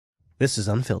This is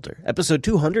Unfiltered, episode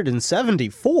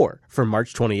 274 from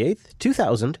March 28th,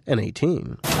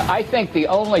 2018. I think the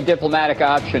only diplomatic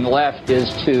option left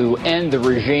is to end the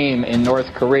regime in North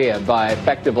Korea by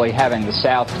effectively having the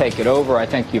South take it over. I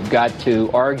think you've got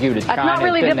to argue to China. That's not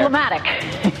really diplomatic,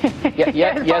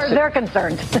 as far as they're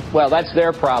concerned. Well, that's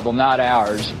their problem, not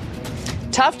ours.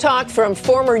 Tough talk from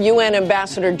former UN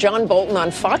Ambassador John Bolton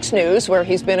on Fox News, where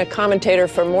he's been a commentator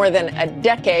for more than a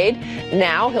decade.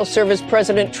 Now he'll serve as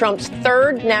President Trump's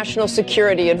third national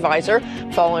security advisor,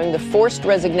 following the forced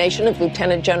resignation of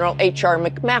Lieutenant General H.R.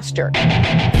 McMaster.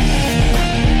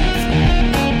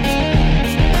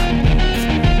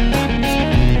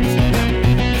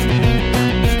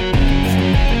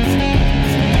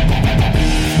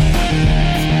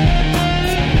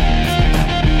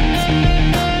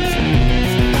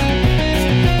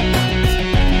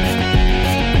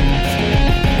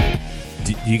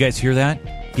 Do you guys hear that?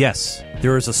 Yes,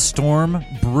 there is a storm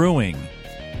brewing,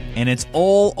 and it's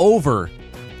all over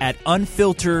at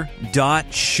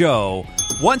unfilter.show.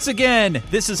 Once again,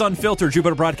 this is Unfiltered,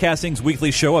 Jupiter Broadcasting's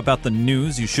weekly show about the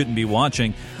news you shouldn't be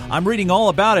watching. I'm reading all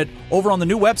about it over on the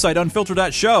new website,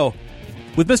 unfilter.show,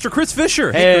 with Mr. Chris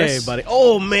Fisher. Hey, Chris. buddy.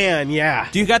 Oh, man, yeah.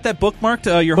 Do you got that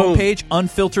bookmarked, your Boom. homepage,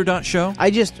 unfilter.show? I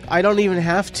don't even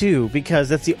have to, because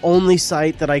that's the only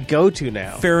site that I go to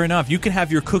now. Fair enough. You can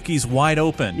have your cookies wide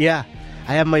open. Yeah.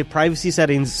 I have my privacy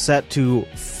settings set to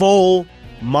full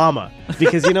mama.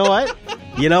 Because you know what?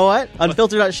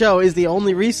 Unfiltered.show is the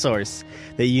only resource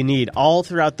that you need all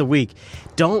throughout the week.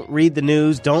 Don't read the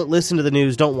news. Don't listen to the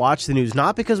news. Don't watch the news.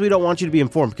 Not because we don't want you to be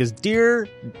informed. Because dear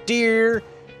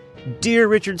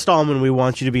Richard Stallman, we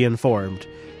want you to be informed.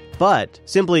 But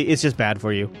simply, it's just bad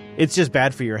for you. It's just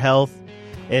bad for your health.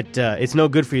 It's no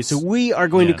good for you. So we are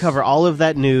going to cover all of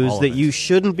that news that you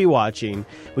shouldn't be watching.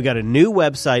 We got a new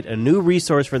website, a new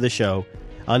resource for the show,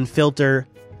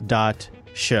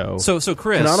 unfilter.show. So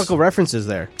Chris, canonical references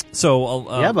there. So a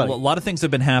lot of things have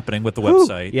been happening with the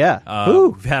website. Yeah.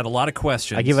 We've had a lot of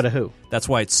questions. I give it a who. That's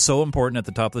why it's so important at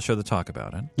the top of the show to talk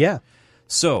about it. Yeah.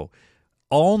 So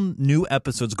all new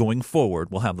episodes going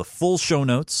forward will have the full show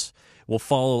notes. We'll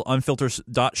follow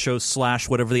unfilter.show/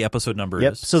 whatever the episode number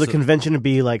Yep. is. So the convention would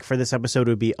be like, for this episode,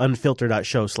 would be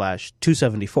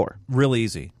unfilter.show/274. Real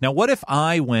easy. Now, what if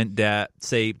I went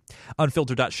say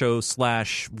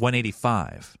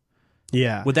unfilter.show/185?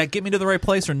 Yeah. Would that get me to the right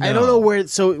place or no? I don't know where.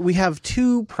 So we have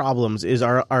two problems. Is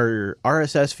our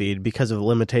RSS feed, because of the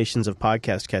limitations of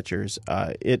podcast catchers,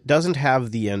 it doesn't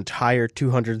have the entire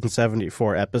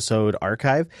 274 episode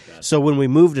archive. So when we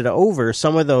moved it over,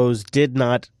 some of those did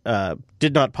not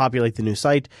populate the new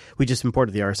site. We just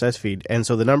imported the RSS feed, and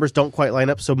so the numbers don't quite line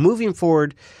up. So moving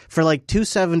forward, for like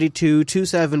 272,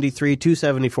 273,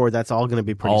 274, that's all going to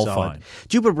be pretty all solid. fine.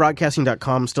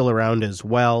 JupiterBroadcasting.com still around as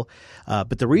well.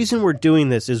 But the reason we're doing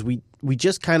this is we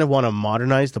just kind of want to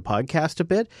modernize the podcast a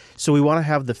bit. So we want to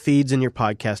have the feeds in your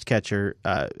podcast catcher,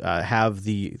 have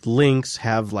the links,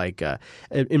 have like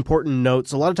important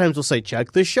notes. A lot of times we'll say,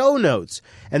 check the show notes.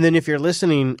 And then if you're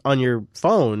listening on your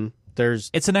phone,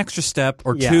 it's an extra step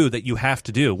or two that you have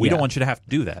to do. We don't want you to have to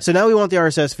do that. So now we want the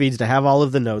RSS feeds to have all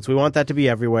of the notes. We want that to be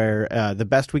everywhere the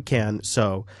best we can.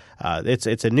 So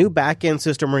it's a new back-end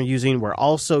system we're using. We're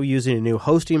also using a new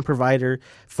hosting provider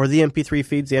for the MP3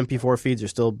 feeds. The MP4 feeds are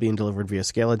still being delivered via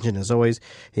Scale Engine, as always.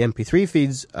 The MP3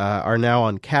 feeds are now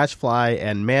on CacheFly,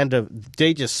 and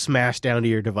they just smash down to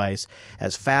your device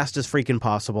as fast as freaking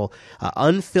possible.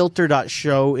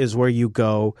 Unfilter.show is where you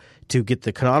go to get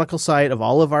the canonical site of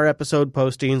all of our episode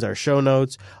postings, our show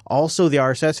notes. Also, the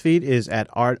RSS feed is at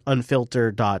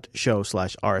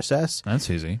unfilter.show/RSS. That's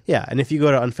easy. Yeah, and if you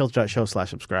go to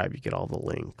unfilter.show/subscribe, you get all the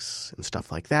links and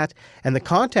stuff like that. And the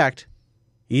contact,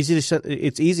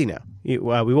 it's easy now. We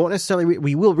won't necessarily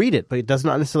we will read it, but it does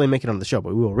not necessarily make it on the show,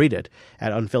 but we will read it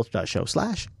at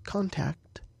unfilter.show/contact.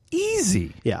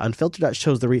 Easy. Yeah,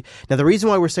 unfiltered.show is now the reason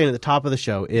why we're saying at the top of the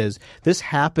show is this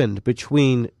happened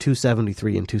between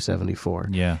 273 and 274.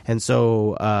 Yeah. And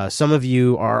so some of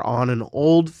you are on an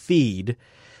old feed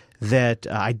that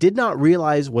I did not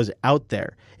realize was out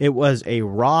there. It was a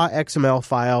raw XML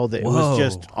file that was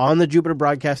just on the Jupiter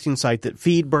Broadcasting site that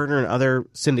FeedBurner and other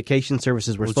syndication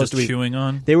services were supposed to be chewing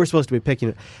on. They were supposed to be picking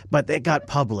it, but it got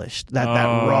published. That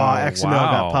raw XML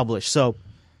got published. So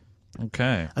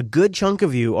okay, a good chunk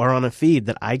of you are on a feed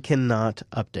that I cannot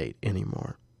update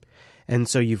anymore. And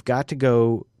so you've got to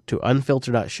go to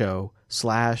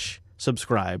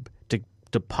unfilter.show/subscribe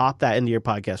to pop that into your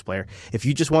podcast player. If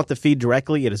you just want the feed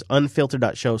directly, it is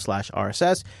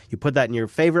unfilter.show/RSS. You put that in your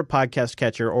favorite podcast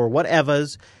catcher or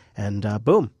whatever's, and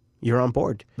boom, you're on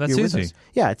board. That's you're with easy. us.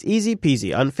 Yeah, it's easy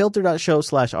peasy.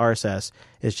 Unfiltered.show/RSS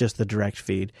is just the direct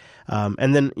feed.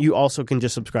 And then you also can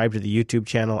just subscribe to the YouTube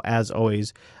channel. As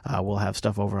always, we'll have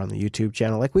stuff over on the YouTube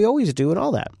channel like we always do and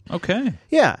all that. Okay.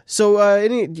 Yeah. So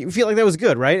you feel like that was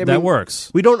good, right? I That mean,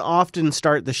 works. We don't often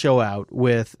start the show out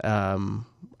with,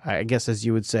 I guess as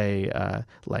you would say,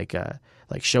 like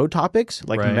show topics,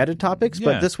 like Right. meta topics. Yeah.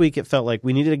 But this week it felt like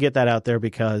we needed to get that out there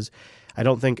because I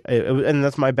don't think, and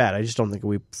that's my bad, I just don't think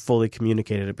we fully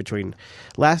communicated it between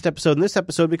last episode and this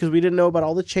episode because we didn't know about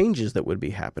all the changes that would be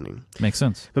happening. Makes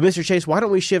sense. But Mr. Chase, why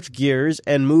don't we shift gears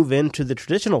and move into the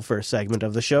traditional first segment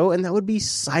of the show, and that would be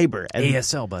cyber. And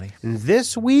ASL, buddy.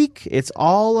 this week, it's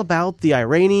all about the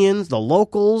Iranians, the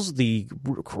locals, the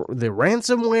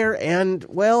ransomware, and,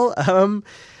 well,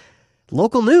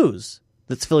 local news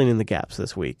that's filling in the gaps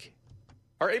this week.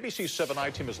 Our ABC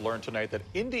 7i team has learned tonight that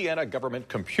Indiana government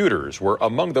computers were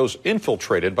among those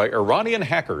infiltrated by Iranian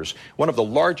hackers, one of the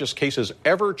largest cases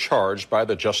ever charged by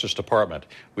the Justice Department.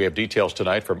 We have details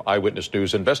tonight from Eyewitness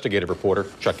News investigative reporter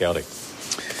Chuck Gowdy.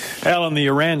 Alan, the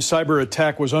Iran cyber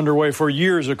attack was underway for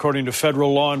years, according to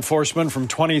federal law enforcement, from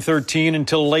 2013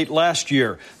 until late last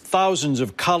year. Thousands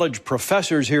of college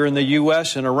professors here in the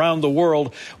U.S. and around the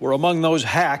world were among those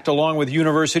hacked, along with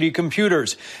university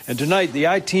computers. And tonight, the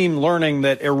I-Team learning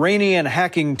that Iranian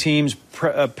hacking teams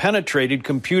penetrated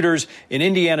computers in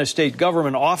Indiana state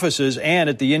government offices and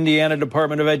at the Indiana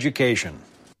Department of Education.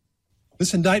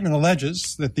 This indictment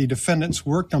alleges that the defendants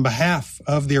worked on behalf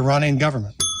of the Iranian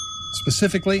government,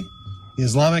 specifically the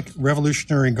Islamic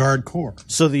Revolutionary Guard Corps.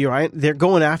 So they're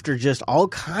going after just all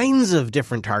kinds of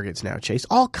different targets now, Chase.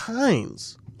 All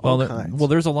kinds. Well,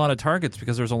 there's a lot of targets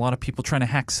because there's a lot of people trying to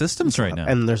hack systems right now.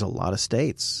 And there's a lot of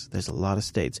states.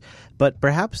 But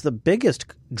perhaps the biggest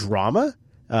drama,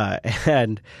 we're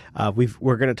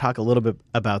going to talk a little bit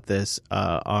about this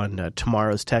on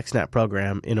tomorrow's TechSnap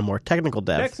program in a more technical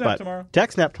depth.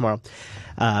 TechSnap tomorrow.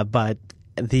 But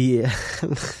the...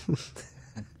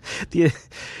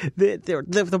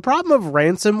 The problem of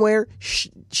ransomware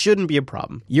shouldn't be a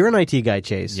problem. You're an IT guy,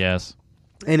 Chase. Yes.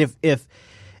 And if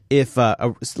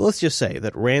let's just say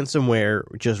that ransomware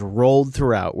just rolled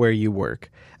throughout where you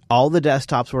work, all the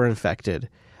desktops were infected.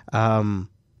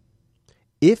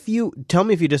 If you tell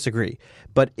me if you disagree,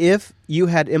 but if you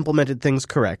had implemented things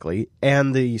correctly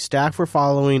and the staff were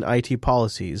following IT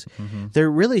policies,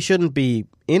 there really shouldn't be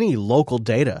any local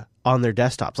data on their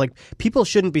desktops. Like, people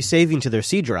shouldn't be saving to their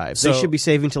C drives. They should be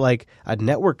saving to like a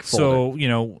network folder.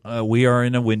 So, we are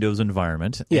in a Windows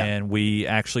environment, Yeah. and we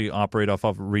actually operate off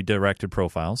of redirected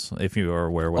profiles, if you are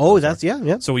aware what Oh, those that's are.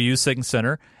 yeah. So we use Sign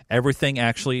Center. Everything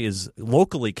actually is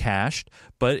locally cached,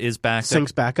 but is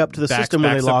Syncs back up to the system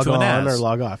when they log on or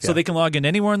log off. So Yeah. they can log in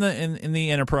anywhere in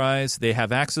the enterprise. They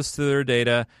have access to their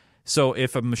data. So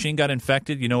if a machine got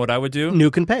infected, you know what I would do?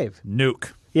 Nuke and pave.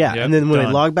 Nuke. Yeah, Yep, and then when done.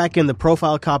 they log back in, the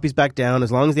profile copies back down.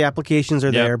 As long as the applications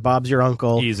are there, Bob's your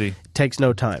uncle. Easy. Takes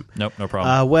no time. Nope, no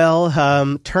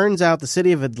problem. Turns out the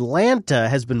city of Atlanta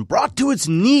has been brought to its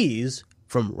knees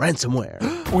from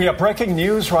ransomware. We have breaking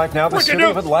news right now. The city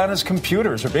of Atlanta's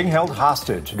computers are being held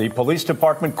hostage. The police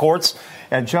department, courts,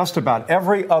 and just about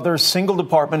every other single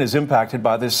department is impacted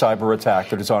by this cyber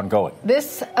attack that is ongoing.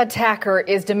 This attacker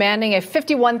is demanding a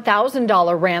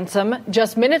 $51,000 ransom.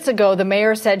 Just minutes ago, the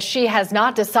mayor said she has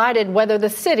not decided whether the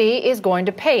city is going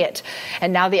to pay it.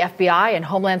 And now the FBI and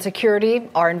Homeland Security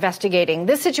are investigating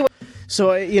this situation.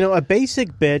 So, a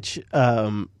basic bitch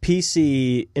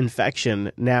PC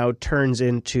infection now turns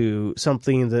into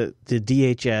something that the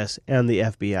DHS and the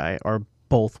FBI are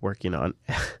both working on.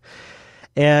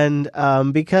 And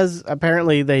because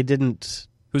apparently they didn't...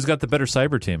 Who's got the better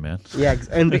cyber team, man? Yeah,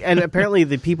 and apparently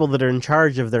the people that are in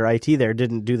charge of their IT there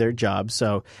didn't do their job.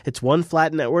 So it's one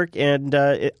flat network, and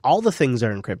all the things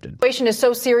are encrypted. The situation is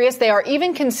so serious, they are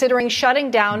even considering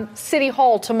shutting down City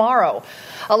Hall tomorrow.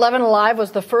 11 Alive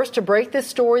was the first to break this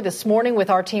story this morning, with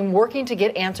our team working to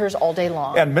get answers all day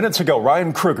long. And minutes ago,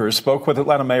 Ryan Kruger spoke with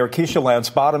Atlanta Mayor Keisha Lance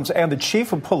Bottoms and the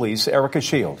Chief of Police, Erica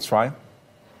Shields. Ryan?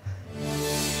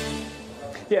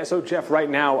 Yeah, so Jeff, right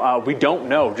now, we don't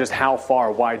know just how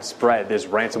far widespread this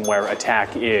ransomware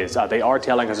attack is. They are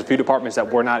telling us a few departments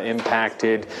that were not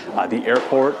impacted. The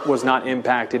airport was not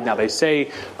impacted. Now, they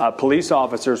say police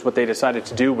officers, what they decided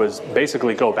to do was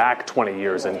basically go back 20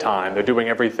 years in time. They're doing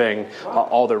everything,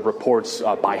 all their reports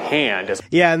by hand.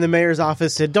 Yeah, and the mayor's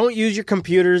office said, don't use your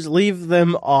computers, leave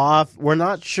them off. We're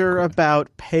not sure about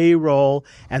payroll.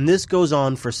 And this goes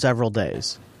on for several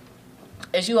days.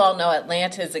 As you all know,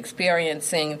 Atlanta is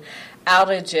experiencing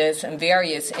outages in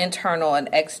various internal and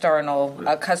external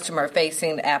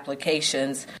customer-facing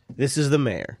applications. This is the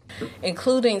mayor.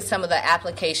 Including some of the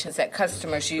applications that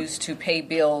customers use to pay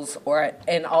bills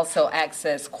and also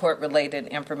access court-related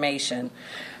information.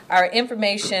 Our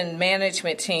information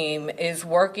management team is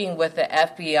working with the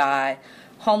FBI,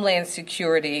 Homeland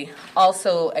Security,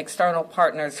 also external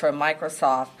partners from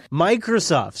Microsoft.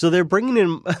 So they're bringing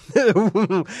in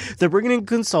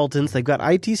consultants. They've got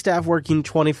IT staff working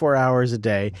 24 hours a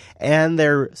day, and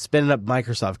they're spinning up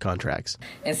Microsoft contracts.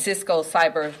 And Cisco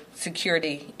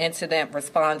cybersecurity incident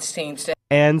response teams.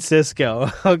 And Cisco,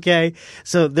 okay?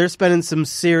 So they're spending some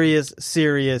serious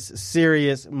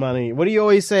money. What do you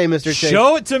always say, Mr. Chase?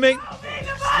 Show it to me.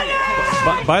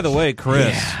 By the way,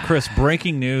 Chris,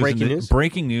 breaking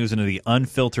news into the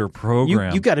Unfiltered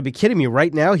program. You got to be kidding me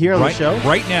right now here on the show?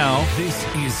 Right now. This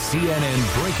is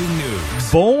CNN breaking news.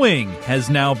 Boeing has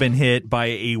now been hit by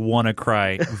a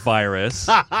WannaCry virus.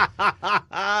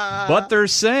 But they're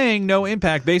saying no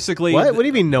impact. Basically, what do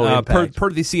you mean no impact? Per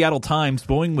the Seattle Times,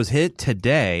 Boeing was hit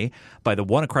today by the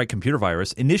WannaCry computer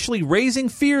virus, initially raising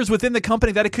fears within the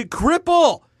company that it could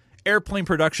cripple airplane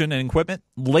production and equipment.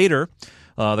 Later,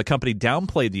 the company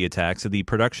downplayed the attack, so the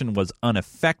production was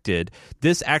unaffected.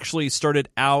 This actually started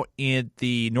out in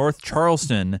the North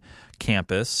Charleston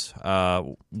campus,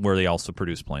 where they also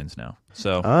produce planes now.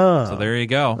 So there you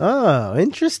go. Oh,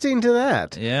 interesting to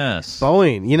that. Yes.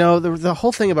 Boeing. You know, the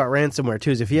whole thing about ransomware,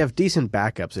 too, is if you have decent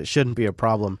backups, it shouldn't be a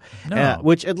problem,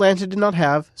 which Atlanta did not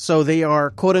have. So they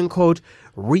are, quote-unquote,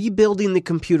 rebuilding the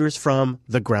computers from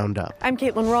the ground up. I'm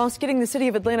Caitlin Ross. Getting the city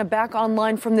of Atlanta back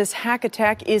online from this hack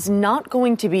attack is not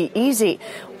going to be easy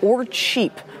or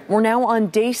cheap. We're now on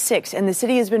day 6, and the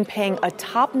city has been paying a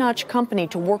top-notch company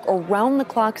to work around the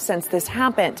clock since this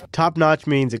happened. Top-notch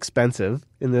means expensive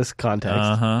in this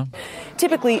context.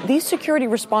 Typically, these security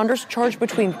responders charge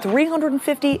between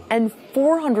 $350 and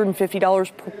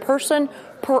 $450 per person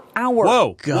per hour.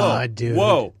 Whoa. God, dude.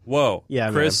 Whoa.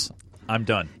 Yeah, Chris, man. I'm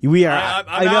done. We are.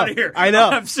 I'm out of here. I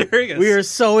know. I'm serious. We are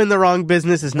so in the wrong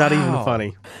business. It's not even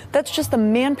funny. That's just the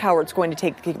manpower it's going to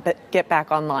take to get back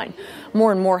online.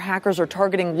 More and more hackers are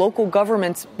targeting local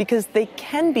governments because they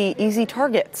can be easy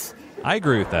targets. I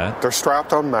agree with that. They're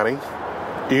strapped on money.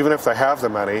 Even if they have the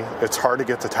money, it's hard to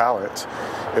get the talent.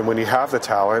 And when you have the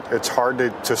talent, it's hard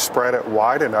to spread it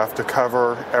wide enough to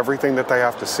cover everything that they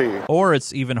have to see. Or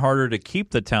it's even harder to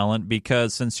keep the talent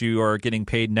because since you are getting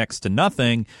paid next to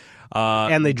nothing,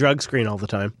 and they drug screen all the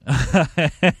time.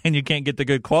 And you can't get the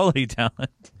good quality talent.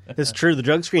 It's true. The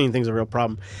drug screening thing's a real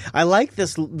problem. I like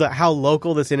how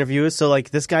local this interview is. So,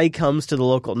 like, this guy comes to the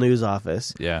local news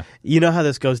office. Yeah. You know how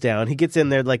this goes down. He gets in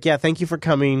there like, yeah, thank you for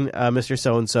coming, Mr.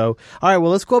 So-and-so. All right,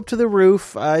 well, let's go up to the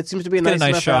roof. It seems to be a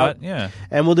nice shot. Out. Yeah.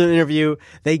 And we'll do an interview.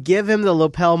 They give him the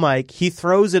lapel mic. He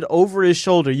throws it over his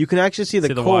shoulder. You can actually see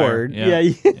the cord.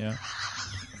 Yeah.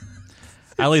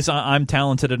 At least I'm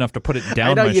talented enough to put it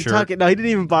down my shirt. Tuck it. No, he didn't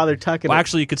even bother tucking it. Well,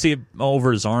 actually, you could see it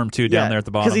over his arm, too, down there at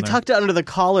the bottom. Because he tucked it under the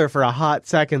collar for a hot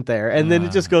second there, and then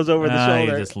it just goes over the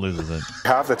shoulder. He just loses it.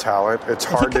 Have the talent. It's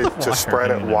hard to spread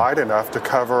it wide enough to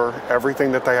cover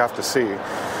everything that they have to see.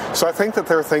 So I think that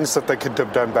there are things that they could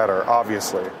have done better,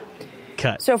 obviously.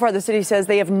 So far, the city says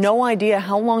they have no idea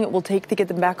how long it will take to get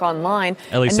them back online.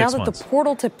 At least 6 months. And now that the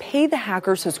portal to pay the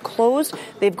hackers has closed,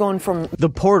 they've gone from... The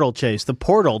portal, Chase. The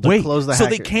portal to close the hackers. So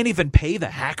they can't even pay the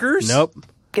hackers? Nope.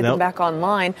 Get them back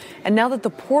online. And now that the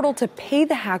portal to pay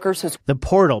the hackers has... The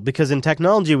portal, because in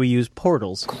technology we use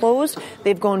portals. ...closed,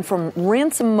 they've gone from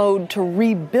ransom mode to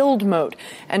rebuild mode.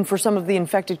 And for some of the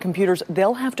infected computers,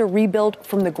 they'll have to rebuild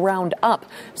from the ground up.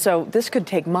 So this could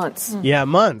take months. Yeah,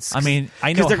 months. I mean,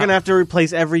 I know... Because they're going to have to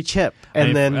replace every chip.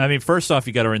 And first off,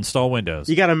 you got to install Windows.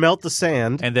 You got to melt the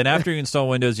sand. And then after you install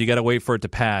Windows, you got to wait for it to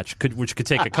patch, which could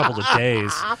take a couple of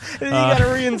days. And then you got to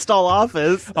reinstall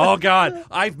Office. Oh, God.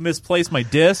 I've misplaced my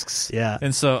discs. Yeah.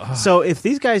 And so if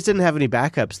these guys didn't have any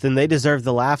backups, then they deserve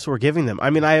the laughs we're giving them. I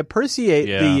mean, I appreciate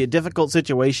the difficult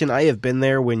situation. I have been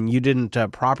there when you didn't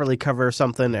properly cover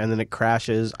something and then it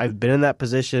crashes. I've been in that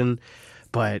position.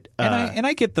 But and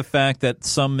I get the fact that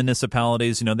some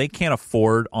municipalities, they can't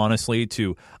afford, honestly,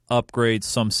 to upgrade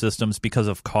some systems because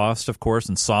of cost, of course,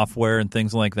 and software and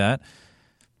things like that.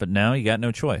 But now you got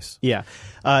no choice. Yeah.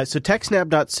 So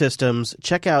TechSnap.systems,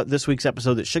 check out this week's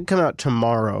episode that should come out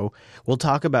tomorrow. We'll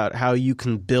talk about how you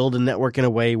can build a network in a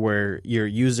way where your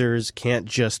users can't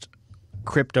just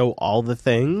crypto all the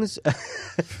things.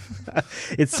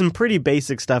 It's some pretty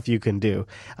basic stuff you can do.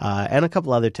 And a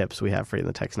couple other tips we have for you in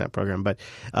the TechSnap program. But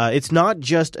it's not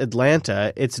just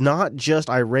Atlanta. It's not just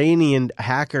Iranian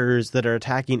hackers that are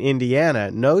attacking Indiana.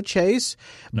 No, Chase.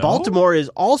 No? Baltimore is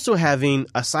also having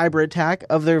a cyber attack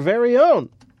of their very own.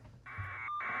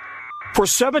 For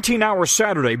 17 hours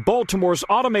Saturday, Baltimore's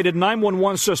automated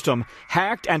 911 system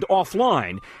hacked and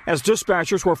offline as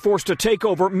dispatchers were forced to take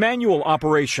over manual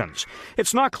operations.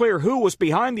 It's not clear who was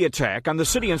behind the attack, and the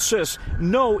city insists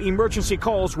no emergency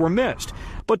calls were missed.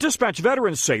 But dispatch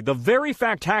veterans say the very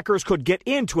fact hackers could get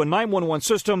into a 911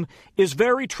 system is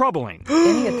very troubling.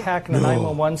 Any attack in a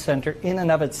 911 center in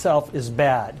and of itself is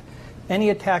bad. Any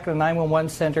attack in a 911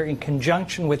 center in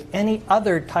conjunction with any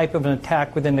other type of an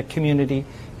attack within the community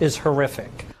is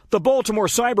horrific. The Baltimore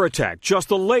cyber attack, just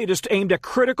the latest aimed at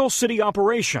critical city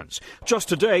operations. Just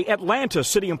today, Atlanta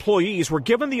city employees were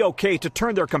given the okay to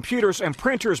turn their computers and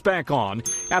printers back on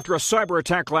after a cyber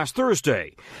attack last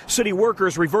Thursday. City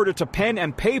workers reverted to pen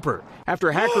and paper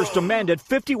after hackers demanded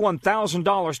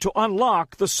 $51,000 to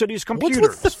unlock the city's computers.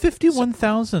 What's with the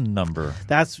 51,000 number?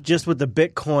 That's just what the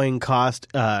Bitcoin cost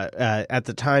at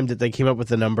the time that they came up with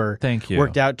the number. Thank you.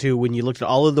 Worked out to when you looked at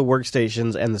all of the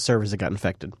workstations and the servers that got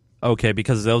infected. Okay,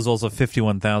 because there was also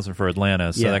 51,000 for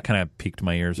Atlanta, so that kind of piqued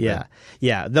my ears a bit.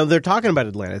 Yeah. No, they're talking about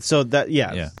Atlanta. So that,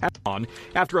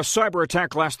 After a cyber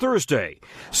attack last Thursday,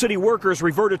 city workers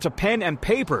reverted to pen and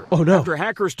paper after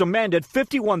hackers demanded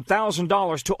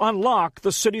 $51,000 to unlock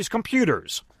the city's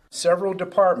computers. Several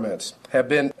departments have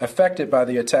been affected by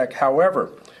the attack. However,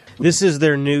 this is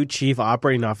their new chief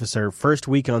operating officer, first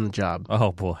week on the job.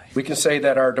 Oh, boy. We can say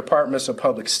that our departments of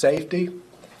public safety,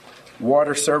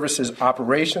 water services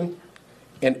operation,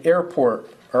 and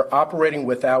airport are operating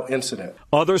without incident.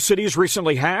 Other cities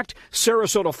recently hacked: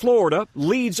 Sarasota, Florida,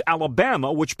 Leeds,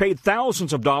 Alabama, which paid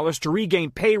thousands of dollars to regain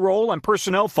payroll and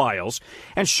personnel files,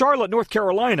 and Charlotte, North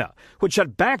Carolina, which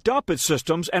had backed up its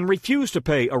systems and refused to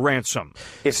pay a ransom.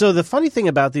 So the funny thing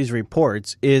about these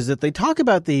reports is that they talk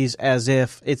about these as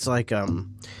if it's like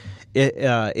it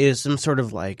is some sort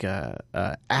of like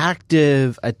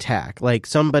active attack, like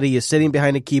somebody is sitting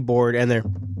behind a keyboard and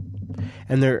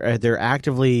they're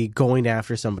actively going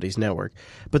after somebody's network.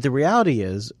 But the reality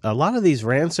is a lot of these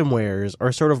ransomwares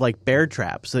are sort of like bear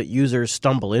traps that users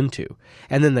stumble into,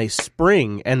 and then they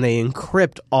spring and they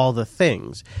encrypt all the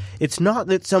things. It's not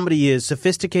that somebody is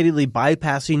sophisticatedly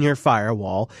bypassing your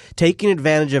firewall, taking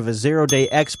advantage of a zero-day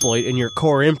exploit in your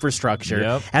core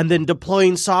infrastructure, and then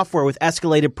deploying software with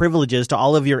escalated privileges to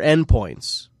all of your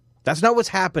endpoints. That's not what's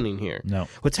happening here. No.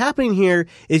 What's happening here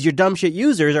is your dumb shit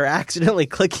users are accidentally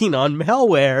clicking on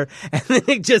malware, and then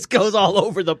it just goes all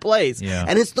over the place. Yeah.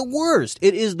 And it's the worst.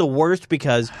 It is the worst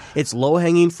because it's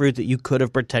low-hanging fruit that you could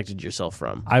have protected yourself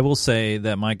from. I will say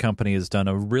that my company has done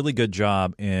a really good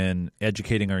job in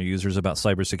educating our users about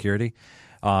cybersecurity.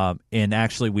 And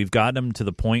actually, we've gotten them to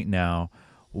the point now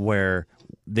where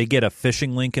they get a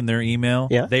phishing link in their email.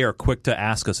 Yeah. They are quick to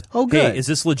ask us, good. Hey, is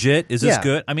this legit? Is this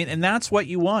good? I mean, and that's what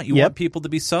you want. You want people to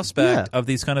be suspect of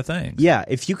these kind of things. Yeah,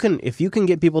 if you can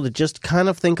get people to just kind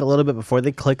of think a little bit before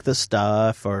they click the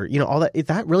stuff, or all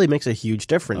that really makes a huge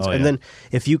difference. And then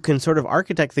if you can sort of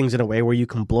architect things in a way where you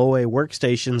can blow away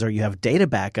workstations, or you have data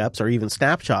backups, or even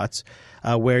snapshots,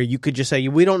 where you could just say,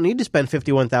 we don't need to spend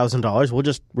 $51,000. We'll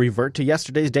just revert to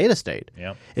yesterday's data state.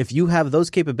 Yep. If you have those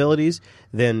capabilities,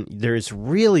 then there's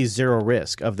really zero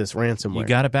risk of this ransomware. You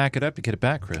got to back it up to get it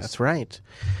back, Chris. That's right.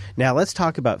 Now let's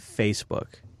talk about Facebook.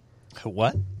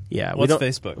 What? Yeah, What's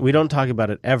Facebook? We don't talk about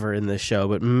it ever in this show,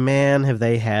 but man, have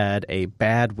they had a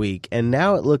bad week. And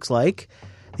now it looks like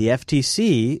the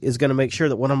FTC is going to make sure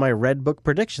that one of my Red Book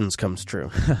predictions comes true.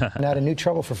 Now to new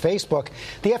trouble for Facebook.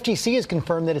 The FTC has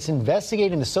confirmed that it's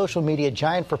investigating the social media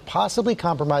giant for possibly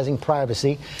compromising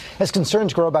privacy as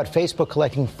concerns grow about Facebook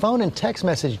collecting phone and text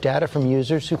message data from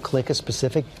users who click a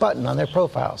specific button on their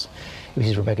profiles.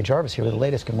 ABC's Rebecca Jarvis here with the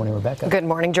latest. Good morning, Rebecca. Good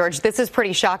morning, George. This is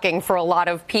pretty shocking for a lot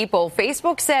of people.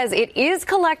 Facebook says it is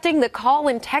collecting the call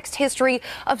and text history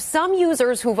of some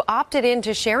users who've opted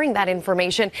into sharing that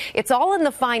information. It's all in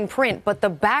the fine print, but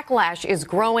the backlash is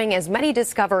growing as many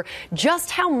discover just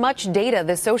how much data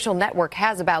the social network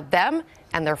has about them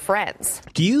and their friends.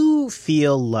 Do you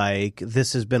feel like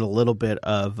this has been a little bit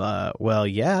of,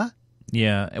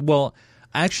 Yeah. Well,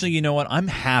 actually, you know what? I'm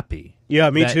happy. Yeah,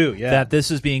 me too. Yeah, that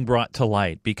this is being brought to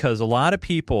light because a lot of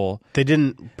people they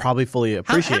didn't probably fully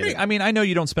appreciate it. I mean, I know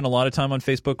you don't spend a lot of time on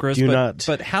Facebook, Chris.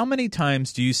 But how many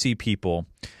times do you see people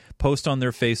post on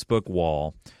their Facebook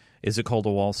wall? Is it called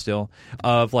a wall still?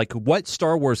 Of like, what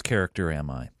Star Wars character am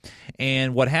I?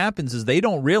 And what happens is they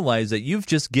don't realize that you've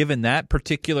just given that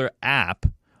particular app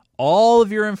all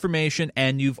of your information,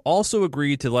 and you've also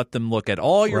agreed to let them look at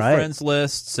all your friends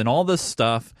lists and all this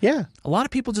stuff. Yeah. A lot of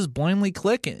people just blindly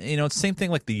click. It's the same thing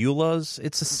like the EULAs.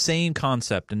 It's the same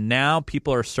concept, and now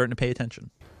people are starting to pay attention.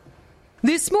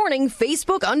 This morning,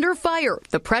 Facebook under fire.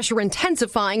 The pressure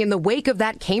intensifying in the wake of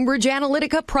that Cambridge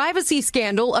Analytica privacy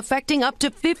scandal affecting up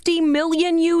to 50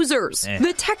 million users.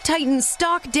 The tech titan's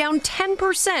stock down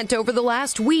 10% over the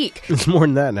last week. It's more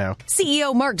than that now.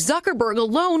 CEO Mark Zuckerberg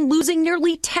alone losing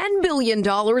nearly $10 billion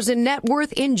in net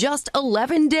worth in just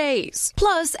 11 days.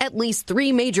 Plus, at least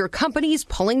 3 major companies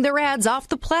pulling their ads off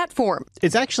the platform.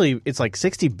 It's like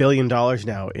 $60 billion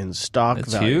now in stock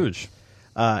value. It's huge.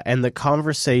 And the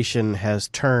conversation has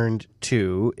turned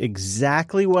to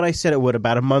exactly what I said it would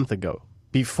about a month ago.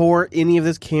 Before any of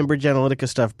this Cambridge Analytica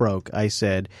stuff broke, I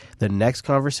said the next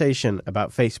conversation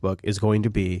about Facebook is going to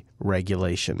be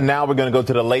regulation. Now we're going to go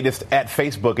to the latest at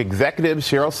Facebook. Executive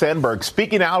Sheryl Sandberg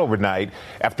speaking out overnight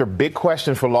after big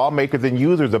questions for lawmakers and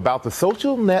users about the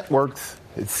social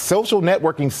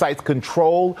networking sites'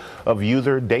 control of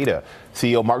user data.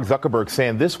 CEO Mark Zuckerberg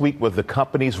saying this week was the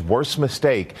company's worst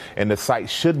mistake and the site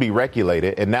should be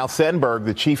regulated. And now Sandberg,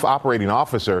 the chief operating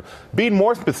officer, being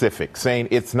more specific, saying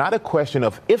it's not a question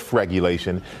of if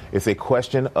regulation, it's a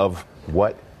question of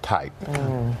what type.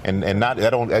 And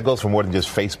that goes for more than just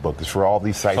Facebook. It's for all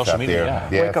these sites Social out media,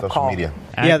 there. yeah. Social Call. media.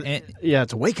 Yeah,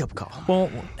 it's a wake-up call.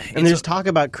 Well, and there's talk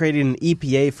about creating an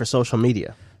EPA for social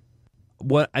media.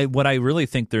 What I really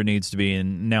think there needs to be,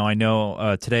 and now I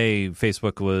know today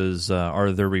Facebook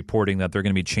they're reporting that they're going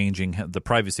to be changing the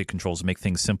privacy controls to make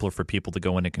things simpler for people to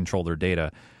go in and control their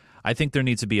data. I think there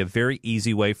needs to be a very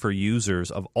easy way for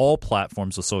users of all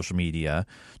platforms of social media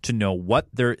to know what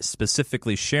they're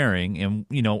specifically sharing, and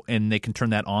and they can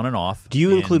turn that on and off. Do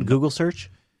you include Google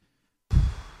search?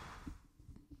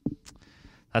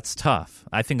 That's tough.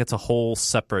 I think it's a whole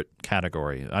separate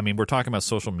category. I mean, we're talking about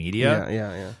social media.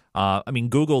 Yeah. I mean,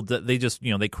 Google, they just,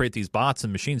 they create these bots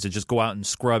and machines that just go out and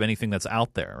scrub anything that's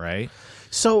out there, right?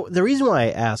 So the reason why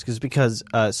I ask is because,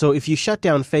 so if you shut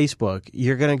down Facebook,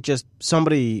 you're going to just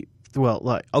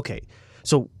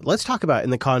so let's talk about in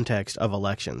the context of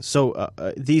elections. So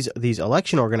these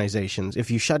election organizations,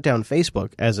 if you shut down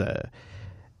Facebook as a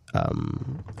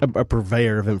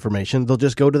purveyor of information, they'll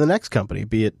just go to the next company,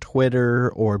 be it Twitter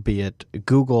or be it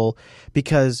Google,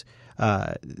 because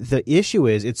the issue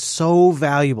is it's so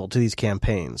valuable to these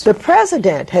campaigns. The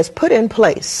president has put in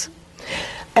place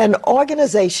an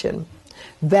organization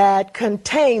that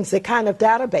contains the kind of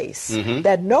database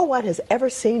that no one has ever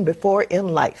seen before in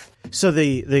life. So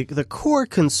the core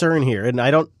concern here, and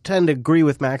I don't tend to agree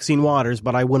with Maxine Waters,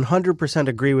 but I 100%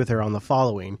 agree with her on the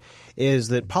following, is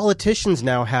that politicians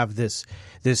now have this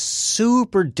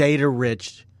super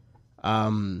data-rich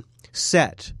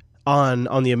set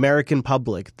on the American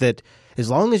public that,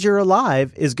 as long as you're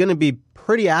alive, is going to be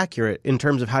pretty accurate in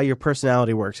terms of how your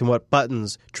personality works and what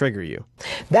buttons trigger you.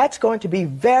 That's going to be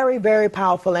very, very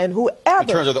powerful. And whoever... In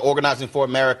terms of the Organizing for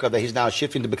America that he's now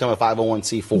shifting to become a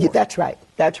 501c4. Yeah, that's right.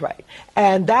 That's right.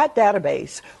 And that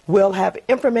database will have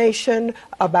information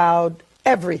about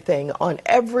everything on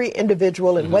every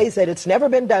individual in ways that it's never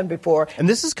been done before. And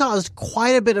this has caused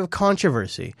quite a bit of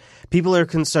controversy. People are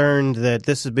concerned that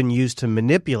this has been used to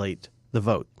manipulate the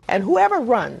vote. And whoever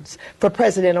runs for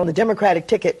president on the Democratic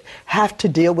ticket have to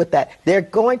deal with that. They're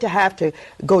going to have to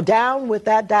go down with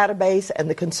that database and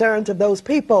the concerns of those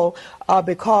people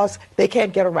because they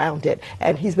can't get around it.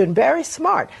 And he's been very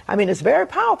smart. I mean, it's very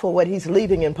powerful what he's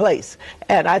leaving in place.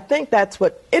 And I think that's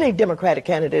what any Democratic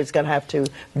candidate is going to have to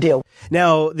deal with.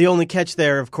 Now, the only catch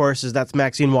there, of course, is that's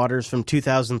Maxine Waters from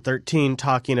 2013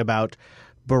 talking about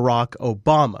Barack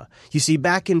Obama. You see,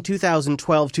 back in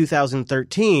 2012,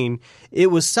 2013, it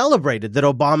was celebrated that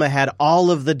Obama had all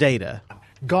of the data.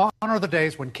 Gone are the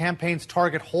days when campaigns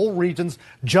target whole regions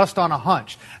just on a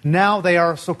hunch. Now they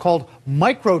are so-called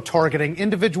micro-targeting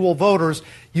individual voters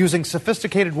using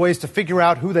sophisticated ways to figure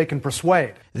out who they can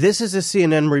persuade. This is a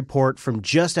CNN report from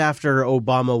just after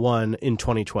Obama won in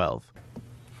 2012.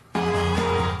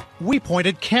 We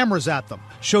pointed cameras at them,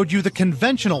 showed you the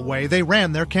conventional way they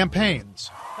ran their campaigns.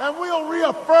 And we'll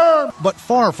reaffirm. But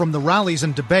far from the rallies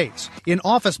and debates, in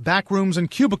office backrooms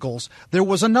and cubicles, there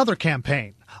was another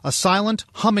campaign, a silent,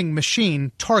 humming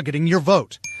machine targeting your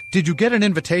vote. Did you get an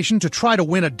invitation to try to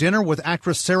win a dinner with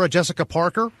actress Sarah Jessica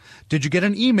Parker? Did you get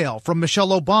an email from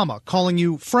Michelle Obama calling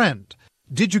you friend?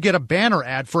 Did you get a banner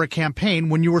ad for a campaign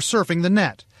when you were surfing the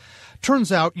net?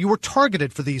 Turns out you were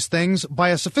targeted for these things by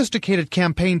a sophisticated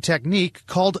campaign technique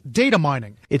called data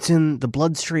mining. It's in the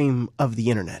bloodstream of the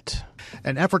internet.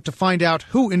 An effort to find out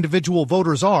who individual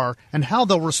voters are and how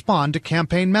they'll respond to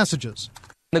campaign messages.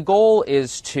 The goal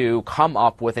is to come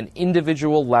up with an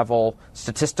individual level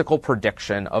statistical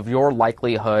prediction of your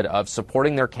likelihood of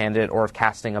supporting their candidate or of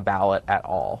casting a ballot at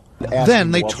all.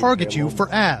 Then they target you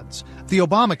for ads. The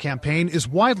Obama campaign is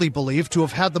widely believed to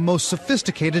have had the most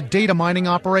sophisticated data mining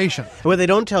operation. What they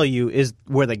don't tell you is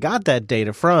where they got that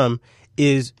data from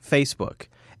is Facebook.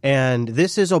 And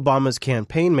this is Obama's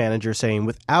campaign manager saying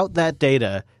without that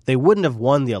data, they wouldn't have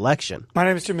won the election. My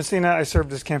name is Jim Messina. I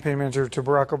served as campaign manager to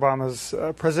Barack Obama's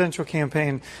presidential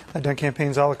campaign. I've done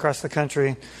campaigns all across the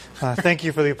country. Thank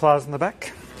you for the applause in the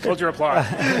back. Hold your applause.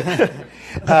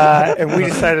 And we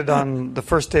decided on the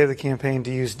first day of the campaign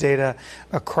to use data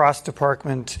across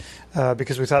department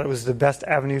because we thought it was the best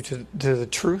avenue to the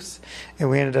truth.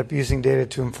 And we ended up using data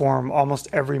to inform almost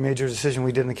every major decision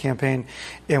we did in the campaign.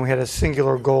 And we had a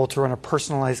singular goal to run a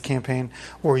personalized campaign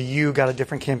where you got a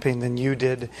different campaign than you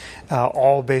did,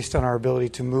 all based on our ability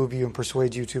to move you and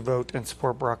persuade you to vote and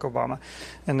support Barack Obama.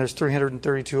 And there's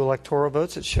 332 electoral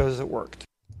votes. It shows it worked.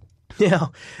 Yeah,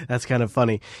 that's kind of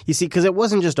funny. You see, because it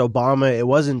wasn't just Obama, it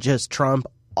wasn't just Trump.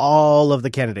 All of the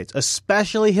candidates,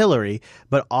 especially Hillary,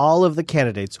 but all of the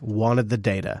candidates wanted the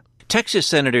data. Texas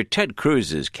Senator Ted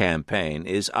Cruz's campaign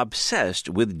is obsessed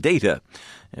with data.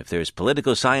 If there's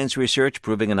political science research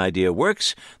proving an idea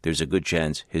works, there's a good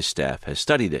chance his staff has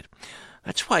studied it.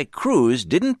 That's why Cruz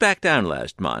didn't back down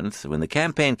last month when the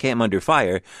campaign came under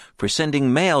fire for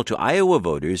sending mail to Iowa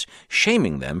voters,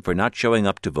 shaming them for not showing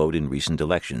up to vote in recent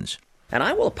elections. And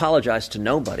I will apologize to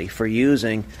nobody for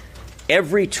using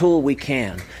every tool we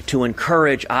can to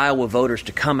encourage Iowa voters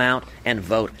to come out and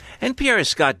vote. NPR's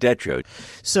Scott Detrow.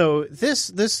 So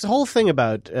this whole thing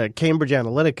about Cambridge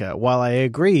Analytica, while I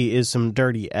agree is some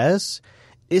dirty S,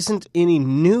 isn't any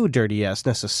new dirty S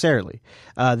necessarily.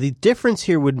 The difference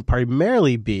here would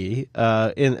primarily be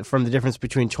from the difference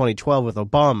between 2012 with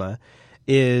Obama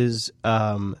is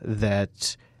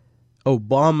that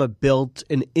Obama built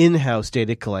an in-house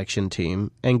data collection team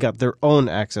and got their own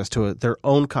access to it, their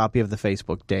own copy of the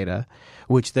Facebook data,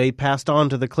 which they passed on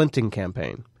to the Clinton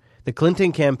campaign. The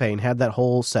Clinton campaign had that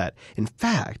whole set. In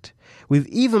fact, we've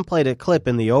even played a clip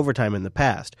in the overtime in the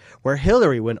past where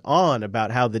Hillary went on about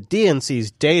how the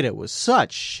DNC's data was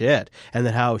such shit and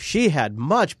that how she had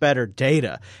much better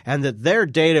data and that their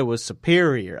data was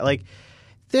superior. Like,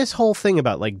 this whole thing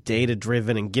about like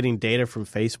data-driven and getting data from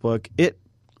Facebook, it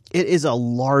is a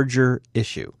larger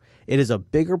issue. It is a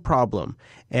bigger problem,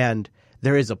 and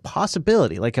there is a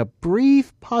possibility, like a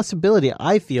brief possibility,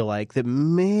 I feel like, that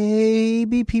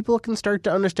maybe people can start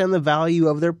to understand the value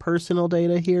of their personal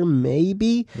data here,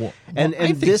 maybe. And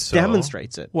this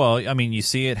demonstrates it. Well, I mean, you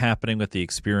see it happening with the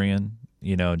Experian,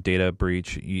 data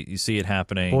breach. You see it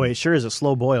happening. Boy, it sure is a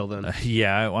slow boil then.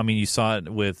 Yeah, I mean, you saw it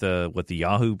with the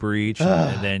Yahoo breach,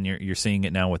 and then you're seeing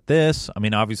it now with this. I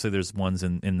mean, obviously, there's ones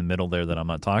in the middle there that I'm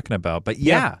not talking about, but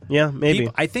yeah, maybe.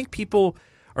 I think people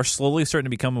are slowly starting to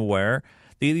become aware.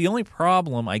 The only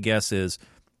problem, I guess, is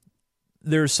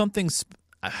there's something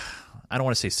I don't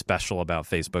want to say special about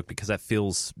Facebook because that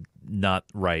feels not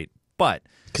right. But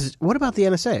because what about the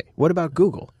NSA? What about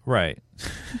Google? Right.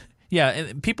 Yeah,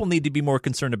 and people need to be more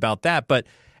concerned about that. But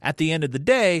at the end of the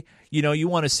day, you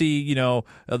want to see,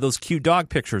 those cute dog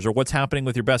pictures or what's happening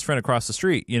with your best friend across the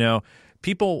street.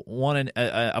 People want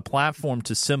a platform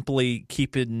to simply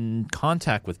keep in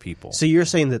contact with people. So you're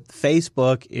saying that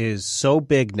Facebook is so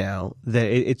big now that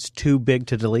it's too big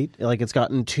to delete? Like it's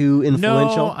gotten too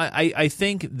influential? No, I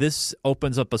think this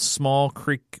opens up a small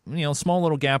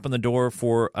little gap in the door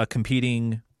for a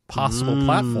competing possible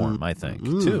platform, I think,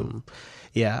 too.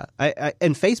 Yeah,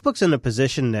 and Facebook's in a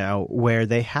position now where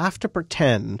they have to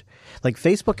pretend like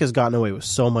Facebook has gotten away with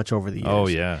so much over the years. Oh,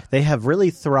 yeah. They have really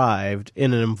thrived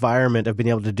in an environment of being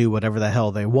able to do whatever the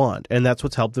hell they want, and that's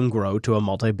what's helped them grow to a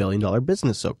multi-billion-dollar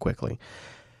business so quickly.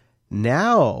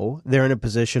 Now they're in a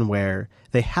position where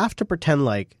they have to pretend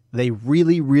like they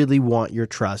really, really want your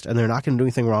trust and they're not going to do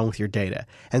anything wrong with your data.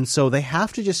 And so they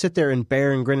have to just sit there and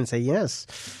bear and grin and say, yes,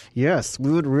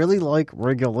 we would really like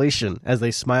regulation as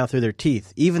they smile through their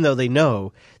teeth, even though they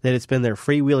know that it's been their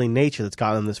freewheeling nature that's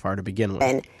gotten them this far to begin with.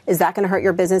 And is that going to hurt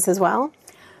your business as well?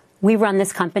 We run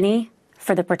this company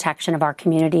for the protection of our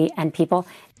community and people.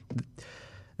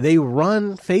 They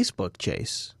run Facebook,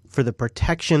 Chase, for the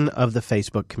protection of the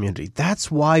Facebook community. That's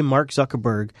why Mark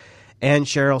Zuckerberg and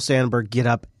Sheryl Sandberg get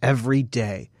up every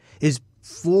day, is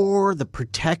for the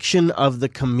protection of the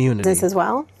community. This as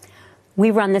well. We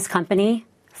run this company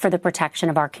for the protection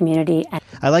of our community.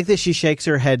 I like that she shakes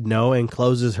her head no and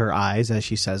closes her eyes as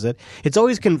she says it. It's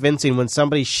always convincing when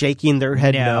somebody's shaking their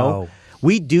head no.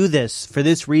 We do this for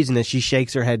this reason as she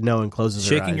shakes her head no and closes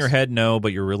her eyes. Shaking your head no,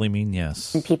 but you really mean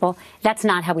yes. People, that's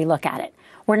not how we look at it.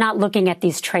 We're not looking at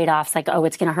these trade-offs like, oh,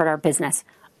 it's going to hurt our business.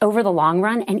 Over the long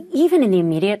run, and even in the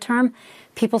immediate term,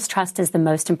 people's trust is the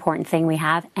most important thing we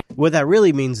have. What that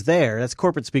really means that's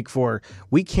corporate speak for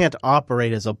we can't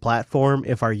operate as a platform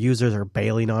if our users are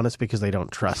bailing on us because they don't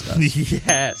trust us.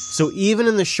 Yes. So even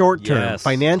in the short term,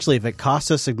 financially, if it costs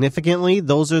us significantly,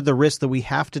 those are the risks that we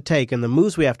have to take and the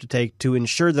moves we have to take to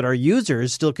ensure that our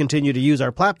users still continue to use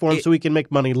our platform so we can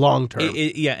make money long term.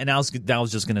 And I was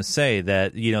just going to say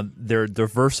that, they're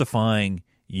diversifying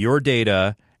your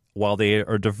data while they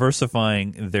are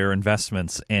diversifying their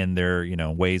investments and their,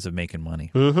 ways of making money.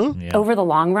 Mm-hmm. Yeah. Over the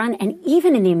long run, and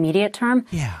even in the immediate term,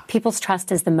 people's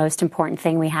trust is the most important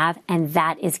thing we have, and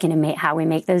that is going to make how we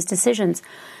make those decisions.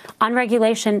 On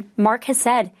regulation, Mark has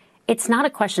said it's not a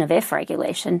question of if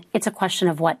regulation, it's a question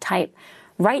of what type.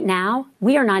 Right now,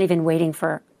 we are not even waiting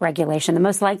for regulation. The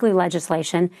most likely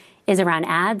legislation is around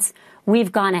ads.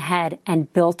 We've gone ahead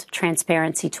and built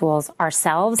transparency tools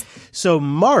ourselves. So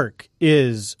Mark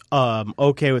is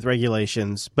okay with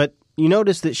regulations, but you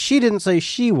notice that she didn't say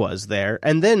she was there.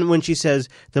 And then when she says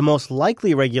the most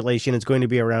likely regulation is going to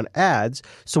be around ads,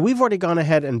 so we've already gone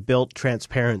ahead and built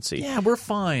transparency. Yeah, we're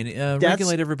fine.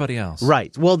 Regulate everybody else.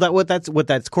 Right. Well, what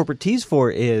that's corporate tease for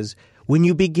is when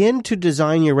you begin to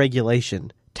design your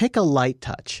regulation, take a light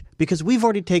touch, because we've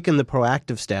already taken the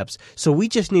proactive steps, so we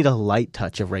just need a light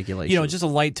touch of regulation. Just a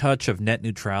light touch of net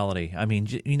neutrality. I mean,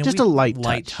 just a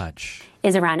light touch.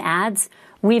 Is around ads.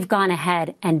 We've gone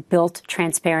ahead and built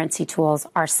transparency tools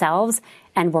ourselves,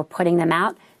 and we're putting them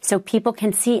out so people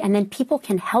can see, and then people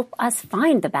can help us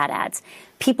find the bad ads.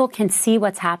 People can see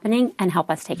what's happening and help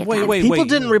us take it down. People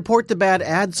didn't report the bad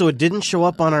ad, so it didn't show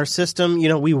up on our system.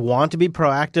 We want to be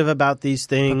proactive about these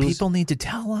things. But people need to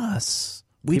tell us.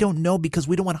 We don't know because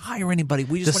we don't want to hire anybody.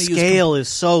 We just the scale is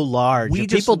so large.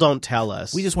 People don't tell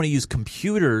us. We just want to use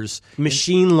computers.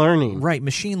 Machine learning. Right,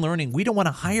 machine learning. We don't want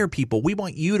to hire people. We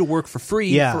want you to work for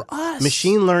free for us.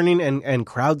 Machine learning and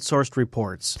crowdsourced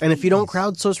reports. And if you don't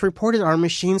crowdsource report it, our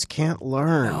machines can't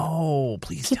learn. No,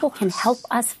 please People can help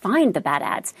us find the bad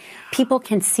ads. People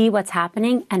can see what's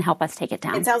happening and help us take it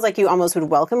down. It sounds like you almost would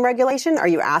welcome regulation. Are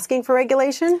you asking for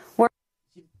regulation?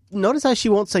 Notice how she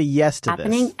won't say yes to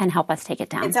this. And help us take it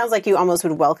down. It sounds like you almost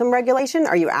would welcome regulation.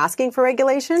 Are you asking for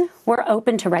regulation? We're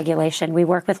open to regulation. We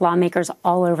work with lawmakers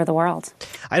all over the world.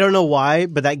 I don't know why,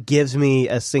 but that gives me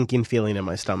a sinking feeling in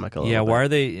my stomach a little bit. Why are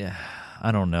they?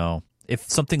 I don't know. If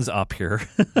something's up here.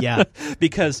 Yeah.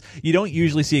 Because you don't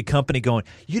usually see a company going,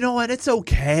 you know what, it's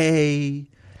okay.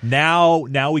 Now we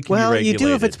can be regulated. Well, you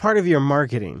do if it's part of your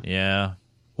marketing. Yeah.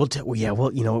 We'll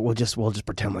just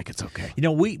pretend like it's okay.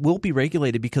 We will be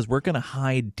regulated because we're going to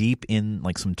hide deep in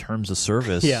like some terms of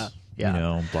service. Yeah.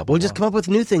 Blah, blah, we'll just come up with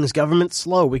new things. Government's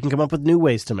slow. We can come up with new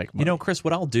ways to make money. Chris,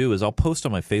 what I'll do is I'll post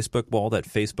on my Facebook wall that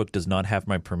Facebook does not have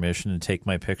my permission to take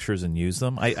my pictures and use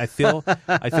them. I feel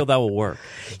that will work.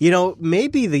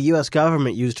 Maybe the U.S.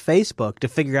 government used Facebook to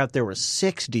figure out there were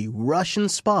 60 Russian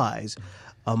spies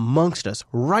amongst us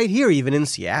right here, even in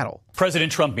Seattle.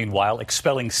 President Trump, meanwhile,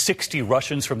 expelling 60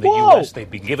 Russians from the U.S. They've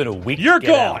been given a week to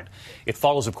get out. It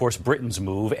follows, of course, Britain's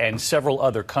move and several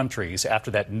other countries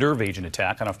after that nerve agent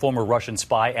attack on a former Russian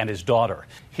spy and his daughter.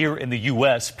 Here in the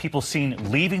U.S., people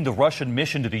seen leaving the Russian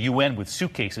mission to the UN with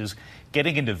suitcases,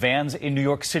 getting into vans in New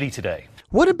York City today.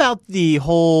 What about the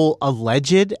whole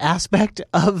alleged aspect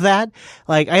of that?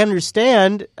 Like, I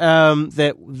understand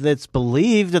that it's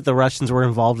believed that the Russians were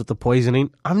involved with the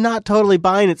poisoning. I'm not totally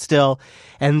buying it still.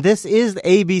 And this is the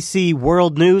ABC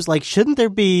World News. Like, shouldn't there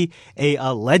be a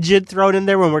alleged thrown in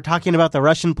there when we're talking about the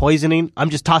Russian poisoning? I'm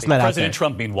just tossing that out there. President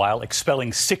Trump, meanwhile,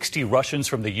 expelling 60 Russians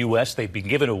from the U.S. They've been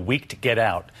given a week to get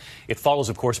out. It follows,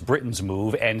 of course, Britain's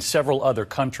move and several other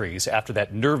countries after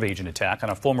that nerve agent attack on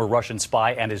a former Russian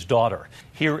spy and his daughter.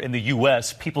 Here in the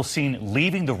U.S., people seen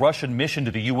leaving the Russian mission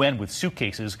to the UN with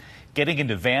suitcases, getting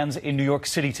into vans in New York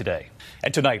City today.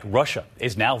 And tonight, Russia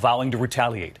is now vowing to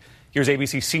retaliate. Here's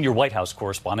ABC senior White House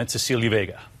correspondent Cecilia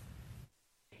Vega.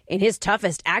 In his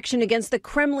toughest action against the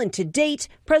Kremlin to date,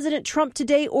 President Trump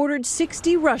today ordered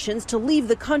 60 Russians to leave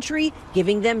the country,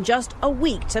 giving them just a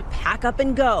week to pack up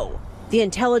and go. The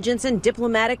intelligence and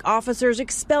diplomatic officers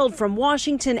expelled from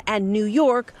Washington and New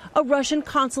York. A Russian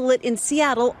consulate in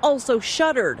Seattle also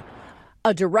shuttered.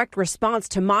 A direct response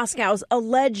to Moscow's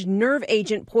alleged nerve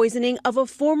agent poisoning of a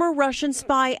former Russian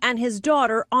spy and his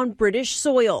daughter on British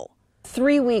soil.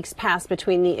 3 weeks passed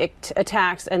between the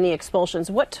attacks and the expulsions.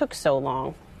 What took so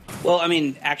long? Well,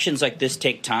 actions like this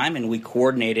take time, and we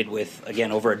coordinated with,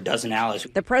 again, over a dozen allies.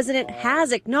 The president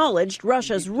has acknowledged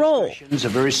Russia's role. It's a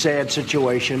very sad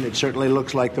situation. It certainly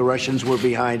looks like the Russians were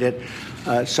behind it,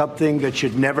 something that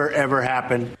should never, ever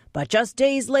happen. But just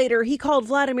days later, he called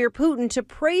Vladimir Putin to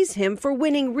praise him for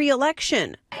winning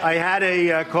re-election. I had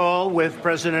a call with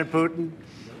President Putin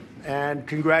and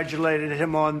congratulated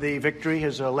him on the victory,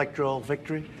 his electoral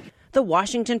victory. The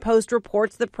Washington Post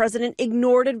reports the president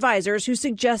ignored advisors who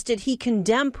suggested he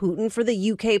condemn Putin for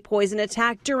the UK poison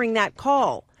attack during that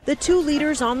call. The two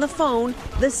leaders on the phone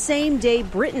the same day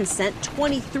Britain sent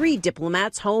 23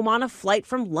 diplomats home on a flight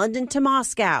from London to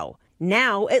Moscow.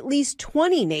 Now, at least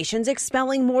 20 nations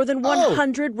expelling more than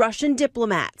 100 Russian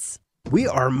diplomats. We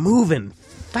are moving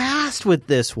fast with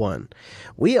this one.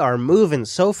 We are moving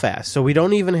so fast, so we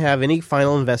don't even have any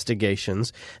final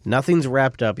investigations. Nothing's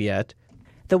wrapped up yet.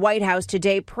 The White House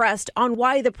today pressed on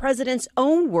why the president's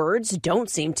own words don't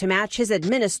seem to match his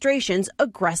administration's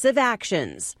aggressive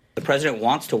actions. The president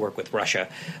wants to work with Russia,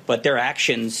 but their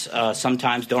actions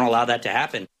sometimes don't allow that to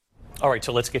happen. All right,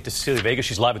 so let's get to Cecilia Vega.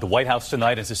 She's live at the White House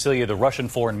tonight. And Cecilia, the Russian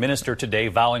foreign minister today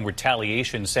vowing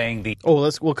retaliation, saying the...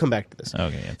 we'll come back to this.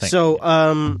 Okay, yeah,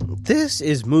 so this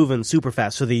is moving super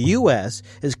fast. So the U.S.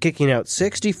 is kicking out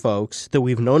 60 folks that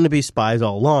we've known to be spies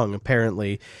all along,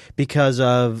 apparently, because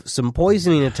of some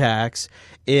poisoning attacks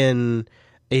in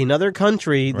another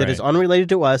country that is unrelated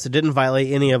to us, that didn't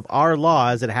violate any of our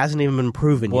laws, that hasn't even been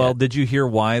proven yet. Well, did you hear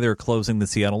why they're closing the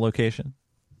Seattle location?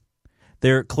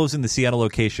 They're closing the Seattle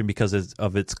location because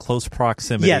of its close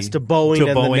proximity to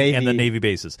Boeing, and the Navy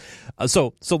bases.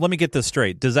 So let me get this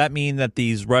straight. Does that mean that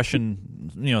these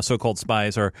Russian, so-called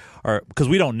spies are because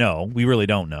we don't know, we really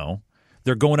don't know.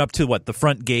 They're going up to the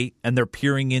front gate and they're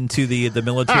peering into the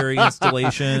military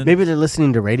installation. Maybe they're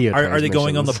listening to radio. Are they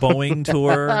going on the Boeing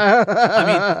tour? I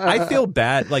mean, I feel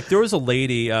bad. Like there was a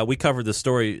lady. We covered this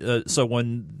story. So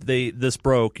when this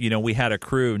broke, we had a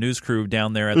news crew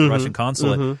down there at the Russian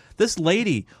consulate. Mm-hmm. This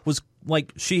lady was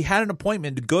she had an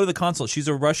appointment to go to the consulate. She's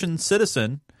a Russian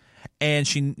citizen, and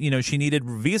she needed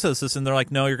visa assistance. They're like,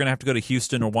 no, you're going to have to go to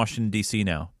Houston or Washington D.C.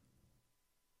 now.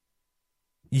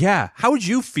 Yeah, how would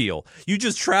you feel? You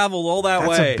just traveled all that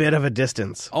way. That's a bit of a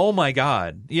distance. Oh, my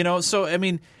God. So, I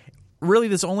mean, really,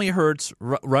 this only hurts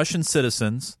Russian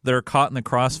citizens that are caught in the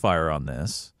crossfire on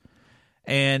this.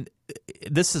 And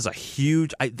this is a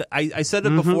huge... I said it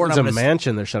before. It's a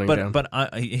mansion they're shutting down. But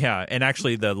and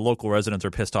actually the local residents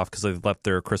are pissed off because they've left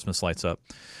their Christmas lights up.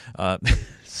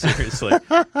 Seriously.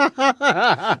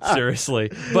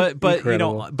 Seriously. But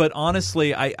but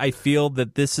honestly, I feel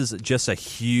that this is just a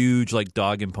huge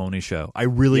dog and pony show. I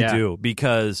really do,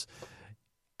 because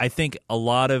I think a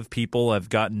lot of people have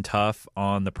gotten tough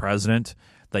on the president.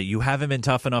 That you haven't been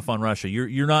tough enough on Russia.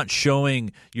 You're not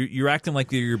showing. You're acting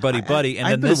like you're your buddy, and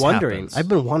then this happens. I've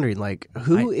been wondering,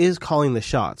 who is calling the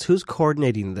shots? Who's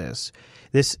coordinating this?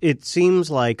 It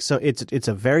seems like it's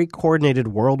a very coordinated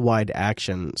worldwide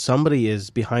action. Somebody is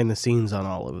behind the scenes on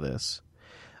all of this,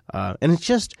 and it's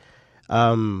just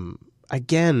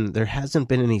again, there hasn't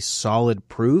been any solid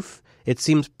proof. It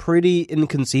seems pretty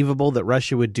inconceivable that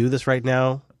Russia would do this right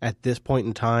now. At this point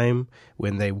in time,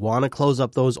 when they want to close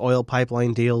up those oil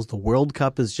pipeline deals, the World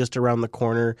Cup is just around the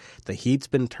corner. The heat's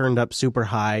been turned up super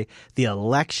high. The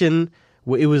election,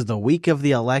 it was the week of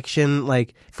the election.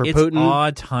 For Putin, it's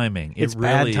odd timing. It's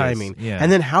really bad timing. Yeah.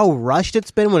 And then how rushed it's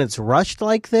been when it's rushed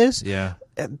like this. Yeah.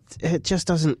 It just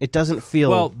doesn't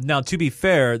feel... Well, now, to be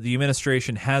fair, the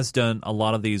administration has done a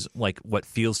lot of these, what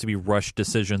feels to be rushed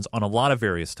decisions on a lot of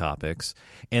various topics.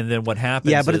 And then what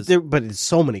happens but it's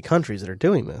so many countries that are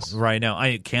doing this. Right now.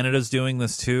 Canada's doing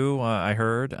this too, I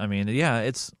heard. I mean, yeah,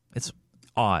 it's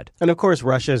odd. And, of course,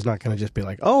 Russia is not going to just be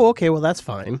like, oh, okay, well, that's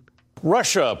fine.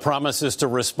 Russia promises to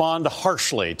respond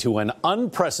harshly to an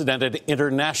unprecedented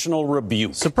international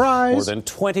rebuke. Surprise! More than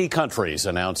 20 countries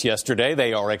announced yesterday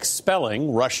they are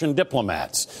expelling Russian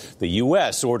diplomats. The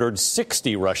U.S. ordered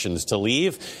 60 Russians to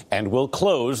leave and will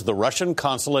close the Russian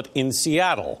consulate in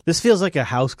Seattle. This feels like a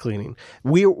house cleaning.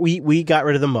 We got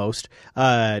rid of the most.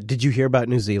 Did you hear about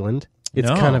New Zealand? It's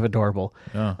kind of adorable.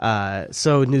 No.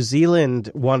 So New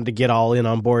Zealand wanted to get all in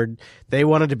on board. They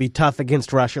wanted to be tough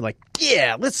against Russia.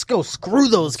 Let's go screw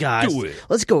those guys. Do it.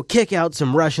 Let's go kick out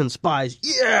some Russian spies.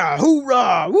 Yeah,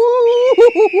 hoorah!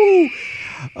 Woo!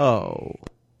 Oh,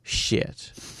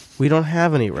 shit. We don't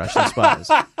have any Russian spies.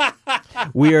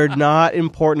 We are not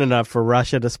important enough for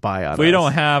Russia to spy on us. We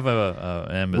don't have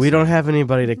an embassy. We don't have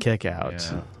anybody to kick out.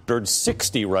 Yeah. Ordered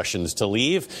 60 Russians to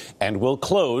leave and will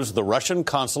close the Russian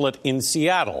consulate in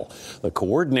Seattle. The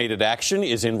coordinated action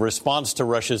is in response to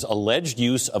Russia's alleged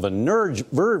use of a nerve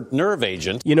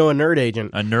agent. A nerd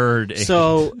agent. A nerd agent.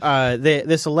 So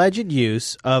this alleged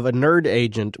use of a nerd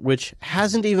agent, which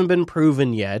hasn't even been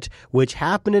proven yet, which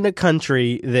happened in a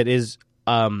country that is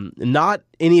not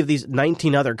any of these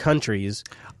 19 other countries.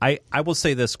 I will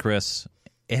say this, Chris.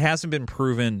 it hasn't been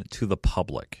proven to the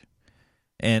public.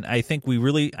 And I think we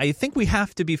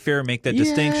have to be fair and make that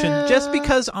distinction. Just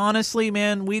because, honestly,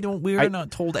 man, we are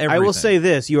not told everything. I will say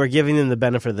this: you are giving them the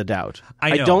benefit of the doubt.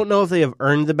 I know. I don't know if they have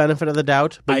earned the benefit of the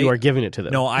doubt, but you are giving it to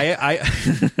them. No, I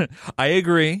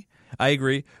agree. I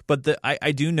agree, but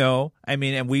I do know. I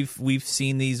mean, and we've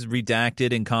seen these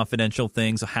redacted and confidential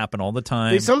things happen all the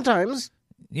time. Sometimes,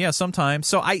 yeah, sometimes.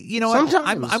 So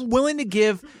sometimes. I'm willing to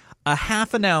give a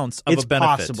half an ounce of a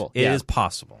benefit. Possible. It is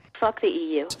possible. Fuck the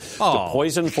EU. To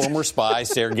poison former spy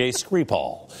Sergei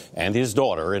Skripal and his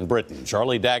daughter in Britain.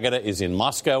 Charlie D'Agata is in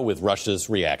Moscow with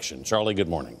Russia's reaction. Charlie, good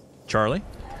morning. Charlie?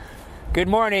 Good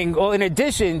morning. Well, in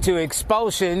addition to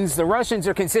expulsions, the Russians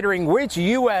are considering which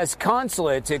U.S.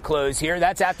 consulate to close here.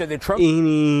 That's after the Trump...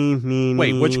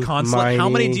 Wait, which consulate? How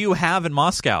many do you have in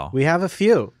Moscow? We have a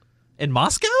few. In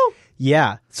Moscow?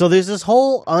 Yeah. So there's this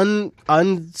whole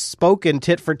unspoken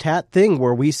tit-for-tat thing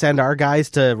where we send our guys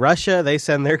to Russia, they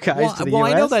send their guys to the U.S. Well,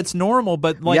 I know that's normal,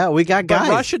 but yeah, we got guys.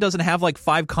 But Russia doesn't have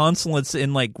 5 consulates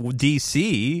in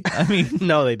D.C. I mean,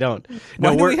 no, they don't.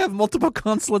 Why do we have multiple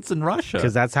consulates in Russia?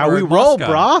 Because that's how we roll,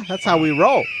 brah. That's how we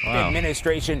roll. Wow. The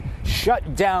administration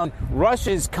shut down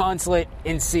Russia's consulate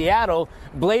in Seattle,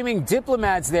 blaming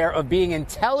diplomats there of being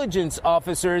intelligence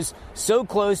officers so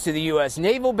close to the U.S.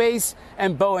 naval base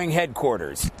and Boeing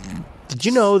headquarters. Did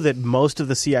you know that most of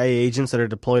the CIA agents that are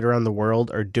deployed around the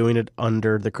world are doing it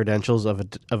under the credentials of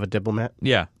a diplomat?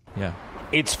 Yeah.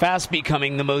 It's fast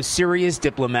becoming the most serious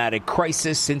diplomatic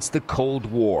crisis since the Cold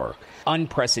War.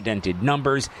 Unprecedented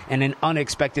numbers and an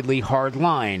unexpectedly hard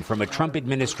line from a Trump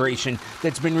administration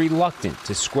that's been reluctant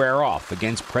to square off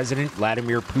against President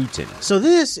Vladimir Putin. So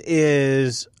this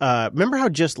is, remember how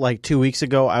just 2 weeks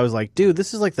ago I was like, dude,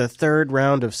 this is the third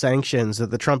round of sanctions that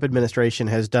the Trump administration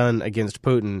has done against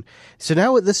Putin. So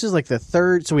now this is the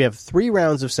third, so we have 3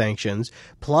 rounds of sanctions,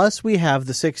 plus we have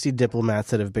the 60 diplomats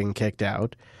that have been kicked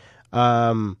out.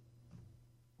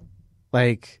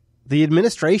 The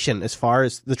administration, as far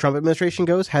as the Trump administration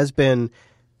goes, has been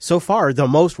so far the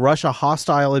most Russia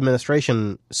hostile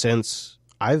administration since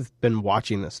I've been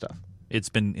watching this stuff. It's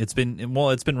been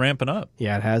ramping up.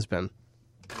 Yeah, it has been.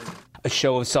 A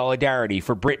show of solidarity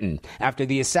for Britain after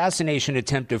the assassination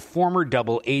attempt of former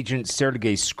double agent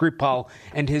Sergei Skripal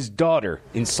and his daughter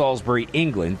in Salisbury,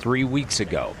 England 3 weeks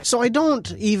ago. So I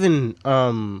don't even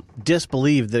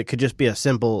disbelieve that it could just be a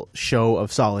simple show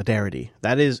of solidarity.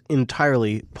 That is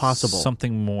entirely possible.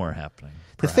 Something more happening.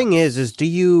 The thing is do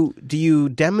you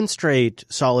demonstrate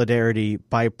solidarity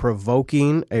by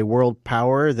provoking a world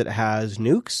power that has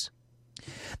nukes?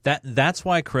 That's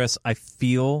why, Chris, I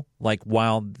feel like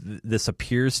while this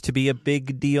appears to be a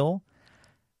big deal,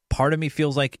 part of me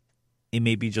feels like it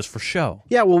may be just for show.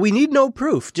 Yeah, well, we need no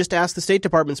proof. Just ask the State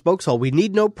Department spokeshole. We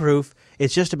need no proof.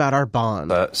 It's just about our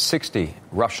bond. 60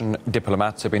 Russian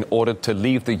diplomats have been ordered to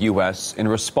leave the U.S. in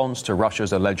response to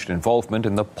Russia's alleged involvement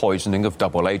in the poisoning of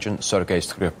double agent Sergei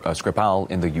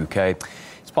Skripal in the U.K.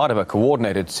 It's part of a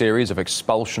coordinated series of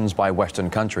expulsions by Western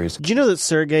countries. Did you know that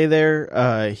Sergei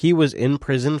there, he was in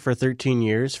prison for 13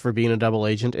 years for being a double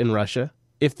agent in Russia?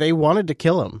 If they wanted to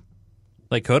kill him,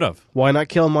 they could have. Why not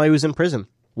kill him while he was in prison?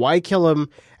 Why kill him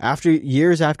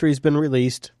years after he's been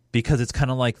released? Because it's kind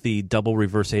of like the double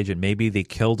reverse agent. Maybe they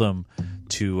killed him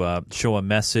to show a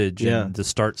message and to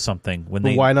start something.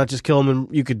 Why not just kill him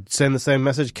and you could send the same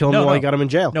message, kill him while you got him in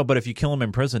jail? No, but if you kill him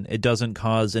in prison, it doesn't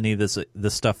cause any of the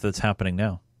stuff that's happening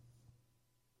now.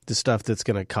 The stuff that's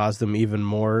going to cause them even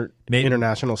more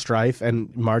international strife and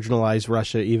marginalize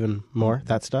Russia even more,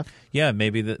 that stuff? Yeah,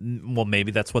 maybe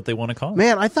that's what they want to cause.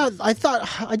 Man, I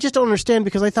just don't understand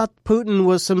because I thought Putin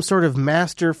was some sort of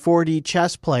master 4D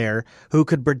chess player who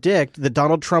could predict that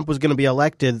Donald Trump was going to be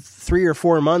elected 3 or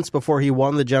 4 months before he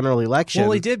won the general election.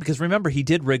 Well, he did, because remember, he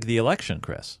did rig the election,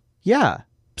 Chris. Yeah.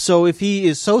 So if he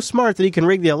is so smart that he can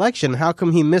rig the election, how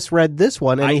come he misread this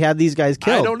one and he had these guys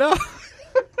killed? I don't know.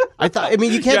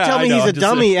 You can't tell me he's a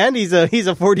dummy and he's a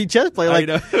 4D chess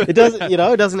player. It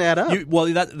doesn't add up.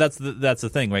 That's the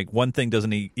thing. Like, one thing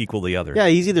doesn't equal the other. Yeah,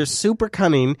 he's either super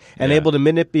cunning and able to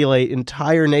manipulate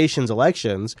entire nations'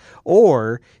 elections,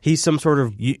 or he's some sort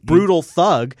of brutal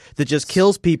thug that just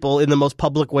kills people in the most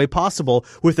public way possible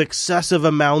with excessive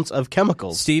amounts of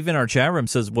chemicals. Steve in our chat room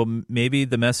says, well, maybe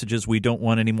the message is we don't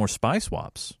want any more spy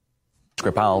swaps.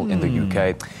 Skripal in the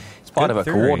UK. Part of a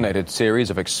coordinated series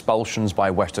of expulsions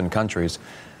by Western countries.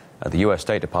 The U.S.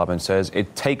 State Department says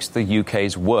it takes the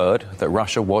UK's word that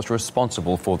Russia was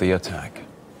responsible for the attack.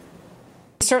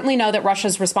 We certainly know that Russia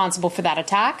is responsible for that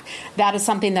attack. That is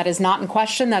something that is not in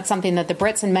question. That's something that the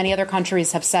Brits and many other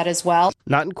countries have said as well.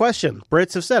 Not in question.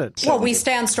 Brits have said it. Well, we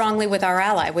stand strongly with our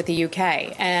ally, with the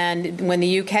UK. And when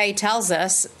the UK tells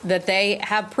us that they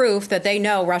have proof that they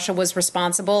know Russia was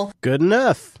responsible, good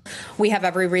enough. We have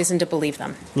every reason to believe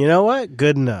them. You know what?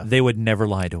 Good enough. They would never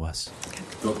lie to us.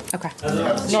 Okay.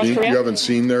 You haven't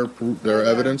seen their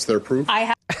evidence, their proof? I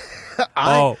have.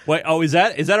 Oh, wait. Oh, is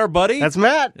that our buddy? That's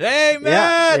Matt. Hey,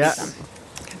 Matt. Yeah.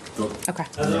 Okay.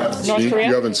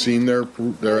 You haven't seen their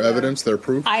evidence, their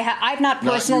proof? I've not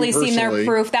personally seen their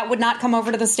proof. That would not come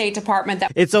over to the State Department.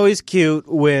 That It's always cute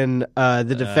when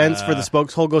the defense for the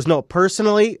spokeshole goes, no,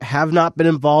 personally, have not been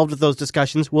involved with those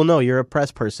discussions. Well, no, you're a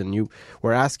press person. You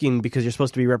were asking because you're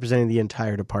supposed to be representing the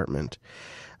entire department.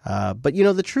 But, you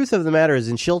know, the truth of the matter is,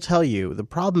 and she'll tell you, the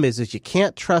problem is you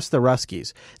can't trust the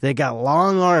Ruskies. They got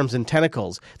long arms and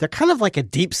tentacles. They're kind of like a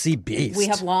deep-sea beast. we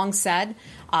have long said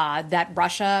that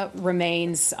Russia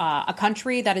remains a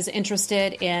country that is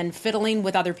interested in fiddling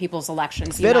with other people's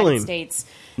elections. The Fiddling. United States.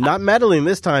 Not meddling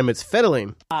this time, it's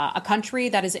fiddling. A country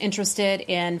that is interested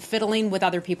in fiddling with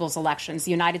other people's elections.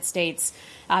 The United States,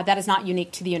 that is not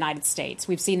unique to the United States.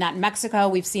 We've seen that in Mexico.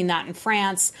 We've seen that in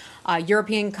France.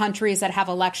 European countries that have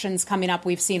elections coming up,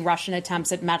 we've seen Russian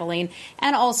attempts at meddling,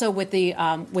 and also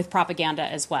with propaganda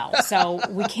as well. So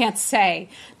we can't say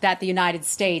that the United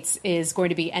States is going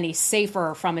to be any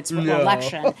safer from its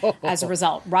election as a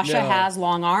result. Russia has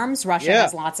long arms. Russia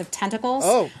has lots of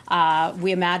tentacles.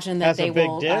 We imagine that they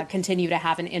will continue to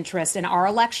have an interest in our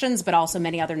elections, but also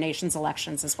many other nations'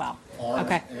 elections as well.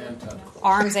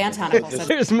 Arms and tentacles.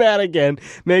 There's Matt again,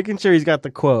 making sure he's got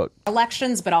the quote.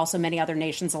 Elections, but also many other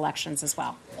nations' elections as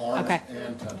well.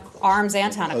 Arms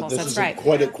and tentacles. That's right.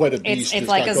 Quite a beast. It's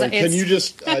like can you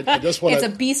just? I just want. It's a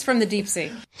beast from the deep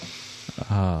sea.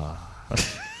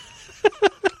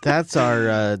 That's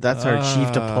our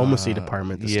chief diplomacy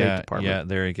department, the State Department. Yeah,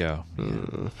 there you go.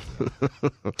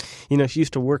 You know, she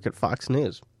used to work at Fox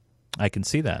News. I can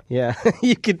see that. Yeah,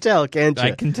 you can tell, can't you?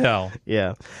 I can tell.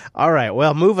 Yeah. All right,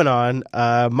 well, moving on.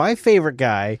 My favorite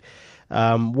guy,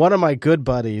 one of my good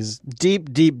buddies,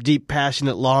 deep,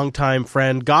 passionate, longtime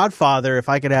friend, Godfather, if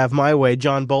I could have my way,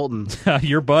 John Bolton.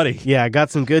 Your buddy. Yeah, I got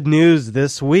some good news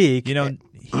this week. You know,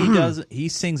 he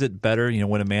sings it better, you know,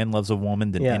 when a man loves a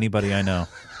woman than anybody I know.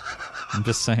 I'm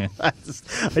just saying.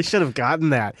 I should have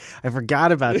gotten that. I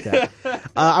forgot about that.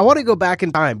 I want to go back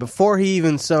in time. Before he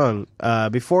even sung,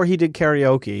 before he did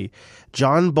karaoke,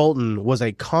 John Bolton was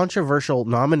a controversial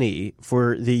nominee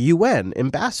for the UN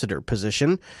ambassador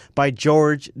position by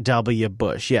George W.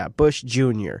 Bush. Yeah, Bush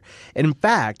Jr. In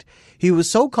fact, he was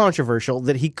so controversial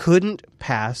that he couldn't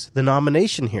pass the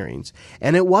nomination hearings.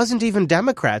 And it wasn't even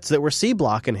Democrats that were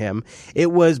C-blocking him.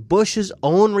 It was Bush's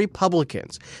own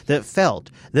Republicans that felt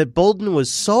that Bolton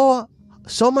was so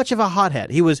much of a hothead.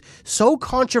 He was so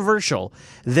controversial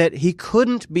that he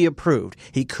couldn't be approved.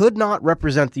 He could not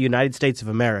represent the United States of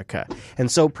America.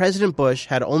 And so President Bush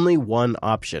had only one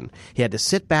option. He had to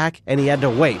sit back and he had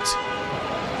to wait.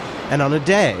 And on a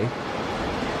day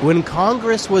when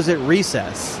Congress was at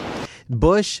recess,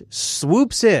 Bush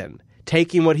swoops in,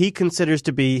 taking what he considers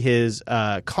to be his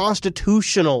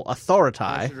constitutional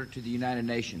authority. To the United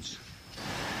Nations.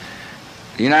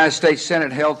 The United States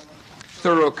Senate held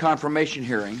thorough confirmation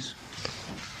hearings,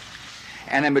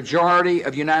 and a majority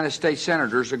of United States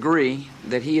senators agree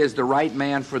that he is the right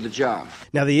man for the job.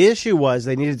 Now, the issue was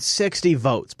they needed 60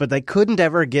 votes, but they couldn't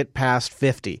ever get past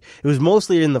 50. It was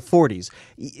mostly in the 40s.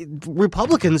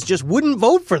 Republicans just wouldn't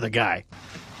vote for the guy.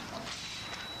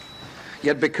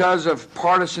 Yet because of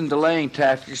partisan delaying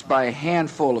tactics by a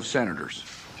handful of senators,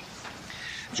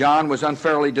 John was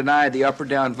unfairly denied the up or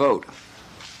down vote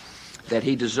that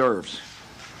he deserves.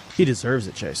 He deserves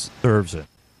it, Chase. Deserves it.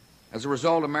 As a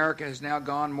result, America has now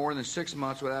gone more than 6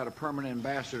 months without a permanent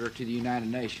ambassador to the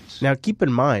United Nations. Now, keep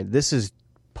in mind, this is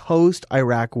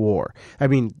post-Iraq war. I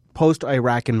mean,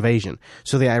 post-Iraq invasion.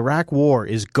 So the Iraq war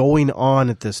is going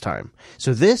on at this time.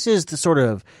 So this is the sort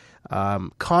of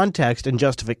context and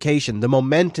justification, the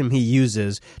momentum he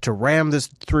uses to ram this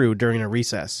through during a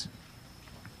recess.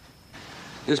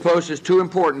 This post is too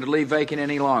important to leave vacant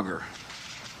any longer,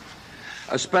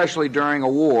 especially during a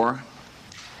war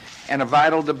and a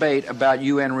vital debate about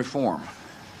UN reform.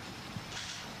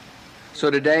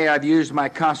 So today I've used my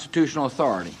constitutional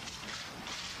authority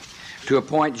to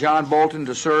appoint John Bolton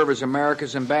to serve as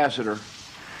America's ambassador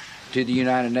to the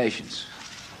United Nations.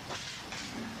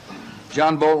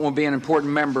 John Bolton will be an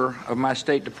important member of my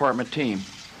State Department team,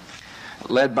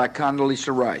 led by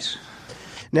Condoleezza Rice.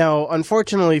 Now,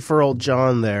 unfortunately for old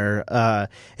John there,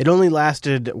 it only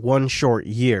lasted one short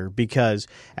year because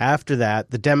after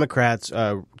that, the Democrats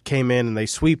came in and they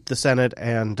swept the Senate,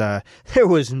 and there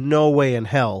was no way in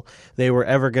hell they were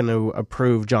ever going to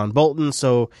approve John Bolton,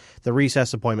 so the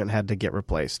recess appointment had to get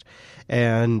replaced.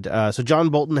 And so John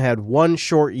Bolton had one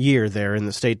short year there in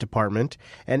the State Department,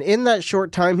 and in that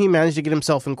short time, he managed to get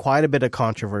himself in quite a bit of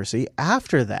controversy.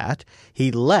 After that,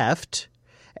 he left,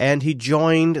 and he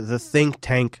joined the think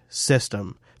tank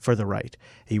system for the right.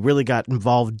 He really got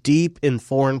involved deep in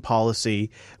foreign policy,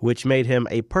 which made him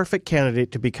a perfect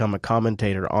candidate to become a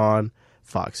commentator on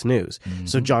Fox News. Mm-hmm.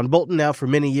 So John Bolton now for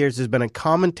many years has been a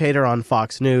commentator on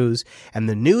Fox News, and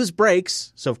the news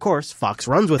breaks, so of course Fox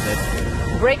runs with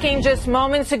it. Breaking just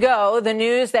moments ago, the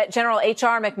news that General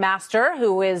H.R. McMaster,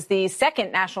 who is the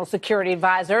second national security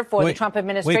advisor for the Trump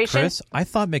administration. Wait, Chris, I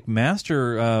thought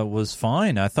McMaster was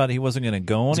fine. I thought he wasn't going to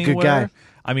go He's anywhere. A good guy.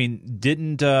 I mean,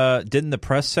 didn't the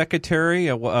press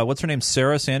secretary, what's her name,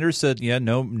 Sarah Sanders, said,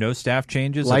 no staff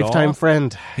changes at all? Lifetime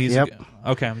friend. He's yep.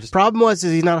 Okay, I'm just. Problem is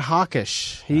he's not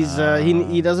hawkish. He's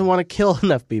he doesn't want to kill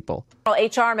enough people.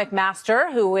 H.R.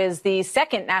 McMaster, who is the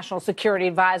second national security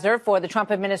advisor for the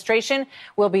Trump administration,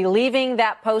 will be leaving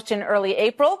that post in early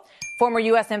April. Former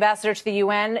U.S. ambassador to the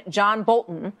UN, John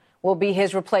Bolton, will be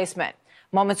his replacement.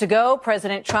 Moments ago,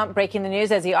 President Trump breaking the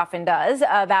news, as he often does,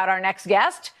 about our next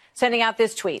guest, sending out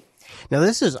this tweet. Now,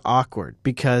 this is awkward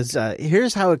because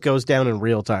here's how it goes down in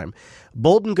real time.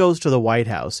 Bolton goes to the White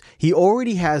House. He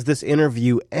already has this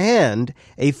interview and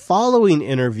a following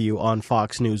interview on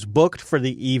Fox News booked for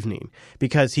the evening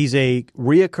because he's a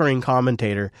reoccurring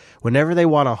commentator. Whenever they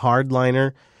want a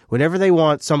hardliner, whenever they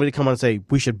want somebody to come on and say,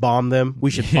 we should bomb them,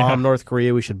 we should bomb North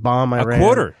Korea, we should bomb Iran. A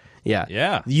quarter.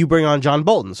 Yeah. You bring on John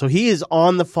Bolton. So he is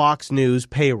on the Fox News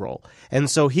payroll. And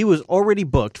so he was already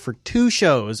booked for 2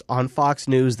 shows on Fox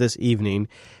News this evening.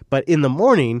 But in the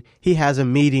morning, he has a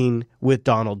meeting with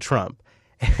Donald Trump.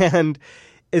 And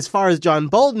as far as John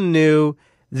Bolton knew,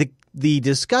 the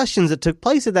discussions that took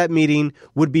place at that meeting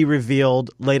would be revealed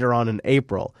later on in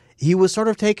April. He was sort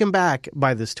of taken back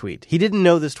by this tweet. He didn't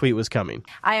know this tweet was coming.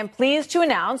 I am pleased to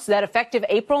announce that effective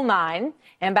April 9,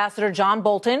 Ambassador John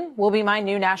Bolton will be my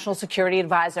new national security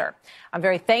advisor. I'm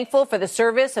very thankful for the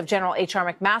service of General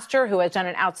H.R. McMaster, who has done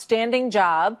an outstanding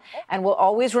job and will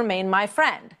always remain my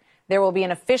friend. There will be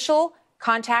an official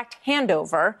contact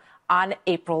handover on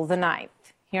April the 9th.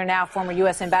 Here now, former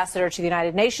U.S. Ambassador to the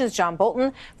United Nations, John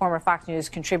Bolton, former Fox News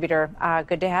contributor.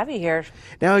 Good to have you here.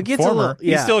 Now, it gets a little...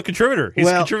 Yeah. He's still a contributor. He's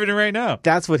contributing right now.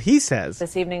 That's what he says.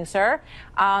 This evening, sir.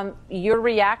 Your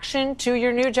reaction to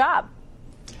your new job?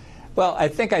 Well, I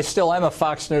think I still am a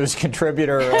Fox News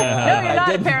contributor. No, you're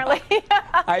not, apparently.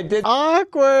 I did.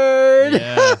 Awkward.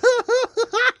 Yeah.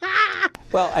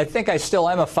 Well, I think I still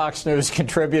am a Fox News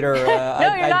contributor.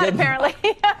 No, you're not, apparently.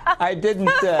 I didn't.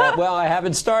 Well, I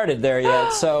haven't started there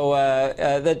yet. So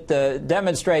that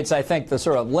demonstrates, I think, the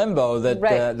sort of limbo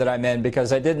that I'm in,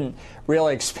 because I didn't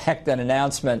really expect an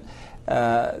announcement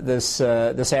this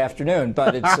afternoon.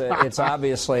 But it's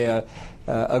obviously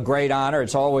a great honor.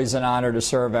 It's always an honor to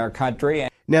serve our country.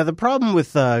 Now, the problem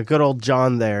with good old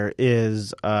John there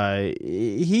is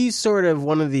he's sort of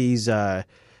one of these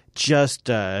just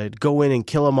go in and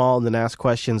kill them all and then ask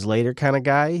questions later kind of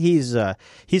guy. He's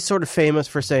sort of famous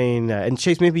for saying, and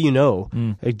Chase, maybe you know,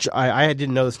 I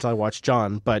didn't know this until I watched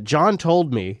John, but John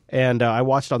told me, and I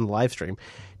watched on the live stream.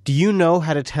 Do you know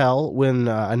how to tell when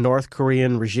a North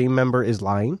Korean regime member is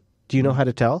lying? Do you know how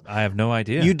to tell? I have no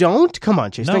idea. You don't? Come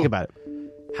on, Chase, think about it.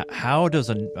 How does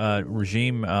a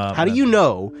regime... how do you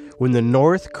know when the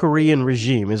North Korean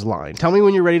regime is lying? Tell me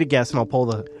when you're ready to guess, and I'll pull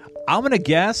the... I'm going to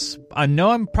guess. I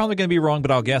know I'm probably going to be wrong, but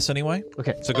I'll guess anyway.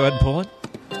 Okay. So go ahead and pull it.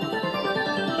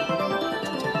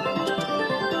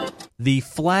 The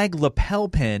flag lapel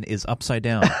pin is upside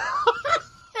down.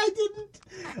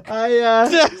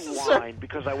 Whine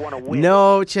because I want to win.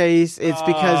 No, Chase, it's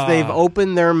because they've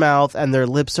opened their mouth and their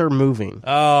lips are moving.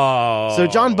 Oh. So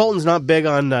John Bolton's not big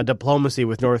on diplomacy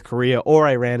with North Korea or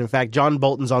Iran. In fact, John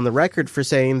Bolton's on the record for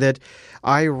saying that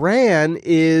Iran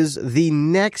is the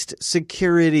next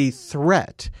security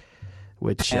threat,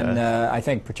 which... And I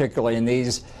think particularly in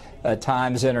these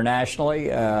times internationally,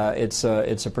 it's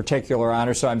a particular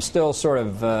honor. So I'm still sort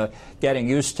of getting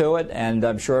used to it, and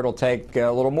I'm sure it'll take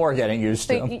a little more getting used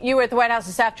to. So you were at the White House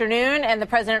this afternoon, and the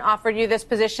president offered you this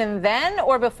position then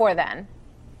or before then?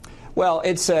 Well,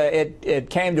 it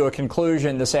came to a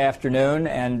conclusion this afternoon,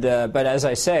 and but as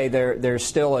I say, there's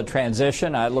still a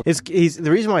transition.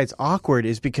 The reason why it's awkward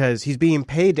is because he's being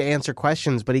paid to answer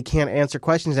questions, but he can't answer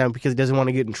questions now because he doesn't want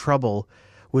to get in trouble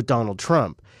with Donald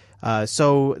Trump.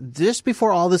 So just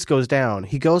before all this goes down,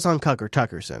 he goes on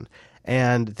Tuckerson.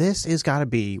 And this has got to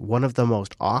be one of the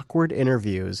most awkward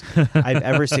interviews I've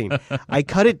ever seen. I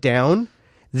cut it down.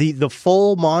 The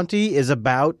full Monty is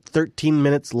about 13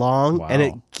 minutes long, and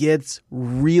it gets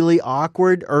really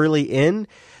awkward early in.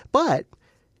 But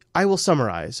I will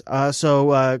summarize.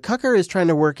 So Tucker is trying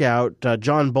to work out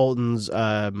John Bolton's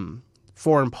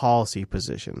foreign policy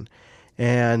position.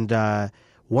 And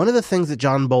one of the things that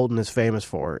John Bolton is famous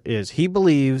for is he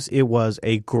believes it was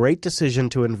a great decision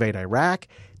to invade Iraq,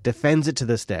 defends it to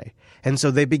this day. And so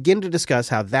they begin to discuss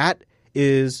how that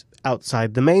is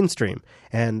outside the mainstream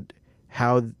and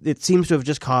how it seems to have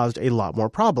just caused a lot more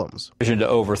problems. To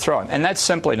overthrow him. And that's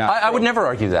simply not I would never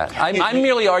argue that. I'm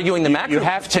merely arguing the macro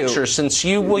picture, since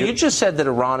you just said that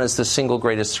Iran is the single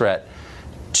greatest threat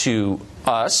to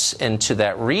us and to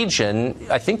that region.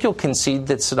 I think you'll concede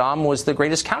that Saddam was the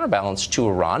greatest counterbalance to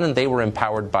Iran, and they were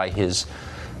empowered by his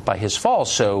fall.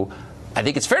 So I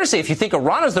think it's fair to say if you think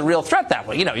Iran is the real threat that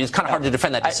way, it's kind of hard to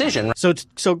defend that decision.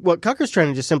 So what Tucker's trying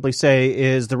to just simply say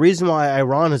is the reason why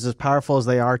Iran is as powerful as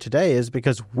they are today is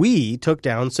because we took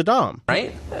down Saddam.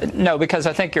 Right? No, because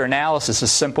I think your analysis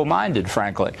is simple-minded,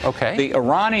 frankly. Okay. The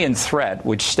Iranian threat,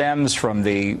 which stems from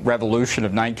the revolution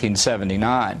of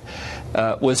 1979,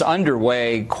 was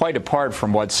underway quite apart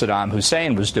from what Saddam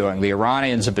Hussein was doing. The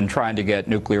Iranians have been trying to get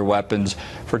nuclear weapons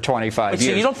for 25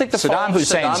 years. So you don't think the fall of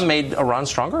Saddam made Iran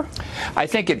stronger? I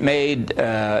think it made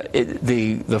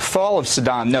the fall of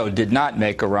Saddam, did not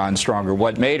make Iran stronger.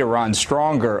 What made Iran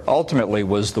stronger ultimately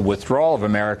was the withdrawal of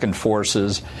American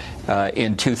forces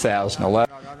in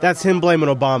 2011. That's him blaming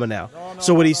Obama now.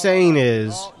 So what he's saying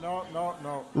is,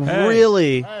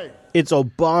 really, it's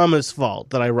Obama's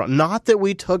fault that Iran, not that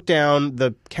we took down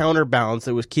the counterbalance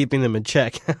that was keeping them in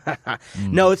check.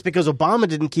 No, it's because Obama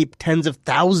didn't keep tens of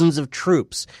thousands of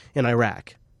troops in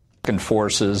Iraq.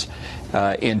 Forces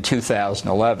in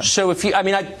 2011. So if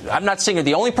I'm not saying you're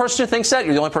the only person who thinks that.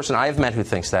 You're the only person I have met who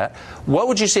thinks that. What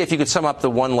would you say if you could sum up the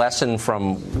one lesson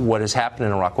from what has happened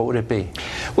in Iraq? What would it be?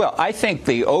 Well, I think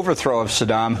the overthrow of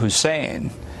Saddam Hussein,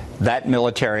 that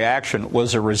military action,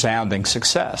 was a resounding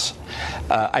success.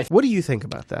 What do you think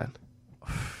about that?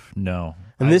 No.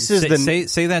 And this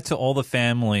is say that to all the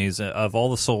families of all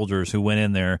the soldiers who went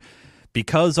in there,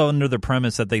 because under the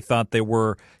premise that they thought they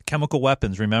were chemical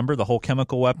weapons. Remember the whole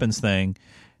chemical weapons thing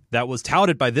that was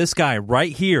touted by this guy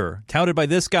right here,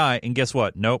 and guess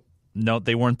what? Nope,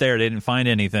 they weren't there. They didn't find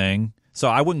anything. So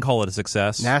I wouldn't call it a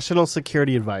success. National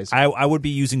Security Advisor. I would be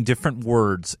using different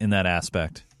words in that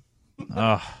aspect.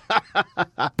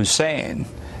 Hussein,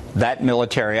 that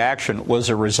military action was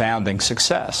a resounding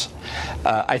success.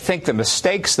 I think the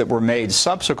mistakes that were made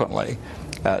subsequently,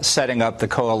 setting up the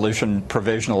Coalition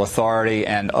Provisional Authority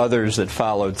and others that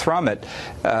followed from it,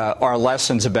 are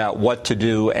lessons about what to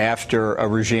do after a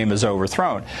regime is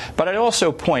overthrown. But I'd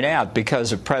also point out,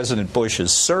 because of President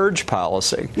Bush's surge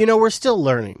policy... we're still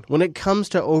learning. When it comes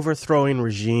to overthrowing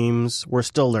regimes, we're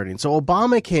still learning. So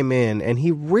Obama came in and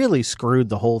he really screwed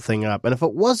the whole thing up. And if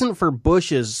it wasn't for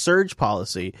Bush's surge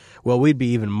policy, well, we'd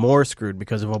be even more screwed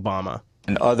because of Obama.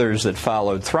 And others that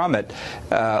followed from it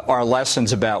are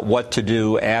lessons about what to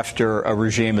do after a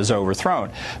regime is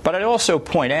overthrown. But I'd also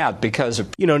point out, because of...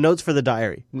 notes for the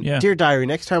diary. Yeah. Dear diary,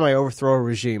 next time I overthrow a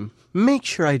regime, make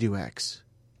sure I do X.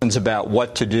 About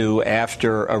what to do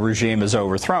after a regime is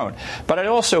overthrown. But I'd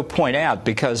also point out,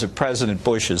 because of President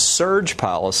Bush's surge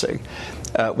policy,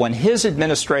 when his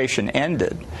administration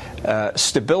ended,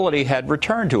 stability had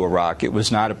returned to Iraq. It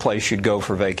was not a place you'd go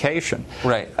for vacation.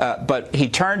 Right. But he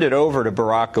turned it over to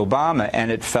Barack Obama, and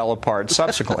it fell apart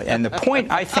subsequently. And the point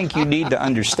I think you need to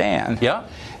understand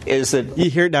is that...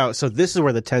 You hear it now. So this is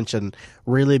where the tension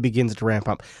really begins to ramp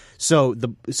up. So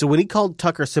when he called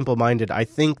Tucker simple-minded, I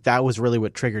think that was really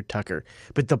what triggered Tucker.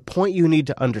 But the point you need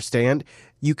to understand,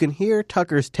 you can hear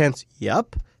Tucker's tense,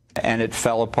 yup. And it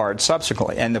fell apart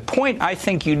subsequently. And the point I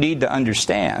think you need to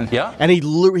understand... And he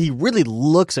really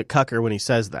looks at Tucker when he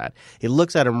says that. He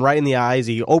looks at him right in the eyes.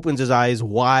 He opens his eyes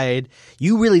wide.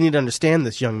 You really need to understand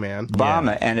this, young man.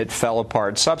 Obama, and it fell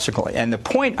apart subsequently. And the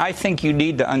point I think you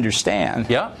need to understand...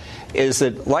 is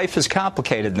that life is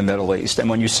complicated in the Middle East. And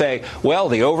when you say, well,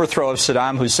 the overthrow of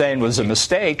Saddam Hussein was a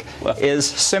mistake,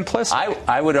 is simplistic.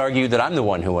 I would argue that I'm the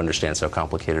one who understands how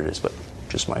complicated it is, but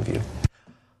just my view.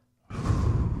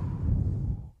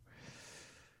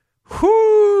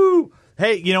 Whoo!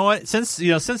 Hey, you know what? Since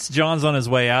John's on his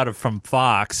way out from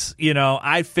Fox,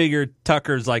 I figured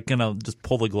Tucker's gonna just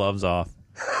pull the gloves off.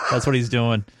 That's what he's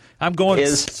doing. I'm going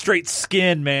straight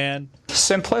skin, man.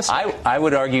 Simplest. I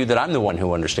would argue that I'm the one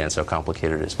who understands how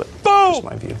complicated it is, but boom! is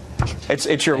my view.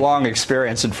 It's your long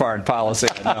experience in foreign policy.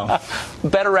 I know.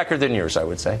 Better record than yours, I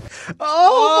would say.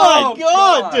 Oh my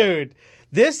God, dude.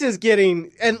 This is getting,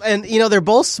 and you know, they're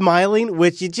both smiling,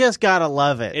 which you just gotta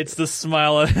love it. It's the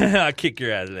smile of, I'll kick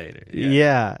your ass later.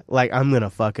 Yeah, like I'm gonna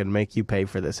fucking make you pay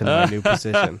for this in my new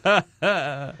position.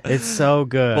 It's so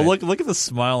good. But look at the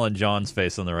smile on John's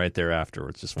face on the right there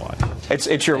afterwards. Just watch.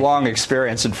 It's your long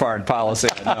experience in foreign policy.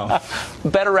 I know.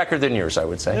 Better record than yours, I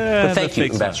would say. But thank you,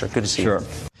 Ambassador. Good to see you.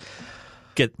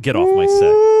 Get off my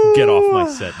set. Get off my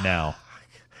set now.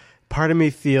 Part of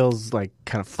me feels like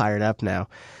kind of fired up now.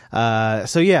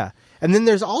 So yeah, and then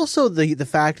there's also the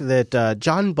fact that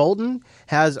John Bolton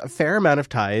has a fair amount of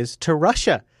ties to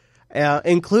Russia,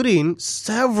 including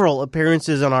several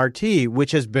appearances on RT,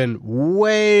 which has been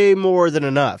way more than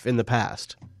enough in the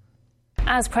past.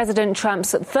 As President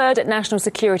Trump's third national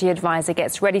security advisor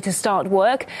gets ready to start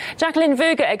work, Jacqueline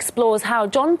Vuga explores how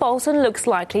John Bolton looks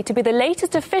likely to be the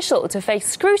latest official to face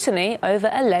scrutiny over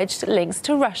alleged links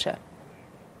to Russia.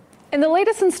 In the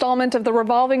latest installment of the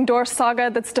revolving door saga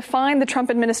that's defined the Trump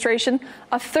administration,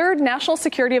 a third national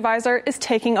security advisor is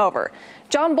taking over.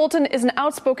 John Bolton is an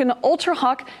outspoken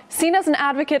ultra-hawk seen as an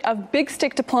advocate of big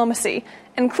stick diplomacy,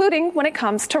 including when it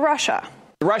comes to Russia.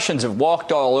 The Russians have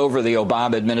walked all over the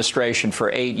Obama administration for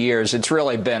 8 years. It's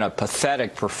really been a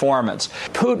pathetic performance.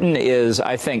 Putin is,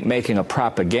 I think, making a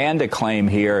propaganda claim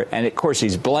here, and of course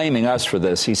he's blaming us for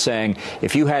this. He's saying,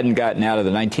 if you hadn't gotten out of the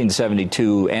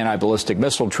 1972 anti-ballistic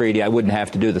missile treaty, I wouldn't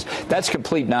have to do this. That's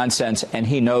complete nonsense, and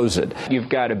he knows it. You've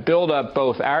got to build up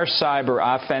both our cyber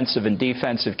offensive and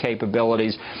defensive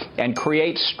capabilities and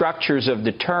create structures of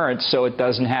deterrence so it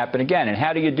doesn't happen again. And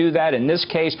how do you do that? In this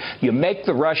case, you make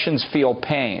the Russians feel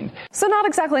pain. So not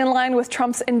exactly in line with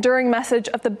Trump's enduring message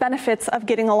of the benefits of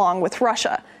getting along with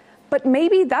Russia. But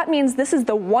maybe that means this is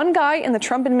the one guy in the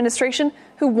Trump administration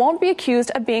who won't be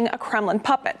accused of being a Kremlin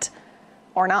puppet.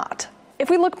 Or not. If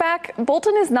we look back,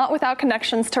 Bolton is not without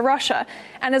connections to Russia.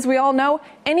 And as we all know,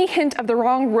 any hint of the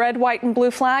wrong red, white, and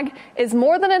blue flag is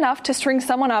more than enough to string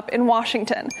someone up in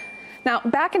Washington. Now,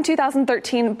 back in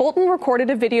 2013, Bolton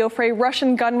recorded a video for a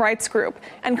Russian gun rights group,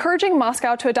 encouraging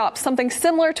Moscow to adopt something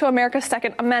similar to America's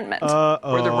Second Amendment.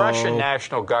 Were the Russian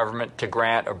national government to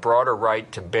grant a broader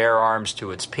right to bear arms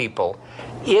to its people,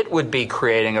 it would be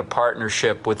creating a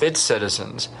partnership with its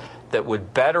citizens that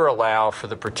would better allow for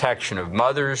the protection of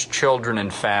mothers, children,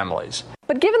 and families.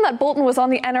 But given that Bolton was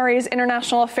on the NRA's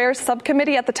International Affairs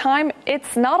Subcommittee at the time,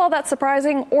 it's not all that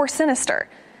surprising or sinister.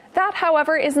 That,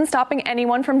 however, isn't stopping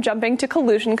anyone from jumping to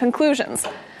collusion conclusions.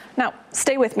 Now,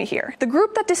 stay with me here. The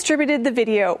group that distributed the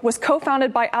video was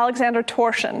co-founded by Alexander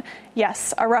Torshin,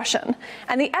 yes, a Russian.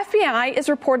 And the FBI is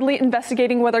reportedly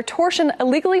investigating whether Torshin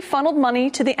illegally funneled money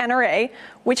to the NRA,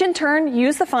 which in turn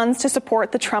used the funds to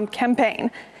support the Trump campaign.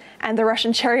 And the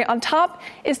Russian cherry on top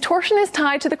is Torshin is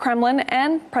tied to the Kremlin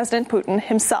and President Putin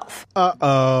himself.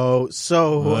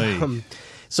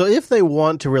 So if they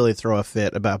want to really throw a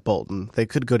fit about Bolton, they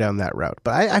could go down that route.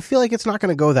 But I feel like it's not going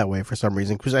to go that way for some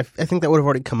reason, because I think that would have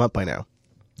already come up by now.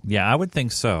 Yeah, I would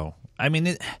think so. I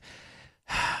mean,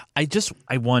 I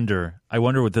wonder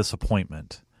with this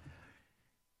appointment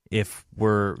if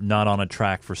we're not on a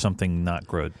track for something not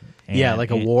good. And, yeah,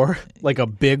 like a war, like a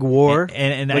big war,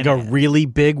 and a really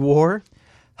big war.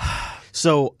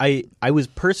 So I was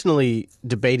personally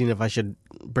debating if I should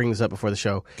bring this up before the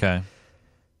show. Okay.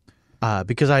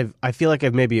 Because I feel like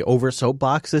I've maybe over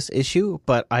soapboxed this issue,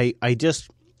 but I just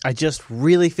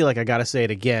really feel like I got to say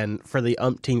it again for the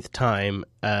umpteenth time.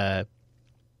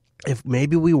 If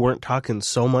maybe we weren't talking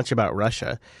so much about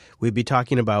Russia, we'd be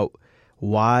talking about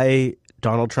why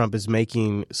Donald Trump is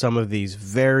making some of these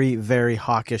very, very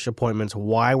hawkish appointments,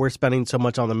 why we're spending so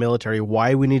much on the military,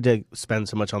 why we need to spend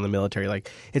so much on the military. Like,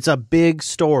 it's a big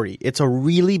story. It's a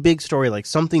really big story. Like,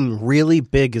 something really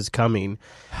big is coming.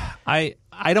 I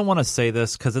don't want to say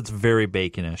this because it's very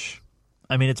Baconish.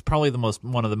 I mean, it's probably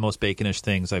one of the most Baconish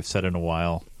things I've said in a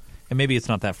while, and maybe it's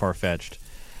not that far-fetched.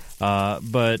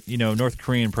 But, you know, North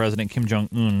Korean President Kim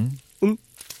Jong-un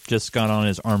just got on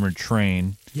his armored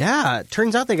train. Yeah, it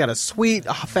turns out they got a sweet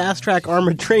fast-track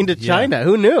armored train to China. Yeah.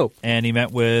 Who knew? And he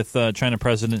met with China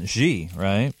President Xi,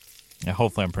 right? Yeah,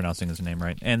 hopefully I'm pronouncing his name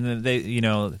right. And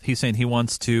he's saying he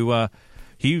wants to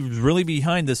he's really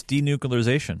behind this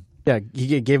denuclearization. Yeah,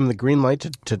 he gave him the green light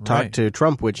to talk to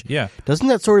Trump, which doesn't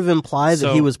that sort of imply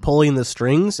that he was pulling the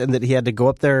strings and that he had to go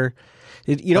up there?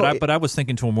 But I was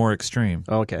thinking to a more extreme.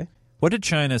 Okay. What did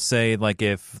China say, like,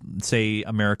 if, say,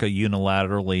 America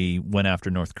unilaterally went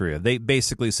after North Korea? They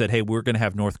basically said, hey, we're going to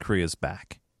have North Korea's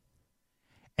back.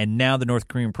 And now the North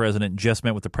Korean president just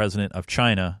met with the president of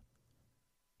China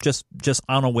just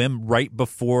on a whim right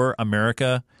before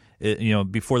America,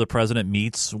 before the president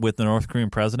meets with the North Korean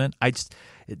president. I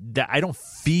don't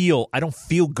feel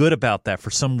good about that for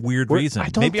some weird reason.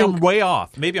 I'm way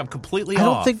off. Maybe I'm completely off. I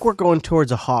don't think we're going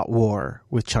towards a hot war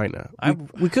with China.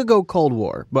 We could go Cold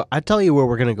War, but I tell you where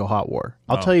we're going to go hot war.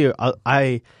 I'll tell you.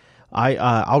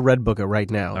 I'll red book it right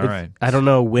now. All right. I don't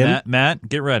know when. Matt,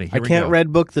 get ready. I can't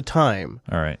red book the time.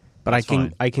 All right. But I can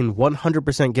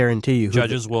 100% guarantee you.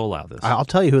 Judges will allow this. I'll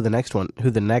tell you who the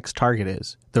next target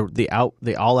is.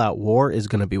 The all-out war is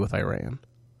going to be with Iran.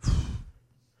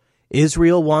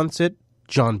 Israel wants it.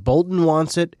 John Bolton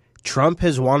wants it. Trump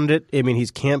has wanted it. I mean,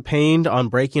 he's campaigned on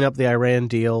breaking up the Iran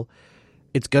deal.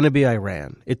 It's going to be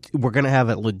Iran. We're going to have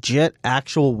a legit,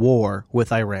 actual war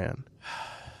with Iran.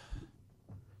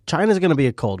 China's going to be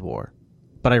a Cold War.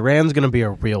 But Iran's going to be a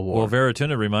real war. Well,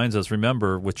 Veritunda reminds us,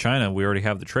 remember, with China, we already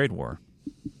have the trade war.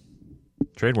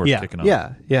 Trade war's kicking off.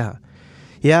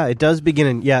 Yeah, it does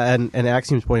begin and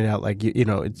Axiom's pointed out, like,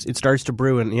 it starts to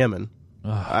brew in Yemen.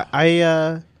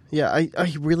 I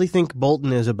really think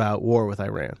Bolton is about war with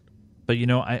Iran. But,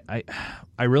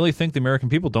 I really think the American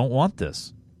people don't want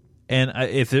this. And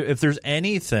if there's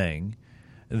anything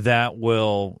that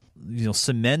will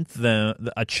cement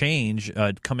a change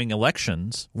coming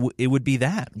elections, it would be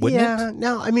that, wouldn't it? Yeah.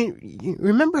 No, I mean,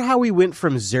 remember how we went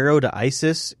from 0 to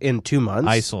ISIS in 2 months?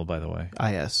 ISIL, by the way.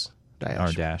 IS.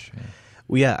 Or dash.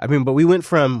 Yeah. I mean, but we went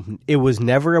from it was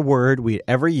never a word we'd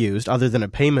ever used other than a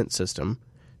payment system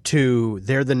to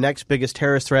they're the next biggest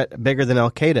terrorist threat, bigger than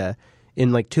Al-Qaeda,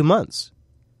 in like 2 months.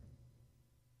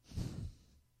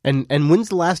 And when's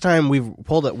the last time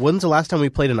When's the last time we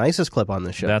played an ISIS clip on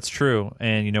this show? That's true.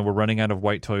 And we're running out of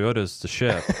white Toyotas to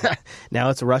ship. Now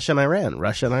it's Russia and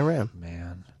Iran.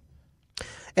 Man.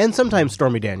 And sometimes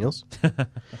Stormy Daniels,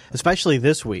 especially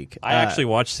this week. I actually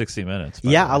watched 60 Minutes.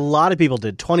 Yeah, a lot of people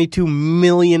did. 22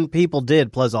 million people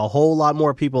did, plus a whole lot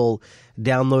more people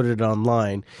downloaded it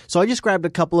online. So I just grabbed a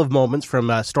couple of moments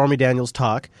from Stormy Daniels'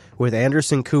 talk with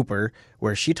Anderson Cooper,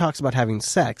 where she talks about having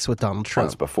sex with Donald Trump.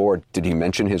 Once before, did he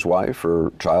mention his wife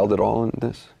or child at all in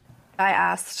this? I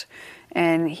asked,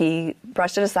 and he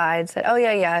brushed it aside, said, oh,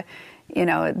 yeah,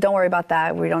 don't worry about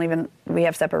that. We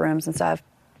have separate rooms and stuff.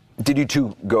 Did you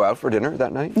two go out for dinner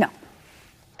that night? No.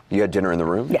 You had dinner in the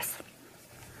room? Yes.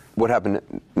 What happened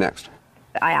next?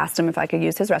 I asked him if I could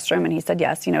use his restroom, and he said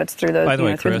yes. It's through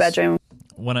the, through the bedroom.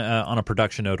 When on a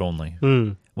production note only,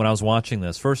 when I was watching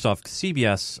this, first off,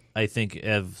 CBS, I think,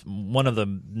 of one of the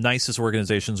nicest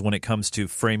organizations when it comes to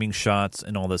framing shots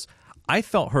and all this. I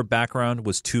felt her background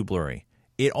was too blurry.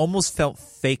 It almost felt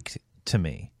fake to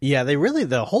me. Yeah,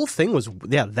 the whole thing was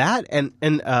that and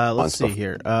let's see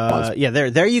here.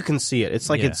 There you can see it. It's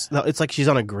like it's like she's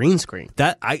on a green screen.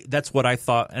 That's what I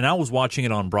thought, and I was watching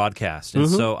it on broadcast, and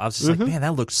so I was just like, man,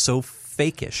 that looks so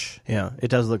fake-ish. Yeah, it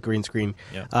does look green screen.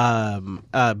 Yeah.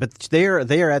 But they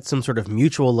are at some sort of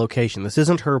mutual location. This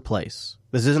isn't her place.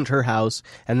 This isn't her house,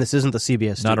 and this isn't the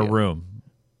CBS studio. Not a room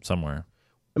somewhere.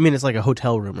 I mean, it's like a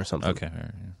hotel room or something. Okay. All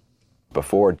right, yeah.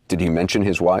 Before, did he mention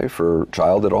his wife or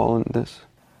child at all in this?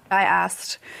 I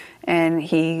asked, and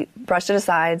he brushed it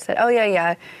aside, said, oh,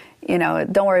 yeah,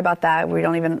 don't worry about that.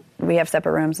 We have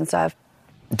separate rooms and stuff.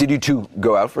 Did you two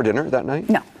go out for dinner that night?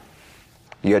 No.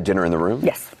 You had dinner in the room?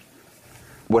 Yes.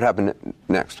 What happened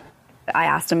next? I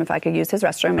asked him if I could use his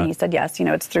restroom, and he said yes.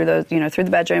 It's through the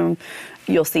bedroom.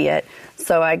 You'll see it.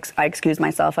 So I excused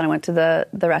myself, and I went to the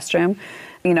restroom.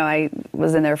 I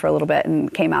was in there for a little bit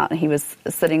and came out, and he was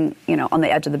sitting, on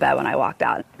the edge of the bed when I walked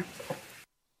out.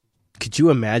 Could you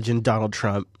imagine Donald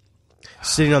Trump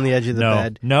sitting on the edge of the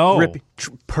bed? No.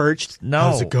 Perched? No.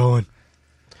 How's it going?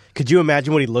 Could you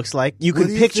imagine what he looks like? You can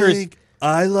picture his...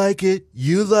 I like it.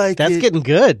 You like it. That's getting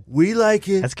good. We like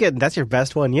it. That's your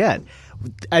best one yet.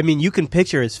 I mean, you can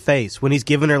picture his face when he's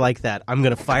giving her like that "I'm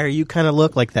going to fire you" kind of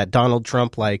look, like that Donald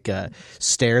Trump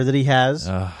stare that he has.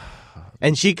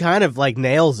 And she kind of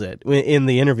nails it in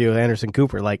the interview with Anderson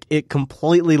Cooper. Like, it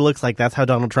completely looks like that's how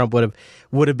Donald Trump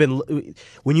would have been.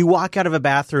 When you walk out of a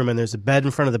bathroom and there's a bed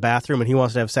in front of the bathroom and he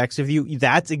wants to have sex with you,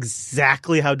 that's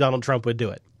exactly how Donald Trump would do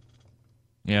it.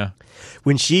 Yeah.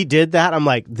 When she did that, I'm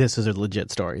like, this is a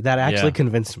legit story. That actually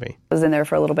convinced me. I was in there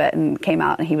for a little bit and came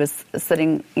out, and he was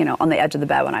sitting, on the edge of the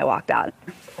bed when I walked out.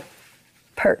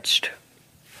 Perched.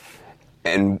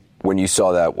 And when you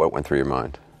saw that, what went through your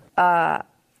mind?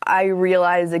 I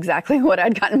realized exactly what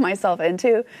I'd gotten myself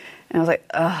into. And I was like,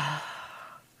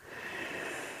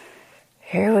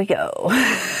 here we go.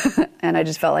 And I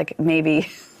just felt like maybe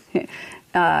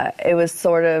it was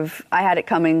sort of, I had it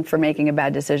coming for making a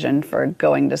bad decision for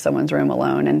going to someone's room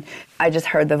alone. And I just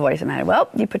heard the voice in my head, well,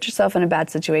 you put yourself in a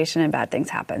bad situation and bad things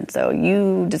happen. So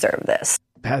you deserve this.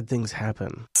 bad things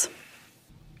happen.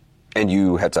 And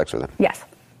you had sex with him? Yes.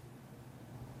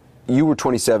 You were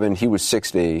 27, he was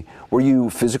 60. Were you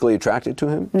physically attracted to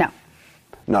him? No.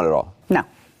 Not at all? No.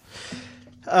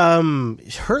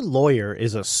 Her lawyer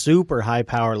is a super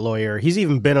high-powered lawyer. He's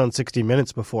even been on 60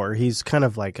 Minutes before. He's kind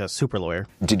of like a super lawyer.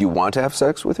 Did you want to have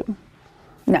sex with him?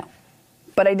 No.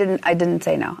 But I didn't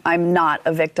say no. I'm not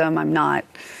a victim. I'm not.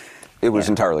 It was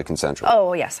entirely consensual.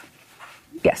 Oh, yes.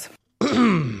 Yes.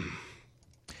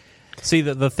 See,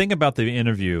 the thing about the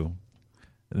interview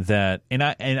that, and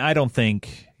I don't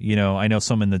think, I know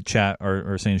some in the chat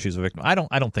are saying she's a victim. I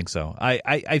don't think so.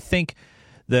 I think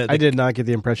that I did not get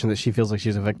the impression that she feels like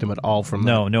she's a victim at all from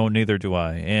that. No, neither do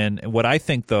I. And what I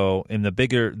think, though, in the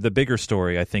bigger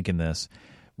story, I think in this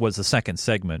was the second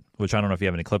segment, which I don't know if you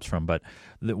have any clips from, but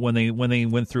when they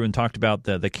went through and talked about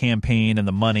the campaign and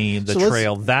the money, the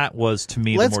trail, that was to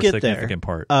me the more significant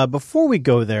part. Before we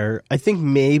go there, I think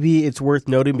maybe it's worth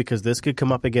noting, because this could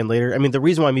come up again later. I mean, the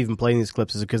reason why I'm even playing these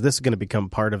clips is because this is going to become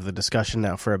part of the discussion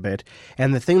now for a bit.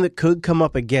 And the thing that could come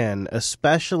up again,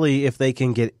 especially if they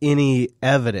can get any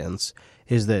evidence,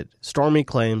 is that Stormy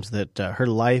claims that her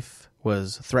life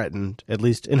was threatened, at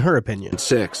least in her opinion.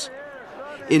 6.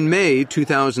 In May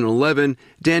 2011,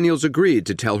 Daniels agreed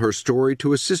to tell her story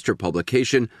to a sister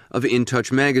publication of In Touch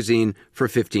magazine for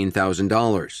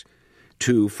 $15,000.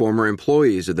 2 former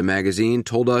employees of the magazine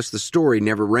told us the story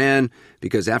never ran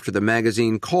because after the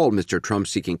magazine called Mr. Trump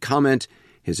seeking comment,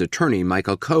 his attorney,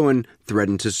 Michael Cohen,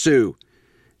 threatened to sue.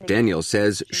 Daniels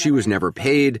says she was never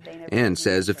paid and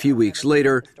says a few weeks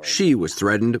later she was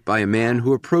threatened by a man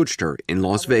who approached her in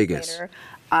Las Vegas.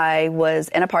 I was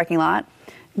in a parking lot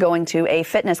going to a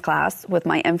fitness class with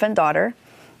my infant daughter.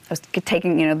 I was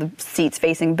taking, the seats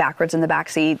facing backwards in the back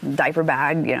seat, diaper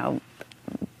bag,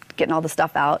 getting all the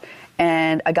stuff out.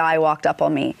 And a guy walked up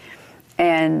on me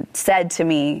and said to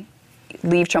me,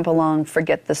 "Leave Trump alone,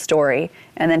 forget the story."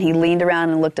 And then he leaned around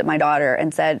and looked at my daughter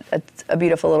and said, "It's a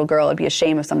beautiful little girl. It'd be a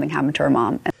shame if something happened to her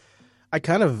mom." I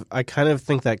kind of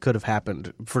think that could have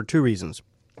happened for 2 reasons.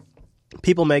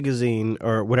 People magazine,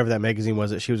 or whatever that magazine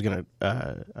was that she was going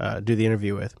to do the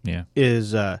interview with,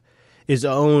 is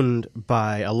owned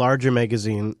by a larger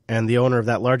magazine, and the owner of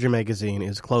that larger magazine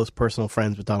is close personal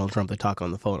friends with Donald Trump. They talk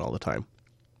on the phone all the time.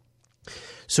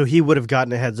 So he would have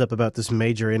gotten a heads up about this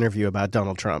major interview about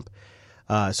Donald Trump.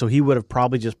 So he would have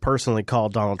probably just personally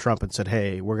called Donald Trump and said,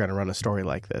 "Hey, we're going to run a story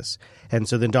like this." And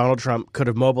so then Donald Trump could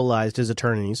have mobilized his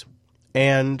attorneys,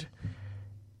 and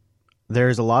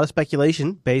there's a lot of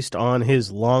speculation based on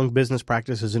his long business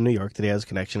practices in New York that he has a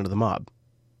connection to the mob.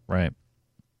 Right.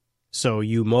 So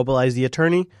you mobilize the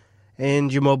attorney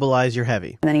and you mobilize your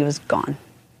heavy. And then he was gone.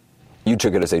 You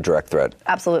took it as a direct threat?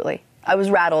 Absolutely. I was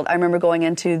rattled. I remember going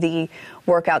into the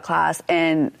workout class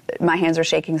and my hands were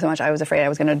shaking so much I was afraid I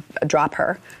was going to drop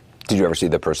her. Did you ever see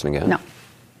that person again? No.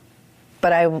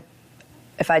 But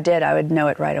if I did, I would know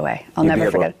it right away. I'll never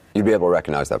forget it. You'd be able to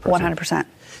recognize that person? 100%.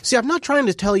 See, I'm not trying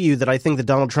to tell you that I think that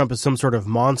Donald Trump is some sort of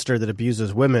monster that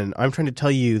abuses women. I'm trying to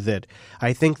tell you that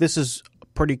I think this is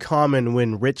pretty common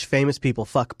when rich, famous people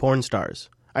fuck porn stars.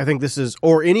 I think this is,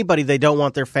 or anybody they don't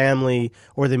want their family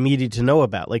or the media to know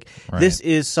about. Like, This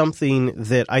is something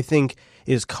that I think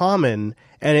is common,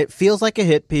 and it feels like a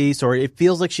hit piece, or it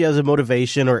feels like she has a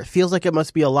motivation, or it feels like it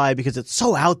must be a lie because it's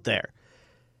so out there.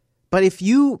 But if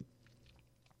you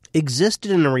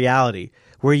existed in a reality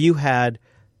where you had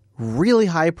really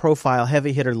high-profile,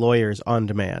 heavy-hitter lawyers on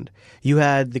demand. You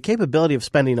had the capability of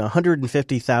spending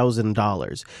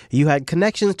 $150,000. You had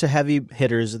connections to heavy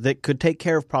hitters that could take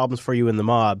care of problems for you in the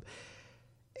mob.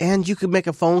 And you could make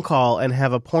a phone call and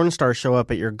have a porn star show up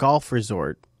at your golf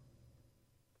resort.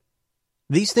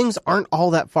 These things aren't all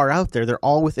that far out there. They're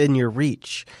all within your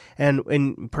reach.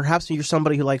 And perhaps you're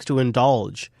somebody who likes to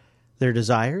indulge their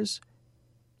desires.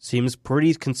 Seems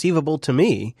pretty conceivable to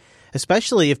me.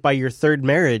 Especially if by your third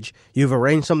marriage you've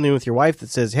arranged something with your wife that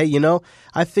says, "Hey,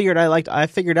 I figured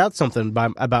out something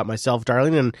about myself,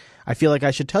 darling, and I feel like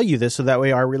I should tell you this so that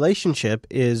way our relationship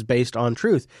is based on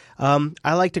truth.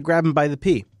 I like to grab him by the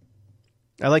pee.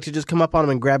 I like to just come up on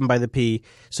him and grab him by the pee.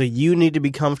 So you need to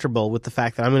be comfortable with the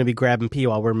fact that I'm going to be grabbing pee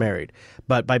while we're married.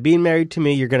 But by being married to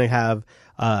me, you're going to have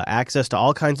access to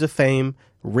all kinds of fame,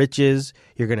 riches.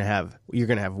 You're going to have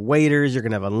waiters. You're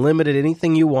going to have unlimited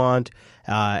anything you want.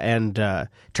 And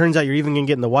turns out you're even going to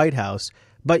get in the White House.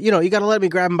 But you got to let me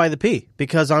grab him by the pee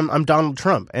because I'm Donald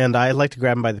Trump and I like to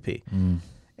grab him by the pee.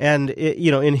 And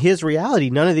in his reality,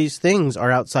 none of these things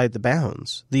are outside the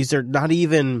bounds. These are not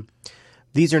even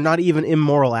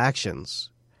immoral actions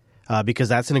because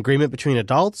that's an agreement between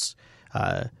adults.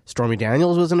 Stormy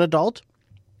Daniels was an adult.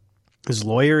 His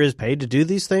lawyer is paid to do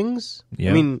these things. Yeah.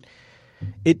 I mean,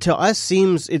 to us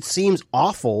seems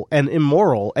awful and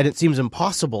immoral, and it seems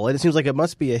impossible, and it seems like it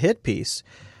must be a hit piece.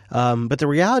 But the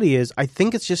reality is, I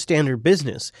think it's just standard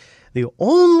business. The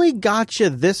only gotcha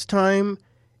this time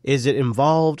is it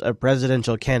involved a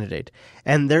presidential candidate.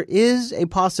 And there is a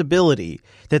possibility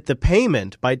that the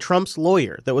payment by Trump's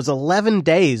lawyer that was 11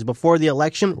 days before the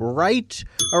election, right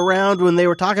around when they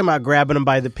were talking about grabbing him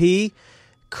by the pee,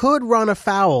 could run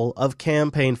afoul of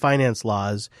campaign finance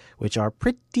laws, which are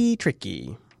pretty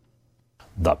tricky.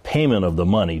 The payment of the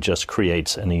money just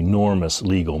creates an enormous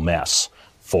legal mess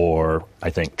for, I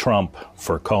think, Trump,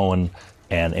 for Cohen,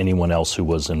 and anyone else who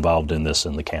was involved in this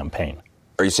in the campaign.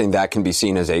 Are you saying that can be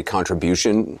seen as a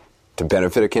contribution to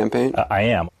benefit a campaign? I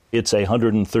am. It's a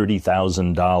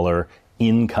 $130,000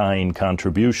 in-kind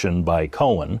contribution by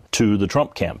Cohen to the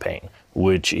Trump campaign,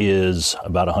 which is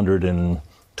about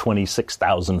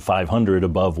 $126,500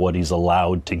 above what he's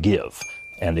allowed to give.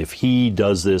 And if he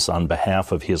does this on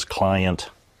behalf of his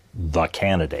client, the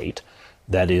candidate,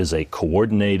 that is a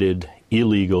coordinated,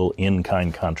 illegal,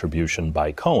 in-kind contribution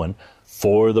by Cohen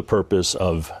for the purpose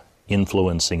of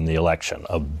influencing the election,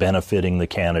 of benefiting the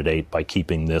candidate by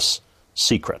keeping this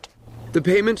secret. The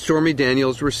payment Stormy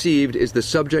Daniels received is the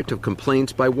subject of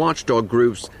complaints by watchdog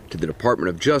groups to the Department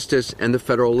of Justice and the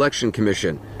Federal Election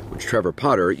Commission, which Trevor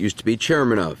Potter used to be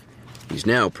chairman of. He's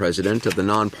now president of the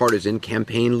nonpartisan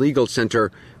Campaign Legal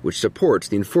Center, which supports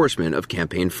the enforcement of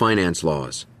campaign finance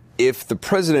laws. If the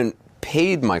president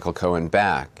paid Michael Cohen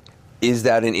back, is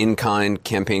that an in-kind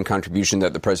campaign contribution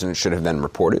that the president should have then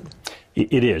reported?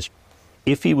 It is.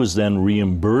 If he was then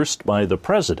reimbursed by the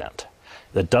president,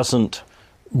 that doesn't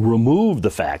remove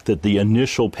the fact that the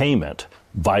initial payment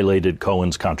violated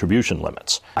Cohen's contribution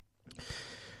limits.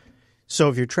 So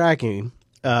if you're tracking,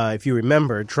 if you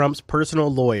remember, Trump's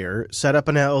personal lawyer set up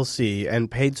an LLC and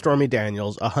paid Stormy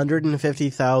Daniels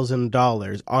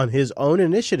 $150,000 on his own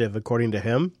initiative, according to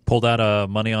him. Pulled out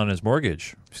money on his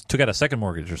mortgage. Took out a second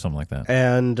mortgage or something like that.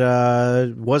 And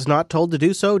was not told to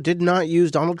do so, did not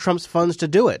use Donald Trump's funds to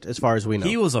do it, as far as we know.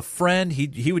 He was a friend.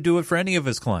 He would do it for any of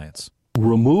his clients.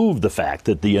 Remove the fact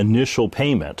that the initial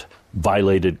payment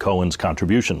violated Cohen's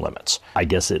contribution limits. I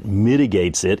guess it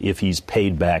mitigates it if he's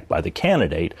paid back by the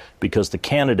candidate, because the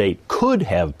candidate could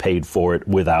have paid for it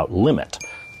without limit.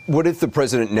 What if the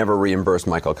president never reimbursed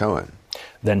Michael Cohen?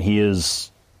 Then he is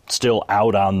still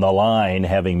out on the line,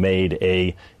 having made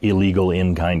a illegal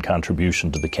in-kind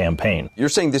contribution to the campaign. You're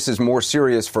saying this is more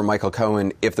serious for Michael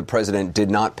Cohen if the president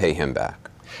did not pay him back?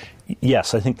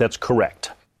 Yes, I think that's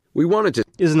correct. We wanted to...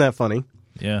 Isn't that funny?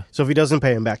 Yeah. So if he doesn't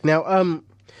pay him back. Now,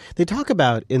 they talk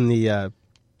about in the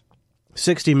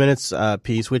 60 Minutes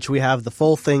piece, which we have the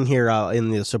full thing here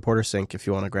in the supporter sync if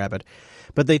you want to grab it.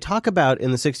 But they talk about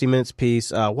in the 60 Minutes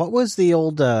piece, what was the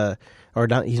old, or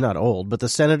not, he's not old, but the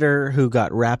senator who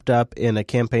got wrapped up in a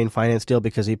campaign finance deal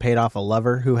because he paid off a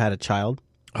lover who had a child?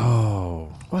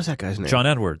 Oh. What was that guy's name? John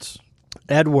Edwards.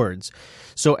 Edwards.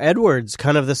 So Edwards,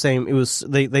 kind of the same. It was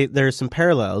there's some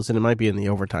parallels, and it might be in the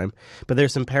overtime, but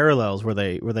there's some parallels where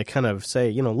they kind of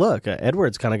say, look,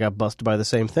 Edwards kind of got busted by the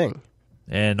same thing.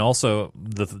 And also,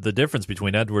 the difference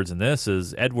between Edwards and this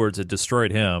is Edwards had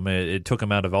destroyed him. It took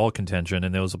him out of all contention,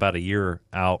 and it was about a year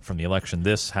out from the election.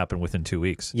 This happened within 2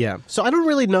 weeks. Yeah. So I don't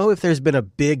really know if there's been a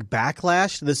big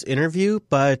backlash to this interview,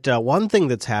 but one thing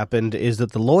that's happened is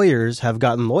that the lawyers have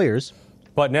gotten lawyers.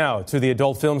 But now to the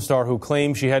adult film star who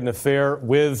claimed she had an affair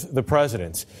with the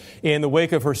president. In the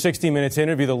wake of her 60 Minutes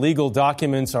interview, the legal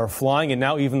documents are flying, and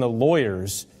now even the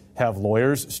lawyers have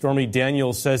lawyers. Stormy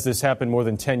Daniels says this happened more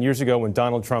than 10 years ago when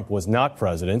Donald Trump was not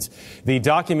president. The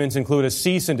documents include a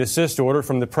cease and desist order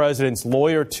from the president's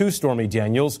lawyer to Stormy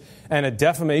Daniels and a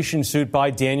defamation suit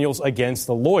by Daniels against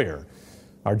the lawyer.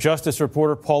 Our justice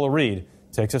reporter Paula Reed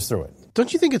takes us through it.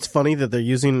 Don't you think it's funny that they're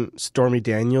using Stormy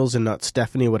Daniels and not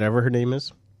Stephanie, whatever her name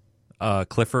is?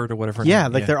 Clifford or whatever her name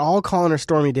is? Yeah, they're all calling her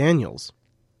Stormy Daniels.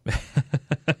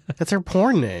 That's her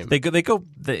porn name. They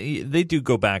do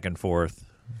go back and forth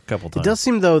a couple times. It does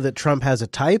seem, though, that Trump has a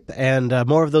type, and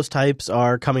more of those types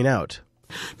are coming out.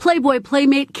 Playboy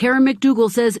playmate Karen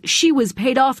McDougal says she was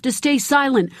paid off to stay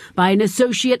silent by an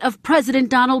associate of President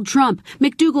Donald Trump.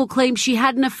 McDougal claims she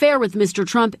had an affair with Mr.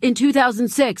 Trump in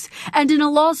 2006. And in a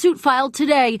lawsuit filed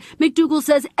today, McDougal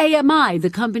says AMI, the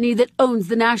company that owns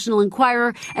the National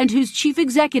Enquirer and whose chief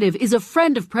executive is a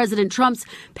friend of President Trump's,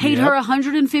 paid her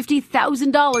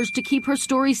 $150,000 to keep her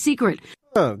story secret.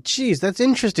 Oh, geez, that's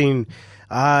interesting.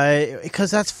 Because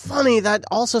that's funny. That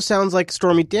also sounds like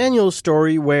Stormy Daniels'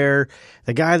 story where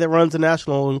the guy that runs the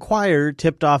National Enquirer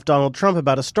tipped off Donald Trump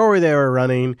about a story they were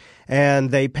running,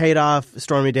 and they paid off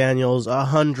Stormy Daniels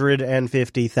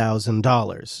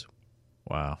 $150,000.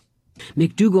 Wow.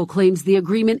 McDougal claims the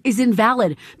agreement is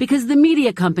invalid because the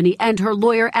media company and her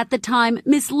lawyer at the time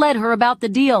misled her about the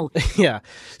deal. Yeah.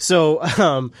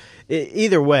 So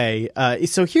either way,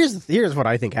 so here's what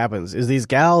I think happens is these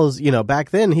gals,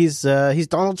 back then he's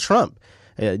Donald Trump,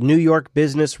 a New York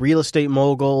business real estate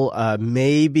mogul.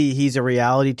 Maybe he's a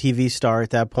reality TV star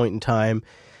at that point in time.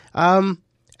 And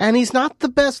he's not the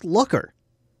best looker.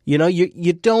 You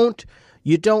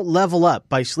don't level up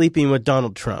by sleeping with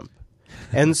Donald Trump.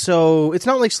 And so it's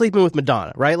not like sleeping with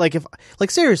Madonna, right?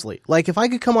 Seriously, if I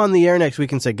could come on the air next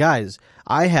week and say, guys,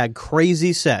 I had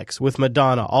crazy sex with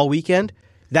Madonna all weekend,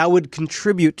 that would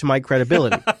contribute to my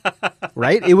credibility,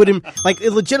 right? It would,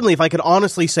 legitimately, if I could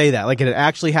honestly say that, it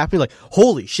actually happened,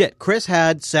 holy shit, Chris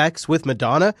had sex with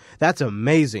Madonna. That's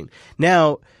amazing.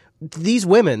 Now, these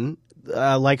women,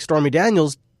 like Stormy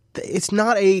Daniels, it's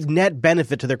not a net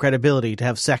benefit to their credibility to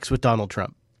have sex with Donald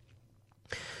Trump.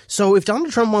 So if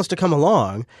Donald Trump wants to come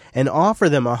along and offer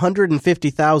them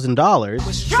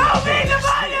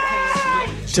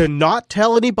 $150,000 to not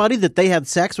tell anybody that they had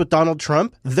sex with Donald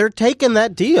Trump, they're taking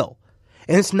that deal.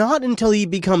 And it's not until he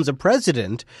becomes a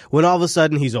president when all of a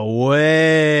sudden he's a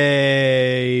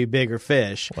way bigger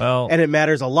fish. Well, and it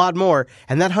matters a lot more.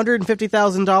 And that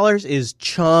 $150,000 is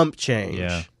chump change.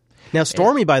 Yeah. Now,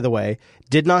 Stormy, by the way,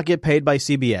 did not get paid by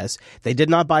CBS. They did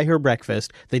not buy her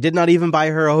breakfast. They did not even buy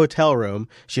her a hotel room.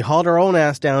 She hauled her own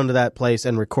ass down to that place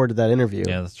and recorded that interview.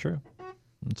 Yeah, that's true.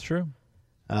 That's true.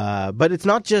 But it's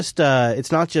not just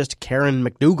Karen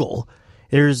McDougal.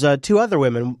 There's two other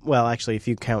women. Well, actually, if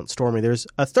you count Stormy, there's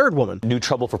a third woman. New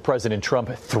trouble for President Trump.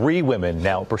 3 women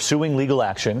now pursuing legal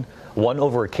action. One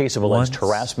over a case of alleged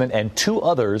harassment and 2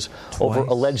 others over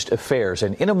alleged affairs.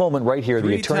 And in a moment right here,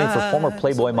 the attorney for former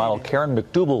Playboy model Karen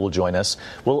McDougal will join us.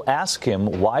 We'll ask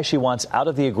him why she wants out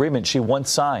of the agreement she once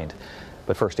signed.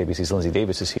 But first, ABC's Lindsay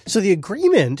Davis is here. So the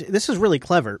agreement, this is really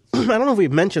clever. I don't know if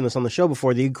we've mentioned this on the show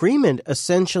before. The agreement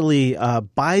essentially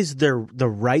buys the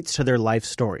rights to their life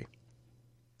story.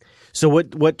 So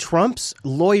what Trump's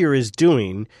lawyer is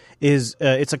doing is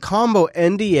it's a combo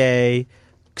NDA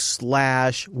 /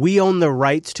 we own the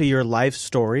rights to your life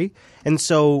story. And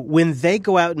so when they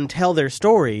go out and tell their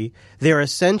story, they're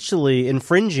essentially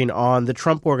infringing on the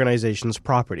Trump organization's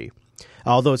property.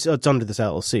 Although it's under this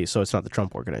LLC, so it's not the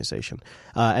Trump organization.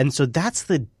 And so that's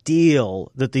the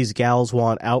deal that these gals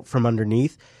want out from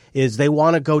underneath is they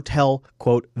want to go tell,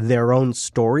 quote, their own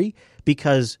story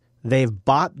because they've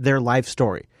bought their life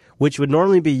story, which would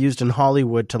normally be used in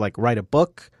Hollywood to write a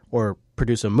book or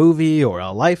produce a movie or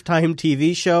a Lifetime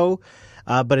TV show.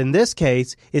 But in this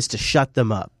case, it's to shut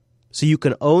them up. So you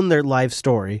can own their life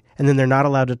story and then they're not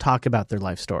allowed to talk about their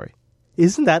life story.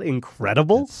 Isn't that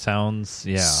incredible? It sounds,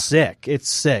 sick. It's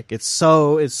sick. It's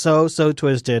so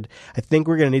twisted. I think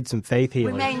we're going to need some faith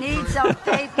healers. We may need some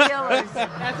faith healers.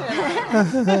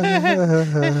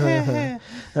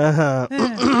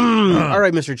 All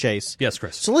right, Mr. Chase. Yes,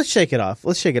 Chris. So let's shake it off.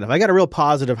 I got a real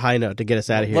positive high note to get us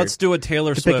out of here. Let's do a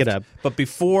Taylor Swift. Pick it up. But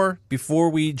before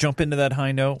we jump into that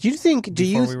high note, do you think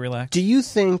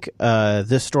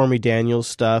this Stormy Daniels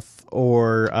stuff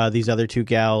or these other 2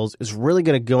 gals is really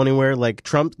going to go anywhere?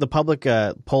 Trump, the public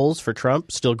polls for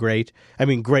Trump still great. I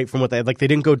mean, great from what they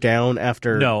didn't go down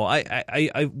after. No,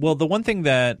 well, the one thing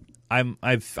that I'm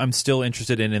still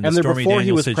interested in the Stormy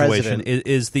Daniels situation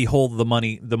is the whole the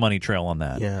money trail on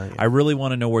that. Yeah. I really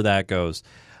want to know where that goes.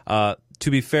 To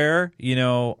be fair,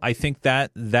 I think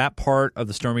that part of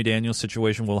the Stormy Daniels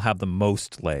situation will have the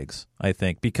most legs. I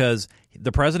think because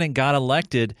the president got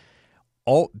elected,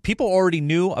 people already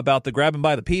knew about the grab him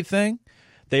by the pee thing.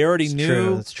 They already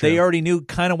knew. That's true. They already knew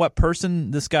kind of what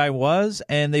person this guy was,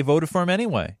 and they voted for him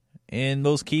anyway in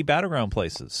those key battleground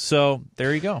places. So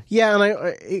there you go. Yeah,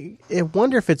 and I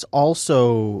wonder if it's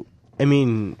also. I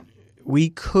mean, we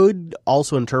could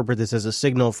also interpret this as a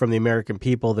signal from the American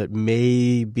people that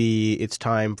maybe it's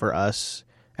time for us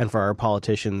and for our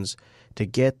politicians to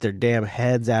get their damn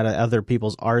heads out of other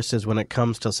people's arses when it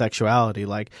comes to sexuality.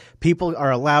 People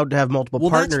are allowed to have multiple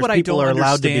partners. That's what people I don't are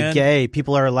allowed understand. to be gay.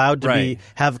 People are allowed to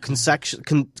have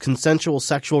consensual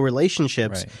sexual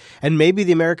relationships. Right. And maybe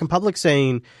the American public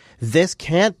saying, this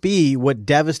can't be what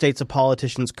devastates a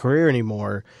politician's career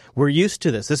anymore. We're used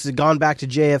to this. This has gone back to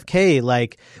JFK.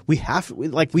 We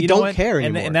don't care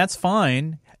anymore. And that's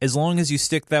fine. as long as you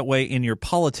stick that way in your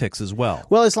politics as well.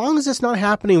 Well, as long as it's not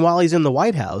happening while he's in the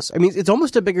White House. I mean, it's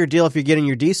almost a bigger deal if you're getting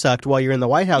your D sucked while you're in the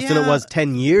White House than it was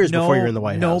 10 years before you're in the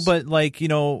White House. No, but like,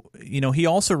 he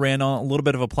also ran on a little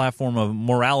bit of a platform of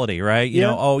morality, right? He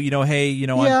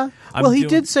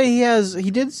did say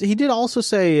he did also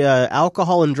say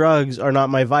alcohol and drugs are not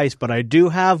my vice, but I do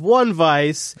have one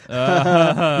vice. You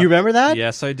remember that?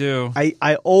 Yes, I do.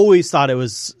 I always thought it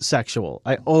was sexual.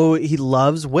 He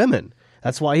loves women.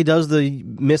 That's why he does the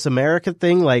Miss America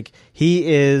thing. Like, he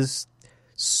is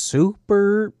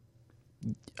super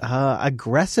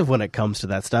aggressive when it comes to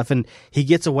that stuff, and he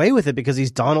gets away with it because he's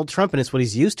Donald Trump, and it's what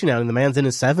he's used to now, and the man's in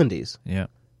his 70s. Yeah.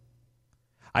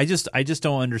 I just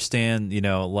don't understand,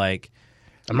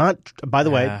 I'm not, by the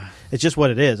way, it's just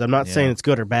what it is. I'm not saying it's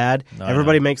good or bad.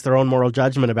 Everybody makes their own moral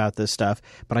judgment about this stuff.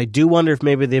 But I do wonder if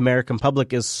maybe the American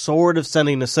public is sort of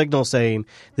sending a signal saying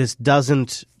this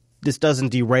doesn't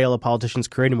derail a politician's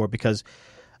career anymore because,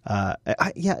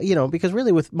 because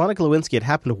really with Monica Lewinsky, it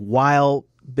happened while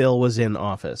Bill was in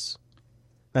office.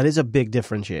 That is a big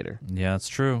differentiator. Yeah, it's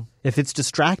true. If it's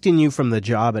distracting you from the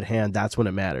job at hand, that's when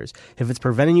it matters. If it's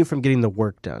preventing you from getting the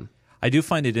work done. I do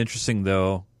find it interesting,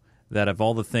 though, that of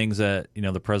all the things that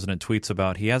the president tweets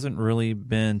about, he hasn't really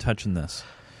been touching this.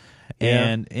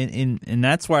 Yeah. And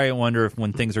that's why I wonder if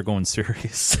when things are going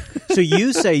serious. So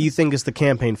you say you think it's the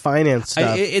campaign finance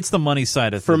stuff. It's the money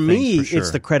side of for things. Me, for sure.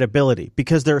 It's the credibility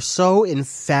because they're so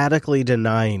emphatically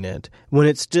denying it when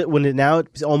it now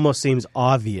almost seems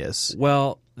obvious.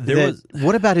 Well,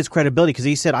 what about his credibility? Because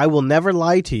he said, "I will never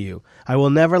lie to you. I will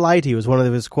never lie to you," was one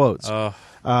of his quotes.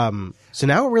 So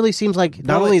now it really seems like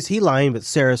not only is he lying, but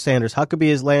Sarah Sanders Huckabee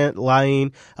is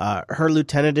lying. Her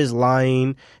lieutenant is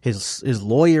lying. His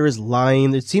lawyer is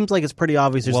lying. It seems like it's pretty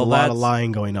obvious there's a lot of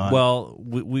lying going on. Well,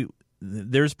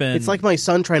 there's been. It's like my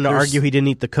son trying to argue he didn't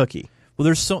eat the cookie. Well,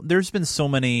 there's been so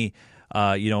many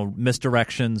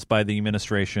misdirections by the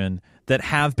administration that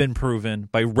have been proven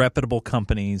by reputable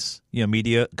companies,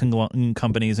 media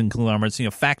companies and conglomerates,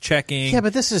 fact checking. Yeah,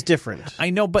 but this is different. I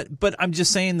know, but I'm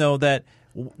just saying though that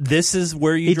this is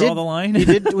where you draw the line. He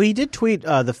did tweet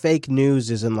the fake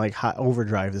news is in like hot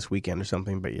overdrive this weekend or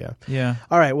something. But yeah.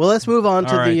 All right. Well, let's move on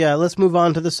to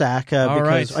the SAC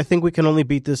because I think we can only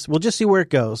beat this. We'll just see where it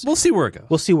goes. We'll see where it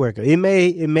goes. It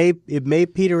may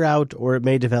peter out or it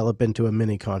may develop into a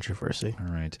mini controversy.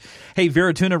 All right. Hey,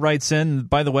 Vera Tuna writes in.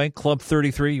 By the way, Club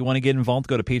 33. You want to get involved?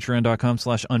 Go to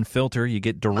patreon.com/unfilter. You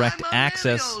get direct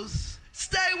access.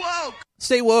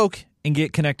 Stay woke. And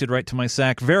get connected right to my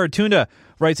SAC. Vera Tunda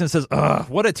writes and says,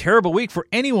 what a terrible week for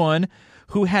anyone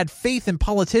who had faith in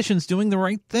politicians doing the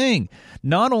right thing.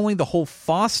 Not only the whole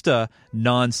FOSTA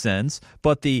nonsense,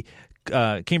 but the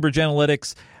Cambridge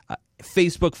Analytics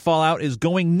Facebook fallout is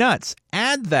going nuts.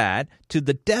 Add that to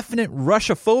the definite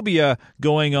Russophobia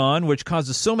going on, which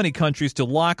causes so many countries to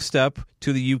lockstep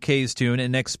to the UK's tune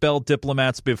and expel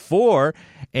diplomats before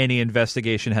any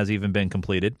investigation has even been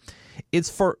completed.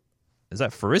 Is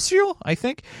that faricial, I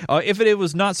think? If it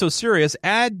was not so serious,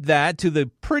 add that to the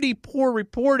pretty poor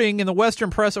reporting in the Western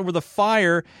press over the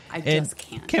fire in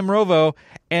Kemerovo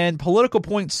and political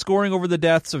points scoring over the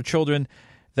deaths of children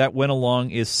that went along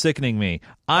is sickening me.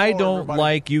 I don't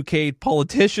like UK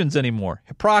politicians anymore.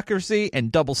 Hypocrisy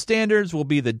and double standards will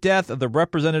be the death of the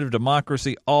representative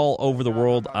democracy all over the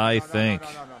world, I think.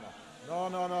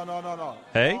 No.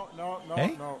 Hey?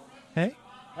 No. Hey?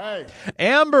 Hey.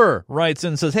 Amber writes in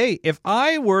and says, hey, if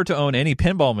I were to own any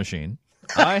pinball machine,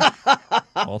 I'd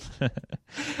have...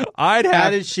 How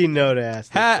did she know to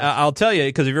ask that? I'll tell you,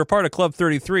 because if you're part of Club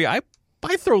 33, I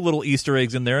throw little Easter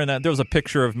eggs in there, and there was a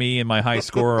picture of me and my high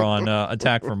score on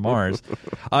Attack from Mars.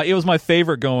 It was my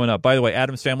favorite going up. By the way,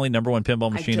 Addams Family, #1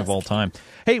 pinball machine of all time.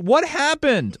 Hey, what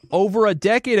happened over a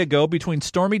decade ago between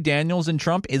Stormy Daniels and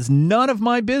Trump is none of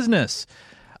my business.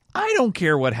 I don't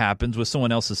care what happens with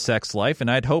someone else's sex life, and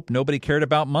I'd hope nobody cared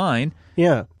about mine.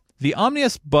 Yeah. The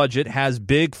omnibus budget has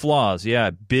big flaws. Yeah,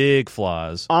 big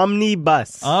flaws.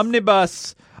 Omnibus.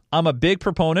 I'm a big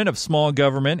proponent of small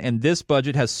government, and this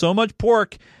budget has so much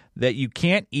pork that you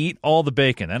can't eat all the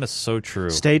bacon. That is so true.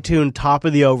 Stay tuned. Top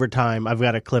of the overtime. I've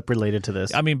got a clip related to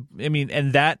this. I mean,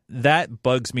 and that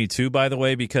bugs me too, by the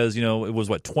way, because, it was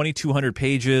 2,200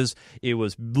 pages. It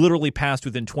was literally passed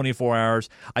within 24 hours.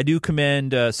 I do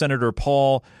commend Senator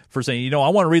Paul for saying, I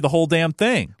want to read the whole damn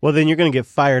thing. Well, then you're going to get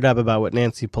fired up about what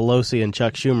Nancy Pelosi and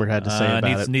Chuck Schumer had to say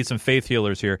about it. Need some faith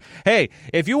healers here. Hey,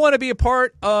 if you want to be a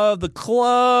part of the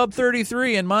Club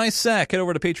 33 and my SAC, head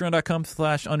over to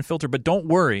patreon.com/unfiltered. But don't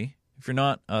worry. If you're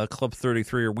not Club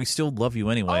 33, we still love you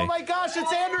anyway. Oh my gosh,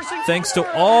 it's Andrew Thanks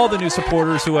to all the new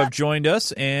supporters who have joined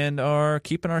us and are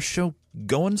keeping our show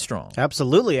going strong.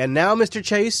 Absolutely. And now, Mr.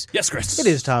 Chase. Yes, Chris. It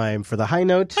is time for the high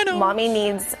note. Mommy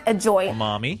needs a joy.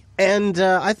 Mommy. And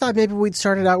I thought maybe we'd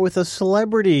start it out with a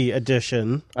celebrity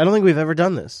edition. I don't think we've ever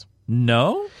done this.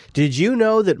 No? Did you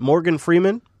know that Morgan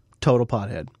Freeman, total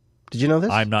pothead? Did you know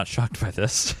this? I'm not shocked by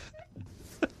this.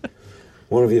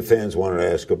 One of your fans wanted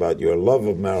to ask about your love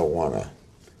of marijuana,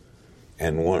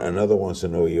 and another wants to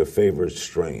know your favorite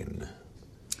strain.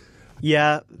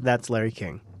 Yeah, that's Larry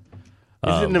King.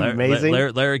 Isn't it amazing?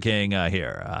 Larry King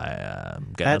here.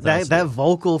 That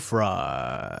vocal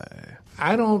fry.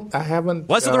 I haven't.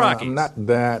 West of the Rockies. I'm not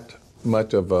that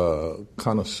much of a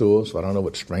connoisseur, so I don't know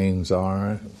what strains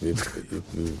are. If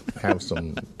you have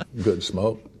some good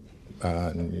smoke,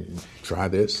 try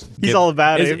this. He's all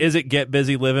about it. Is it get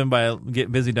busy living by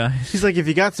get busy dying? He's like, if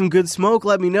you got some good smoke,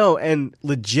 let me know. And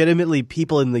legitimately,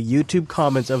 people in the YouTube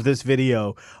comments of this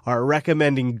video are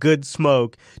recommending good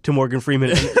smoke to Morgan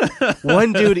Freeman. And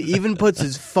one dude even puts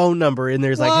his phone number in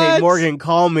there. He's like, hey, Morgan,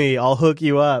 call me. I'll hook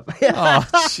you up. Oh,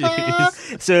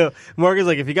 jeez. So Morgan's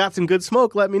like, if you got some good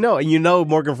smoke, let me know. And you know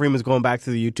Morgan Freeman's going back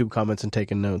to the YouTube comments and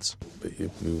taking notes.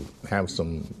 If you have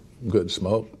some good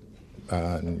smoke,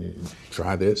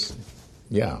 try this.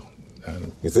 Yeah.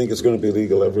 You think it's going to be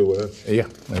legal everywhere? Yeah,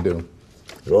 I do.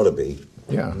 It ought to be.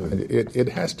 Yeah, it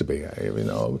has to be.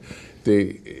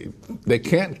 They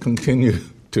can't continue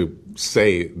to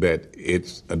say that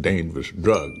it's a dangerous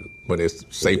drug when it's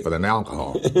safer than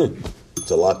alcohol. It's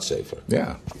a lot safer.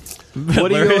 Yeah. What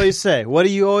do you always say? What do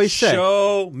you always say?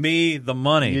 Show me the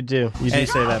money. You do. You do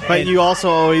say that. But you also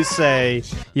always say,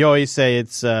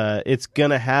 it's going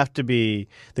to have to be,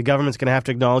 the government's going to have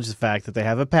to acknowledge the fact that they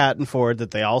have a patent for it,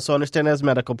 that they also understand it has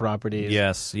medical properties.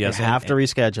 Yes. They have to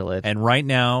reschedule it. And right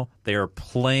now, they are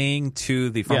playing to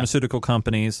the pharmaceutical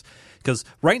companies. Because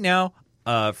right now,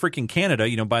 freaking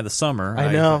Canada, by the summer. I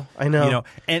know.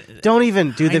 And don't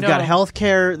even, dude. They've got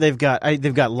healthcare. They've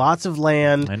got lots of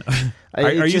land. I know.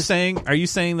 Are you saying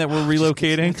that we're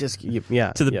relocating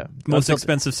to the most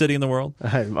expensive city in the world?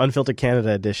 Unfiltered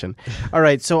Canada edition. All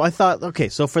right, so I thought,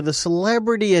 so for the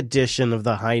celebrity edition of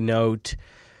the high note,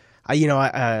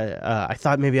 I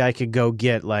thought maybe I could go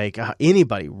get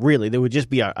anybody really. There would just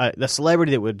be the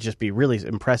celebrity that would just be really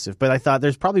impressive. But I thought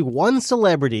there's probably one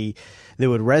celebrity that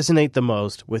would resonate the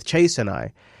most with Chase and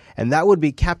I. And that would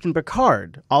be Captain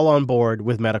Picard, all on board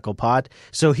with medical pot.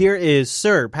 So here is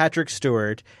Sir Patrick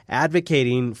Stewart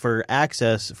advocating for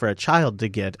a child to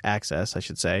get access, I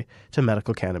should say, to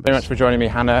medical cannabis. Very much for joining me,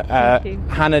 Hannah.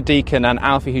 Hannah Deacon and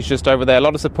Alfie, who's just over there. A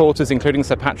lot of supporters, including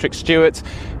Sir Patrick Stewart,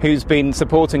 who's been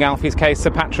supporting Alfie's case. Sir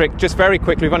Patrick, just very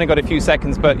quickly, we've only got a few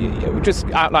seconds, but just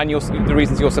outline the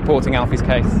reasons you're supporting Alfie's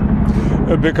case.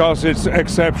 Because it's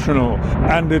exceptional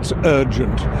and it's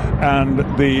urgent, and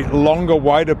the longer,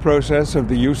 wider process of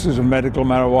the uses of medical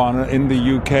marijuana in the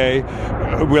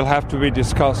UK will have to be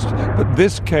discussed. But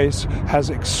this case has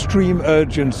extreme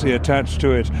urgency attached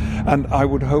to it, and I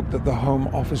would hope that the Home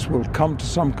Office will come to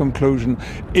some conclusion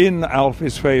in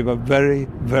Alfie's favour very,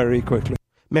 very quickly.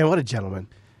 Man, what a gentleman.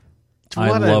 I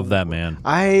love that man.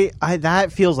 I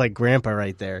that feels like grandpa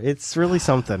right there. It's really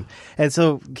something. And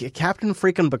so Captain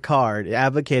freaking Picard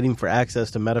advocating for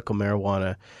access to medical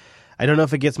marijuana. I don't know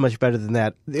if it gets much better than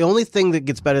that. The only thing that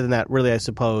gets better than that, really, I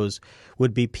suppose,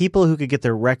 would be people who could get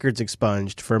their records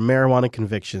expunged for marijuana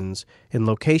convictions in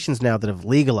locations now that have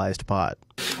legalized pot.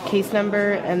 Case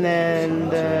number and then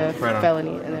the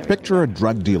felony. Picture a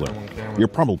drug dealer. You're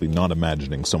probably not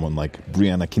imagining someone like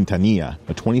Brianna Quintanilla,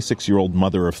 a 26-year-old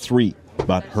mother of 3.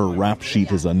 But her rap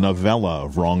sheet is a novella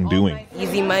of wrongdoing.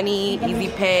 Easy money, easy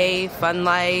pay, fun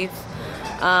life,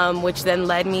 which then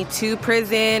led me to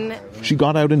prison. She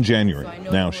got out in January.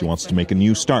 Now she wants to make a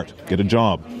new start, get a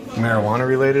job. Marijuana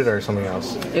related or something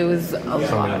else? It was a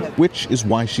lot. Which is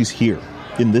why she's here.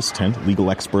 In this tent, legal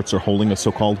experts are holding a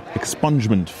so-called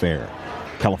expungement fair.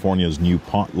 California's new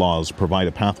pot laws provide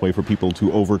a pathway for people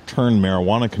to overturn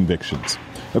marijuana convictions.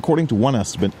 According to one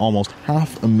estimate, almost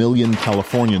 500,000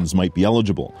 Californians might be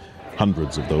eligible.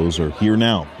 Hundreds of those are here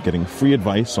now, getting free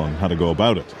advice on how to go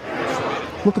about it.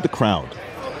 Look at the crowd.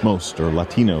 Most are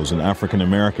Latinos and African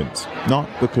Americans, not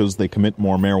because they commit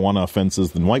more marijuana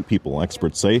offenses than white people,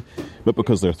 experts say, but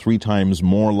because they're 3 times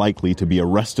more likely to be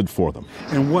arrested for them.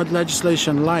 And what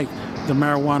legislation like the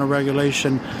marijuana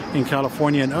regulation in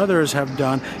California and others have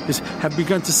done is have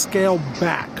begun to scale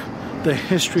back the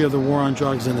history of the war on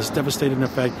drugs and its devastating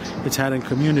effect it's had in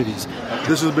communities.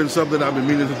 This has been something I've been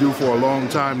meaning to do for a long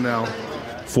time now.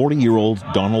 40-year-old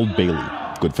Donald Bailey.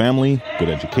 Good family, good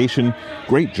education,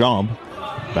 great job,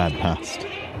 bad past.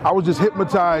 I was just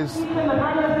hypnotized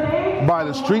by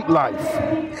the street life.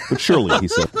 But surely, he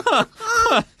said.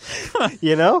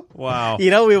 You know? Wow. You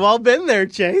know, we've all been there,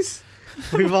 Chase.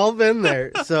 We've all been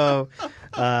there. So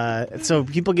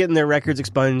people getting their records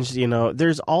expunged, you know,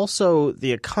 there's also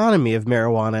the economy of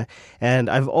marijuana. And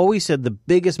I've always said the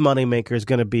biggest moneymaker is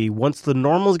going to be once the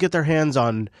normals get their hands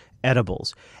on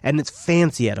edibles. And it's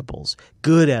fancy edibles,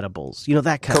 good edibles, you know,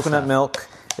 that kind of stuff. Coconut milk.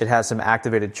 It has some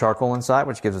activated charcoal inside,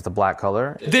 which gives it the black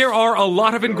color. There are a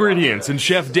lot of ingredients in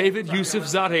Chef David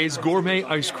Yousefzade's gourmet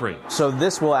ice cream. So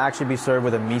this will actually be served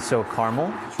with a miso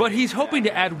caramel. But he's hoping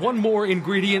to add one more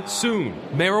ingredient soon,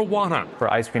 marijuana. For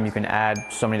ice cream, you can add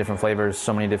so many different flavors,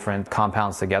 so many different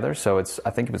compounds together. So I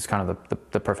think it's kind of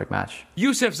the perfect match.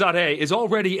 Yousefzadeh is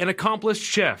already an accomplished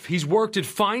chef. He's worked at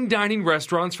fine dining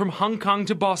restaurants from Hong Kong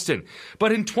to Boston.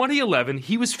 But in 2011,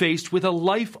 he was faced with a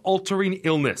life-altering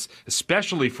illness,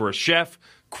 especially for a chef,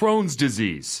 Crohn's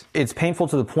disease. It's painful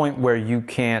to the point where you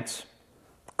can't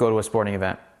go to a sporting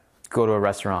event, go to a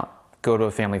restaurant, go to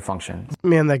a family function.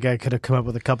 Man, that guy could have come up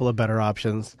with a couple of better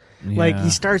options. Yeah. Like,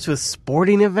 he starts with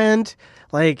sporting event.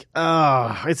 Like,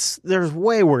 there's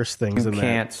way worse things than that. You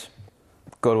can't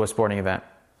go to a sporting event,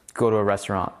 go to a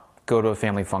restaurant, go to a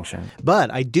family function.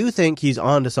 But I do think he's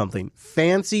onto something.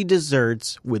 Fancy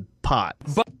desserts with pot.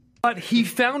 But he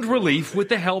found relief with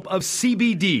the help of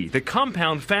CBD, the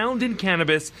compound found in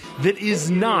cannabis that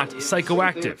is not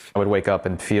psychoactive. I would wake up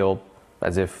and feel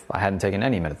as if I hadn't taken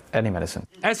any medicine.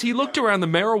 As he looked around the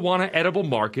marijuana edible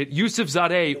market,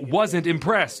 Yousefzadeh wasn't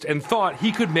impressed and thought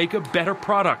he could make a better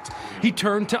product. He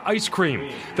turned to ice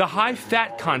cream. The high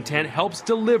fat content helps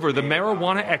deliver the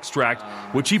marijuana extract,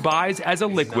 which he buys as a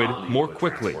liquid more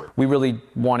quickly. We really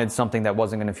wanted something that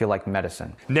wasn't going to feel like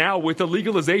medicine. Now, with the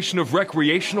legalization of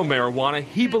recreational marijuana,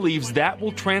 he believes that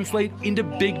will translate into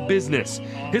big business.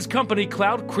 His company,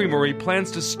 Cloud Creamery,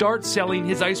 plans to start selling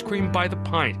his ice cream by the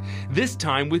pint. This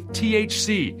time with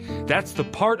THC. That's the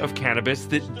part of cannabis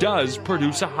that does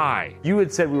produce a high. You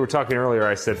had said, we were talking earlier,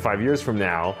 I said 5 years from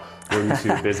now, we'll be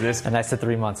to business. And I said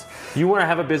 3 months. You want to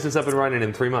have a business up and running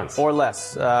in 3 months? Or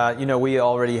less. We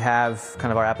already have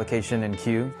kind of our application in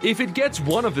queue. If it gets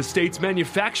one of the state's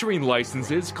manufacturing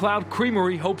licenses, Cloud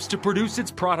Creamery hopes to produce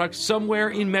its product somewhere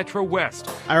in Metro West.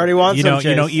 I already want some,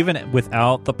 You know, even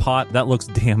without the pot, that looks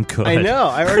damn good. I know.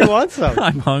 I already want some.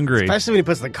 I'm hungry. Especially when he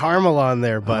puts the caramel on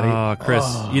there, buddy. Oh, Chris.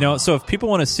 So if people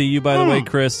want to see you, by the way,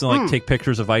 Chris, and take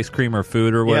pictures of ice cream or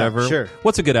food or whatever, sure.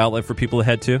 What's a good outlet for people to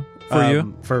head to?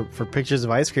 For pictures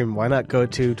of ice cream, why not go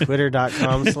to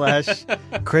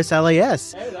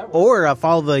twitter.com/ChrisLAS or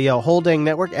follow the whole dang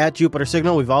network at Jupiter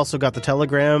Signal. We've also got the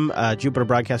Telegram,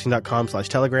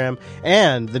 jupiterbroadcasting.com/Telegram,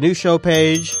 and the new show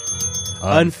page,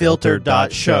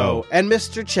 unfiltered.show. And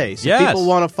Mr. Chase, if people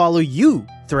want to follow you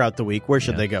throughout the week, where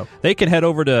should they go? They can head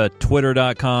over to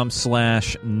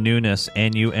twitter.com/Nunes, Nunes.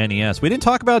 We didn't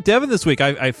talk about Devin this week.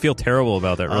 I feel terrible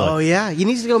about that, really. Oh, yeah. He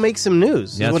needs to go make some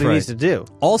news. That's what he needs to do.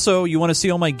 Also, you want to see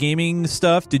all my gaming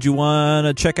stuff? Did you want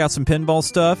to check out some pinball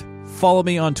stuff? Follow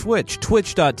me on Twitch,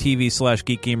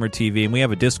 twitch.tv/GeekGamerTV. And we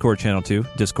have a Discord channel, too,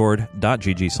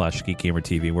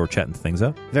 discord.gg/GeekGamerTV. We're chatting things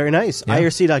up. Very nice. Yeah.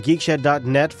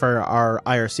 IRC.geekshed.net for our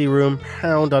IRC room,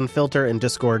 Pound Unfilter, and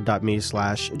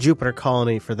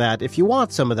discord.me/JupiterColony for that, if you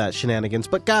want some of that shenanigans.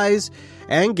 But guys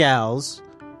and gals,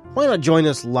 why not join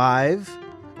us live?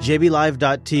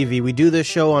 JBLive.tv. We do this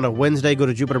show on a Wednesday. Go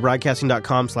to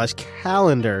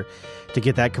jupiterbroadcasting.com/calendar to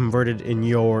get that converted in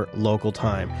your local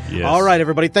time. Yes. All right,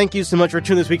 everybody. Thank you so much for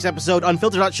tuning this week's episode.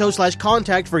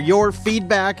 Unfiltered.show/contact for your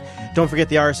feedback. Don't forget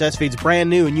the RSS feed's brand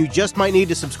new, and you just might need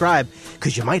to subscribe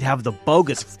because you might have the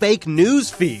bogus fake news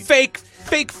feed. Fake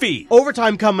feed.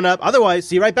 Overtime coming up. Otherwise,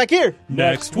 see you right back here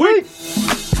next week.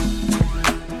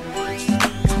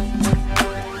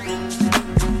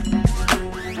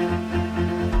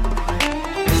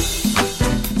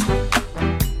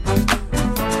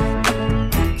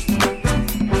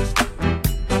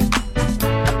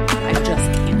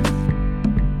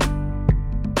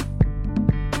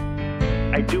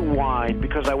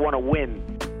 Because I want to win.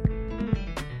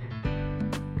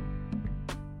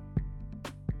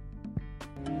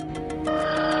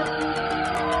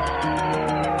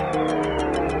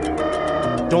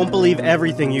 Don't believe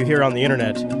everything you hear on the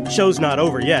internet. Show's not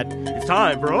over yet. It's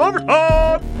time for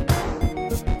overtime!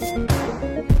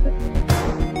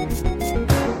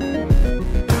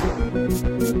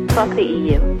 Fuck the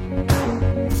EU.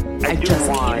 I do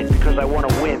whine because I want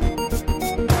to win.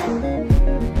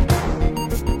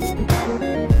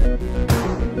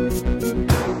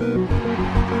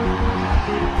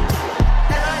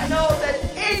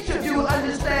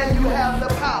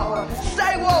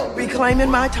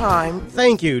 Reclaiming my time.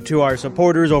 Thank you to our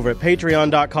supporters over at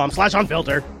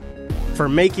patreon.com/unfilter for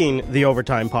making the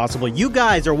overtime possible. You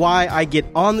guys are why I get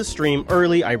on the stream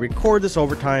early. I record this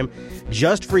overtime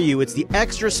just for you. It's the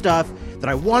extra stuff that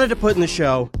I wanted to put in the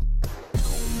show,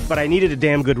 but I needed a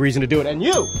damn good reason to do it. And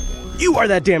you are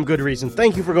that damn good reason.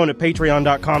 Thank you for going to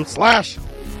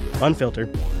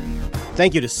patreon.com/unfiltered.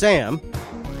 Thank you to Sam,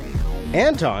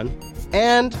 Anton,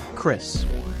 and Chris,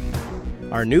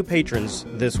 our new patrons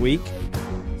this week.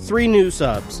 3 new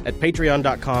subs at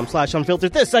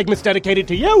patreon.com/unfiltered. This segment's dedicated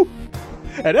to you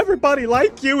and everybody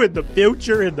like you in the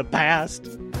future, in the past.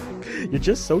 You're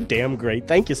just so damn great.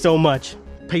 Thank you so much.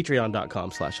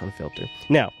 Patreon.com/unfiltered.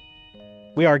 Now,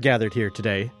 we are gathered here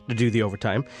today to do the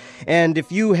overtime. And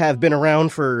if you have been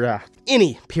around for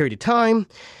any period of time,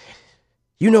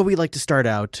 you know we like to start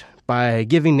out by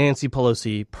giving Nancy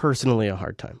Pelosi personally a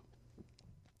hard time.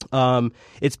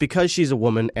 It's because she's a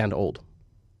woman and old.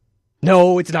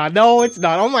 No, it's not. No, it's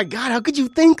not. Oh my God, how could you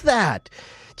think that?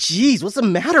 Jeez, what's the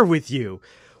matter with you?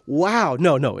 Wow.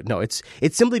 No. It's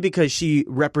simply because she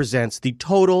represents the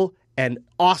total and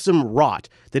awesome rot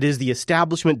that is the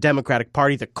establishment Democratic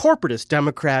Party, the corporatist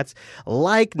Democrats,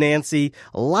 like Nancy,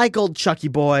 like old Chucky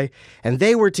Boy, and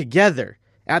they were together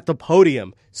at the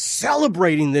podium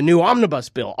celebrating the new omnibus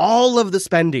bill, all of the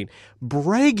spending,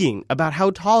 bragging about how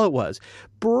tall it was,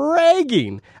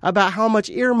 bragging about how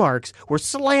much earmarks were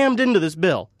slammed into this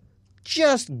bill.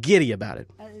 Just giddy about it.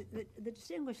 The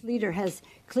distinguished leader has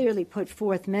clearly put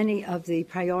forth many of the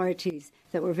priorities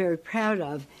that we're very proud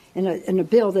of in a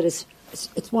bill that is,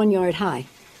 it's 1 yard high.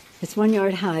 It's 1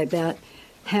 yard high. About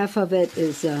half of it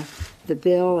is the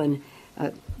bill, and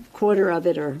a quarter of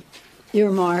it are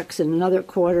earmarks, and another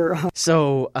quarter.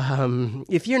 So,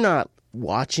 if you're not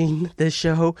watching this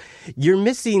show, you're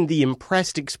missing the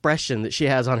impressed expression that she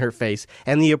has on her face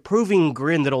and the approving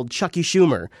grin that old Chucky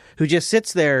Schumer, who just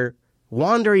sits there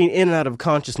wandering in and out of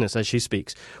consciousness as she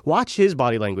speaks. Watch his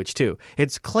body language, too.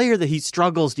 It's clear that he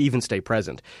struggles to even stay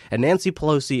present. And Nancy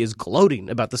Pelosi is gloating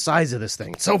about the size of this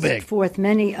thing. It's so big. Forth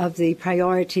many of the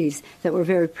priorities that we're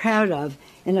very proud of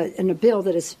in a bill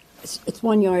that is, it's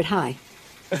 1 yard high.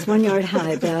 It's 1 yard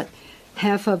high. About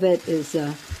half of it is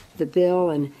the bill,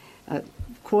 and a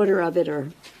quarter of it are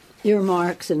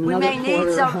earmarks, and another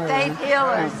quarter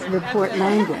are report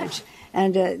language.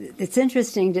 And it's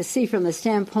interesting to see from the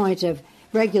standpoint of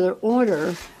regular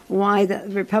order why the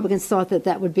Republicans thought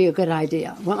that would be a good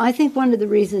idea. Well, I think one of the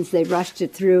reasons they rushed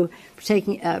it through,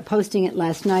 posting it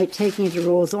last night, taking it to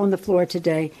rules on the floor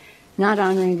today, not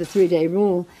honoring the 3-day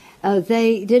rule,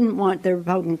 they didn't want their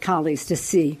Republican colleagues to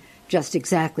see just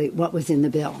exactly what was in the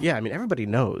bill. Yeah, I mean, everybody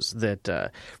knows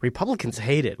that Republicans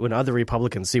hate it when other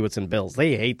Republicans see what's in bills.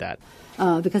 They hate that.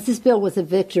 Because this bill was a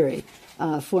victory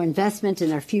for investment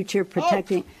in our future,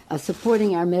 protecting,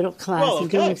 supporting our middle class, and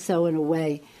doing so in a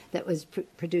way that was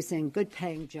producing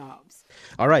good-paying jobs.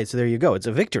 All right, so there you go. It's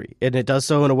a victory, and it does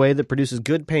so in a way that produces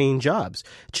good-paying jobs.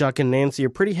 Chuck and Nancy are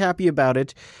pretty happy about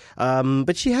it,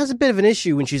 but she has a bit of an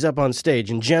issue when she's up on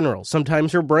stage in general.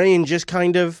 Sometimes her brain just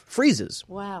kind of freezes.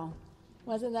 Wow.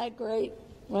 Wasn't that great?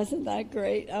 Wasn't that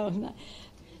great? Oh, no.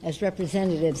 As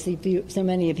representatives, so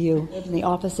many of you in the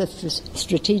Office of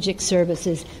Strategic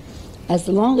Services, as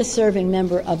the longest-serving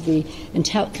member of the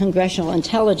Congressional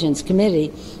Intelligence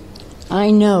Committee,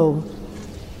 I know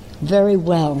very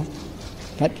well,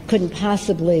 but couldn't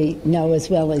possibly know as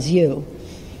well as you,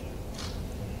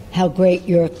 how great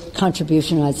your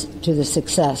contribution was to the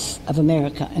success of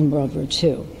America in World War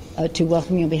II. To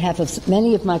welcome you on behalf of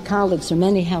many of my colleagues, or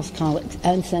many House colleagues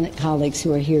and Senate colleagues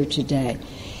who are here today.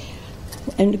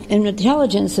 And in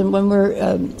intelligence, and when we're,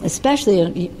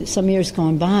 especially some years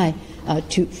gone by,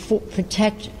 to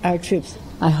protect our troops,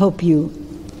 I hope you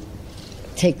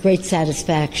take great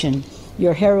satisfaction.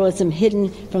 Your heroism hidden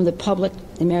from the public,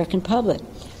 the American public.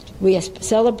 We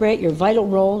celebrate your vital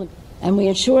role, and we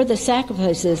ensure the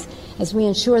sacrifices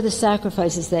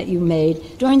that you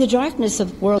made during the darkness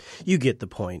of world. You get the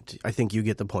point. I think you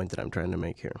get the point that I'm trying to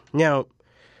make here. Now,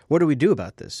 what do we do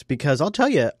about this? Because I'll tell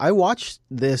you, I watched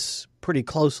this pretty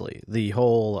closely, the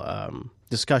whole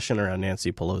discussion around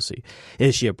Nancy Pelosi.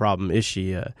 Is she a problem? Is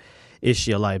she a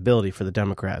liability for the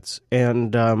Democrats?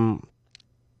 And the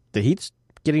heat's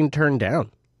getting turned down.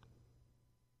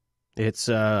 It's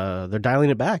they're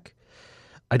dialing it back.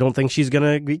 I don't think she's going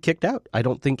to be kicked out. I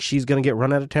don't think she's going to get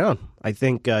run out of town. I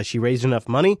think she raised enough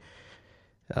money.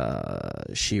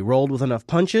 She rolled with enough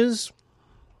punches.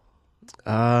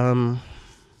 I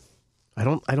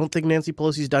don't think Nancy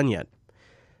Pelosi's done yet.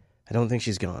 I don't think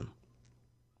she's gone.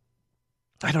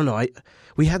 I don't know.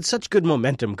 We had such good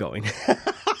momentum going.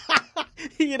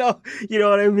 You know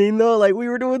what I mean, though? Like, we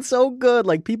were doing so good.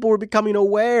 Like, people were becoming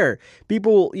aware.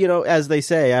 People, as they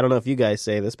say, I don't know if you guys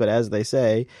say this, but as they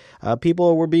say,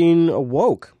 people were being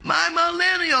woke. My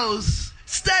millennials,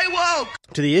 stay woke!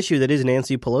 To the issue that is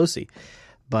Nancy Pelosi.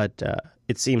 But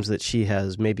it seems that she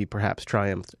has maybe perhaps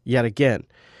triumphed yet again.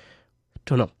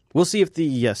 Don't know. We'll see if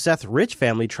the Seth Rich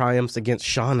family triumphs against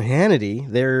Sean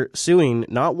Hannity. They're suing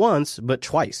not once, but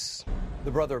twice.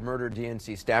 The brother of murdered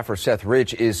DNC staffer Seth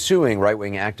Rich is suing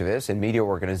right-wing activists and media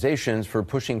organizations for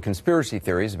pushing conspiracy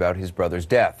theories about his brother's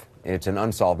death. It's an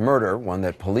unsolved murder, one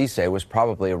that police say was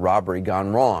probably a robbery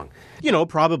gone wrong.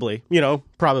 Probably.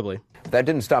 That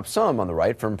didn't stop some on the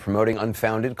right from promoting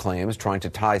unfounded claims trying to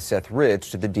tie Seth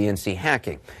Rich to the DNC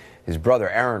hacking. His brother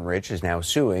Aaron Rich is now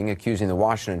suing, accusing the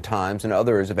Washington Times and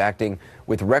others of acting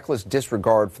with reckless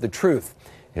disregard for the truth.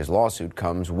 His lawsuit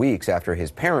comes weeks after his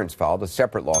parents filed a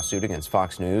separate lawsuit against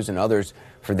Fox News and others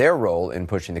for their role in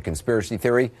pushing the conspiracy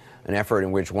theory, an effort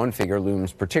in which one figure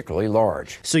looms particularly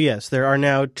large. So yes, there are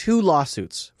now 2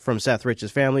 lawsuits from Seth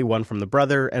Rich's family, one from the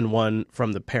brother and one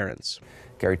from the parents.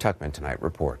 Gary Tuckman tonight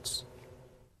reports.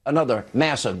 Another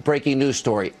massive breaking news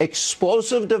story.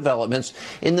 Explosive developments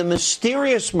in the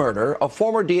mysterious murder of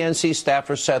former DNC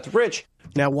staffer Seth Rich.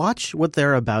 Now watch what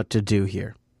they're about to do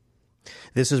here.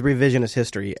 This is revisionist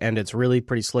history, and it's really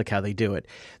pretty slick how they do it.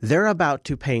 They're about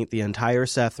to paint the entire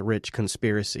Seth Rich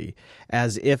conspiracy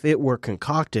as if it were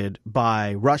concocted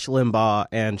by Rush Limbaugh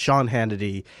and Sean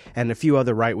Hannity and a few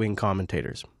other right-wing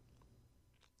commentators.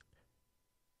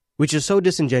 Which is so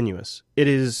disingenuous. It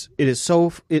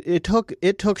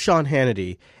took Sean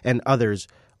Hannity and others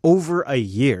over a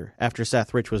year after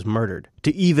Seth Rich was murdered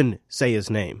to even say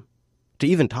his name, to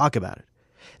even talk about it.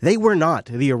 They were not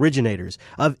the originators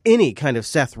of any kind of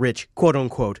Seth Rich,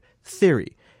 quote-unquote,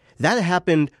 theory. That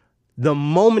happened the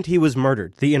moment he was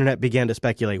murdered. The internet began to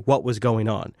speculate what was going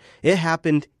on. It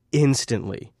happened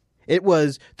instantly. It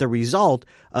was the result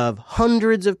of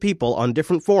hundreds of people on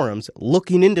different forums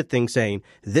looking into things saying,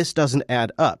 this doesn't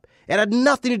add up. It had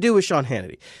nothing to do with Sean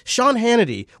Hannity. Sean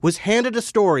Hannity was handed a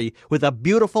story with a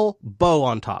beautiful bow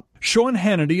on top. Sean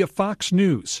Hannity of Fox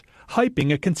News,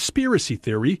 hyping a conspiracy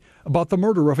theory about the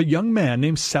murder of a young man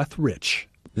named Seth Rich.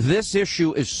 This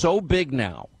issue is so big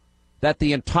now that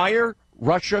the entire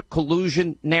Russia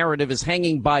collusion narrative is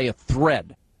hanging by a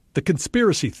thread. The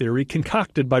conspiracy theory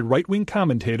concocted by right-wing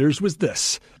commentators was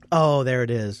this. Oh, there it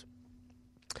is.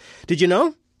 Did you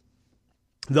know?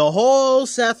 The whole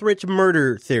Seth Rich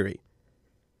murder theory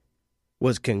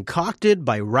was concocted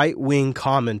by right-wing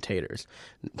commentators.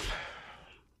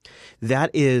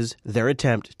 That is their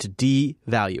attempt to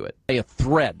devalue it. A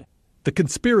thread. The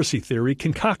conspiracy theory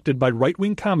concocted by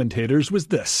right-wing commentators was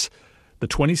this. The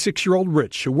 26-year-old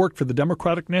Rich, who worked for the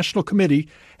Democratic National Committee,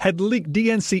 had leaked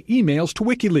DNC emails to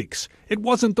WikiLeaks. It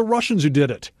wasn't the Russians who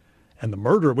did it. And the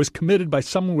murder was committed by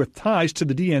someone with ties to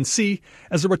the DNC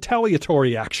as a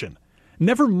retaliatory action.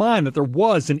 Never mind that there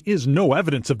was and is no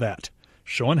evidence of that.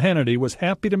 Sean Hannity was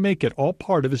happy to make it all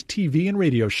part of his TV and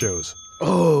radio shows.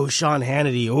 Oh, Sean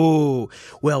Hannity. Oh,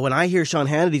 well, when I hear Sean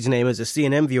Hannity's name as a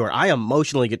CNN viewer, I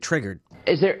emotionally get triggered.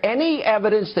 Is there any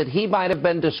evidence that he might have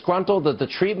been disgruntled at the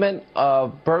treatment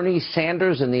of Bernie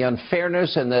Sanders and the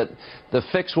unfairness, and that the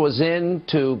fix was in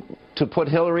to put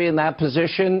Hillary in that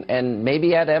position, and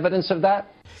maybe had evidence of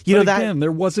that? Again,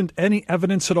 there wasn't any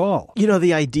evidence at all.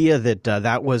 The idea that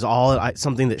that was all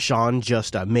something that Sean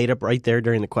just made up right there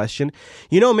during the question.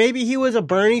 Maybe he was a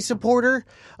Bernie supporter.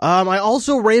 I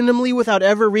also randomly, without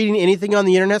ever reading anything on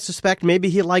the internet, suspect maybe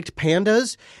he liked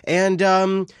pandas.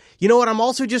 And you know what? I'm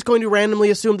also just going to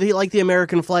randomly assume that he liked the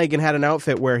American flag and had an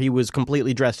outfit where he was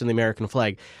completely dressed in the American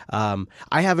flag. I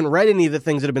haven't read any of the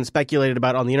things that have been speculated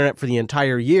about on the internet for the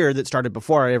entire year that started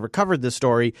before I ever covered this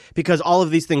story, because all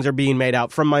of these things are being made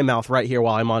out from my mouth right here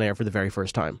while I'm on air for the very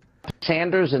first time.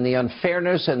 Sanders and the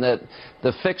unfairness, and that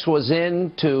the fix was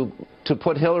in to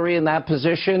put Hillary in that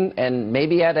position, and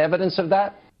maybe had evidence of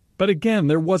that? But again,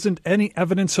 there wasn't any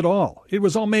evidence at all. It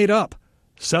was all made up.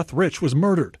 Seth Rich was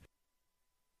murdered.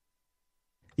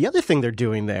 The other thing they're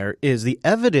doing there is the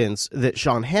evidence that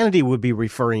Sean Hannity would be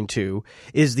referring to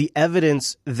is the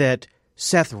evidence that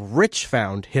Seth Rich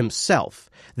found himself,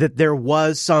 that there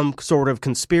was some sort of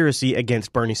conspiracy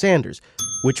against Bernie Sanders,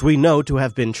 which we know to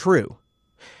have been true.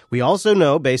 We also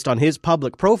know, based on his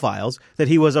public profiles, that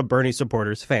he was a Bernie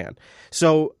supporters fan.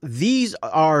 So these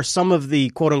are some of the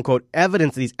quote-unquote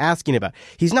evidence that he's asking about.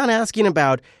 He's not asking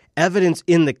about evidence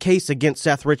in the case against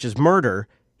Seth Rich's murder.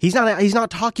 He's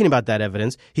not talking about that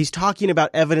evidence. He's talking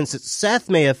about evidence that Seth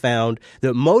may have found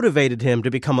that motivated him to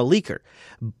become a leaker.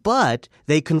 But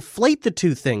they conflate the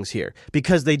two things here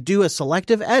because they do a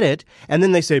selective edit and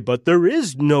then they say, but there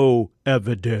is no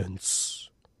evidence.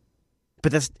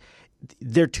 But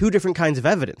they're two different kinds of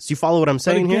evidence. You follow what I'm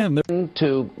saying here?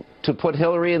 To put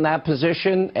Hillary in that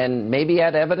position and maybe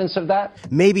had evidence of that?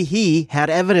 Maybe he had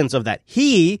evidence of that.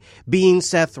 He being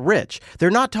Seth Rich.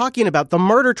 They're not talking about the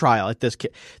murder trial at this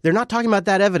case. They're not talking about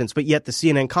that evidence, but yet the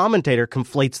CNN commentator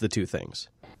conflates the two things.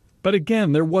 But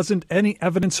again, there wasn't any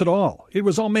evidence at all. It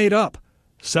was all made up.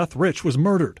 Seth Rich was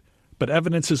murdered. But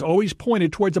evidence is always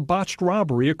pointed towards a botched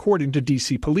robbery, according to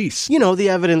D.C. police. You know, the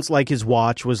evidence like his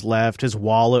watch was left, his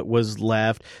wallet was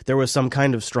left, there was some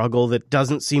kind of struggle that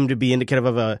doesn't seem to be indicative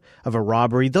of a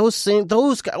robbery. and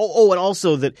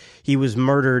also that he was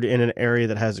murdered in an area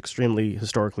that has extremely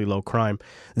historically low crime.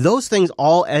 Those things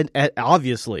all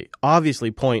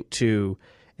obviously point to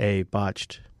a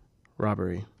botched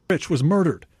robbery. Rich was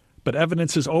murdered, but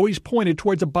evidence is always pointed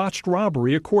towards a botched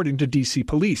robbery, according to D.C.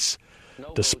 police.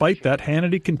 Despite that,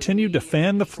 Hannity continued to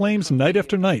fan the flames night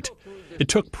after night. It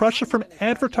took pressure from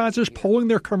advertisers pulling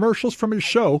their commercials from his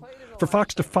show for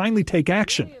Fox to finally take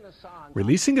action,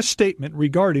 releasing a statement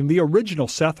regarding the original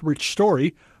Seth Rich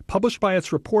story published by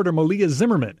its reporter Malia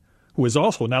Zimmerman, who is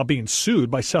also now being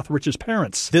sued by Seth Rich's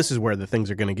parents. This is where the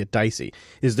things are going to get dicey,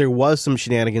 is there was some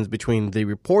shenanigans between the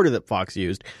reporter that Fox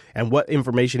used and what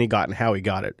information he got and how he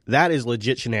got it. That is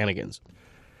legit shenanigans.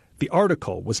 The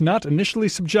article was not initially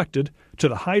subjected to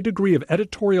the high degree of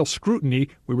editorial scrutiny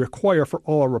we require for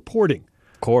all our reporting.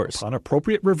 Of course. Upon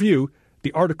appropriate review,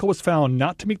 the article was found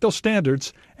not to meet those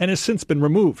standards and has since been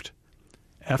removed.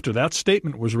 After that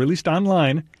statement was released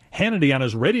online, Hannity on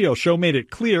his radio show made it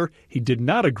clear he did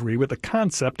not agree with the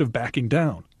concept of backing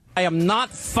down. I am not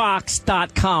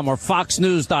Fox.com or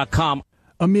FoxNews.com.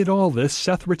 Amid all this,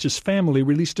 Seth Rich's family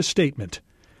released a statement.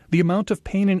 The amount of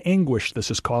pain and anguish this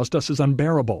has caused us is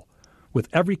unbearable. With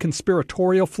every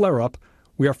conspiratorial flare-up,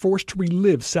 we are forced to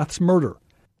relive Seth's murder.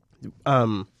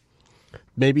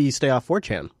 Maybe stay off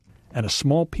 4chan. And a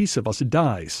small piece of us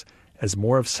dies as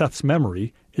more of Seth's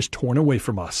memory is torn away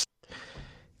from us.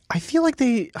 I feel like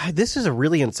this is a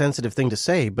really insensitive thing to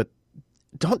say, but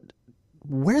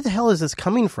where the hell is this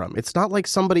coming from? It's not like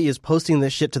somebody is posting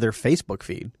this shit to their Facebook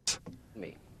feed.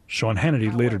 Sean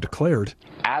Hannity later declared,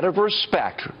 out of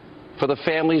respect for the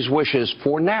family's wishes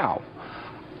for now,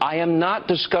 I am not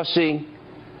discussing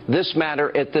this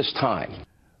matter at this time.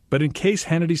 But in case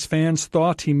Hannity's fans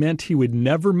thought he meant he would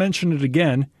never mention it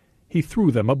again, he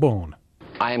threw them a bone.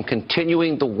 I am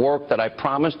continuing the work that I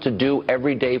promised to do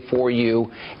every day for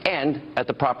you, and at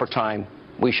the proper time,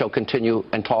 we shall continue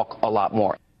and talk a lot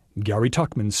more. Gary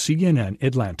Tuchman, CNN,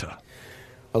 Atlanta.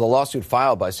 Well, the lawsuit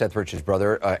filed by Seth Rich's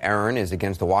brother, Aaron, is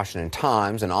against the Washington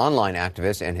Times, an online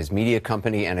activist and his media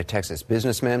company, and a Texas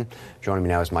businessman. Joining me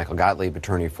now is Michael Gottlieb,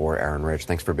 attorney for Aaron Rich.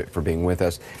 Thanks for being with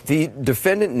us. The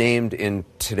defendant named in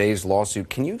today's lawsuit,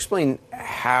 can you explain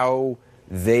how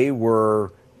they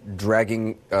were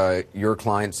dragging your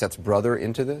client, Seth's brother,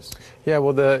 into this? Yeah,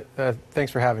 well,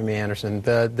 thanks for having me, Anderson.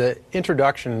 The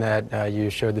introduction that you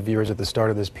showed the viewers at the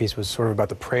start of this piece was sort of about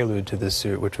the prelude to this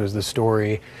suit, which was the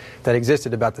story that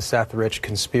existed about the Seth Rich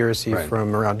conspiracy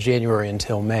from around January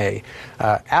until May.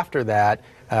 After that,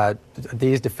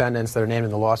 these defendants that are named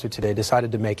in the lawsuit today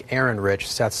decided to make Aaron Rich,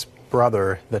 Seth's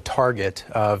brother, the target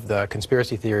of the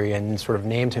conspiracy theory and sort of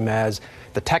named him as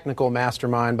the technical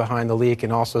mastermind behind the leak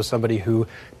and also somebody who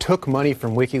took money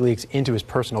from WikiLeaks into his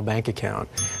personal bank account.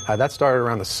 That started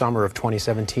around the summer of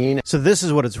 2017. So this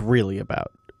is what it's really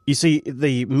about. You see,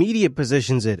 the media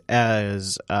positions it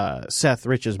as Seth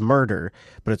Rich's murder,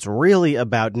 but it's really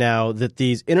about now that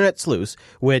these internet sleuths,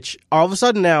 which all of a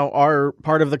sudden now are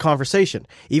part of the conversation,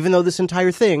 even though this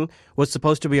entire thing was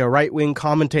supposed to be a right-wing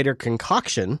commentator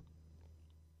concoction,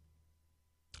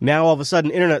 now all of a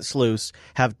sudden internet sleuths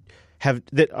have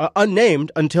that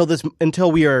unnamed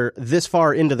until we are this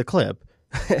far into the clip.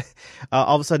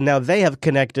 All of a sudden now they have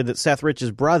connected that Seth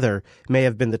Rich's brother may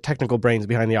have been the technical brains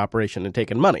behind the operation and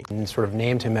taken money. And sort of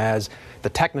named him as the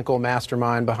technical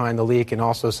mastermind behind the leak and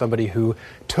also somebody who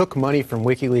took money from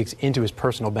WikiLeaks into his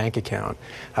personal bank account.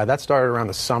 That started around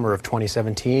the summer of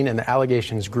 2017, and the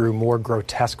allegations grew more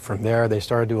grotesque from there. They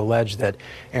started to allege that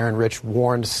Aaron Rich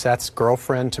warned Seth's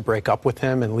girlfriend to break up with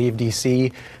him and leave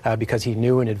D.C. Because he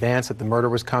knew in advance that the murder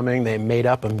was coming. They made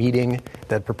up a meeting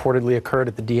that purportedly occurred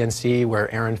at the DNC where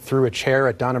Aaron threw a chair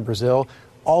at Donna Brazile.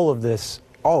 All of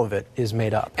it is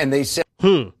made up. And they said,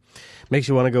 makes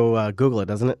you want to go Google it,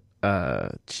 doesn't it?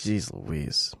 Jeez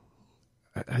Louise.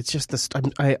 It's just this.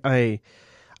 I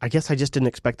guess I just didn't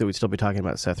expect that we'd still be talking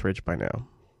about Seth Rich by now.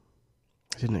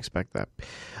 didn't expect that.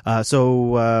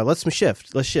 So let's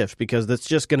shift. Let's shift, because that's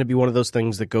just going to be one of those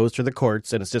things that goes through the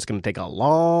courts, and it's just going to take a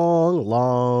long,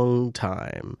 long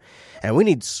time. And we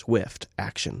need swift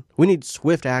action. We need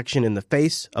swift action in the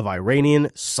face of Iranian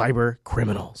cyber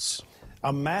criminals.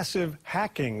 A massive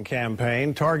hacking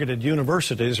campaign targeted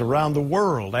universities around the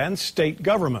world and state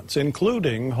governments,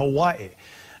 including Hawaii.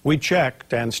 We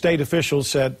checked, and state officials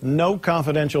said no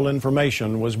confidential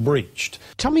information was breached.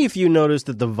 Tell me if you noticed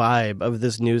that the vibe of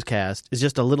this newscast is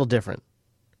just a little different.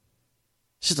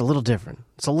 It's just a little different.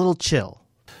 It's a little chill.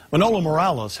 Manolo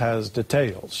Morales has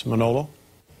details. Manolo?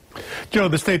 Joe,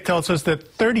 the state tells us that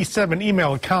 37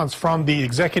 email accounts from the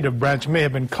executive branch may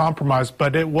have been compromised,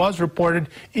 but it was reported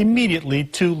immediately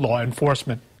to law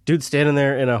enforcement. Dude standing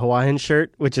there in a Hawaiian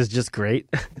shirt, which is just great.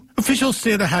 Officials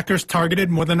say the hackers targeted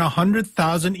more than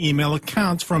 100,000 email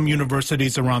accounts from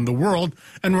universities around the world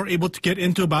and were able to get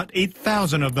into about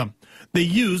 8,000 of them. They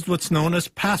used what's known as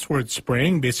password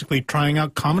spraying, basically trying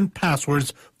out common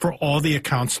passwords for all the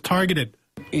accounts targeted.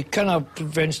 It kind of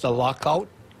prevents the lockout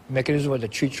mechanism when the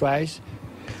tree tries.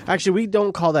 Actually, we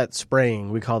don't call that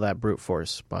spraying. We call that brute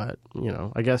force. But,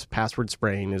 I guess password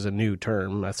spraying is a new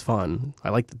term. That's fun.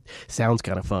 I like the sounds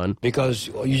kind of fun. Because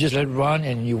you just let it run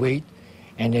and you wait,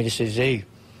 and then it says, hey,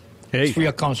 3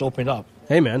 accounts opened up.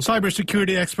 Hey, man.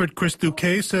 Cybersecurity expert Chris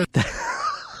Duque says...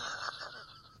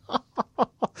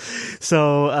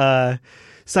 So,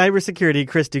 cybersecurity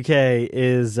Chris Duque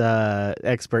is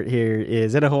expert here,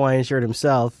 is in a Hawaiian shirt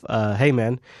himself. Hey,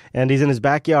 man. And he's in his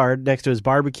backyard next to his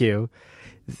barbecue.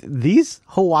 These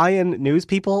Hawaiian news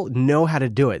people know how to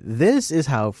do it. This is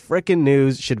how frickin'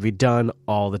 news should be done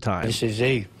all the time. This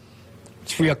is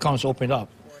 3 accounts opened up.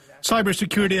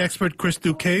 Cybersecurity expert Chris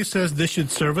Duque says this should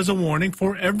serve as a warning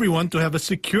for everyone to have a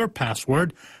secure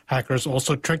password. Hackers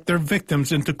also trick their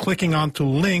victims into clicking onto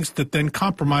links that then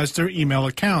compromise their email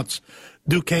accounts.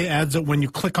 Duque adds that when you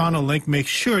click on a link, make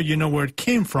sure you know where it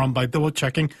came from by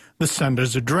double-checking the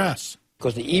sender's address.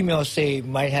 Because the emails say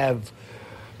might have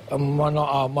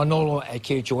Manolo at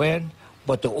KHON,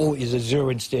 but the O is a 0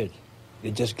 instead. They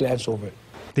just glance over it.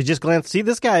 They just glance. See,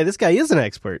 this guy is an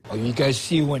expert. Oh, you guys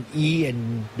see one E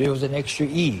and there was an extra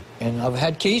E. And I've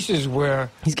had cases where...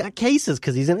 He's got cases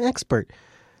because he's an expert.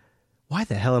 Why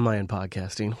the hell am I in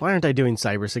podcasting? Why aren't I doing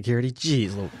cybersecurity?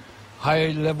 Jeez.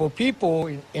 Higher-level people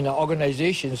in our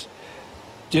organizations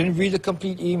didn't read the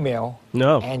complete email.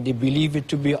 No. And they believe it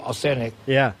to be authentic.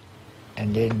 Yeah.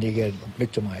 And then they get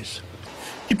victimized.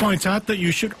 He points out that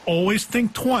you should always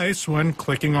think twice when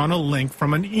clicking on a link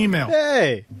from an email.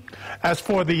 Hey! As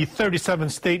for the 37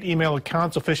 state email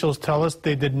accounts, officials tell us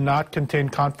they did not contain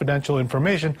confidential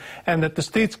information and that the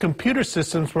state's computer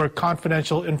systems where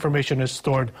confidential information is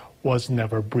stored was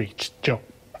never breached. Joe.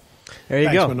 There you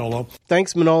Thanks, go. Manolo.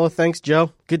 Thanks, Manolo. Thanks,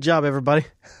 Joe. Good job, everybody.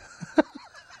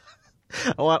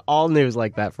 I want all news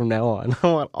like that from now on. I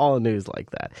want all news like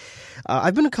that.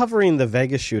 I've been covering the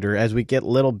Vegas shooter as we get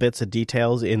little bits of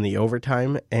details in the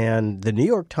overtime, and the New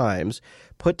York Times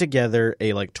put together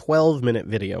a 12-minute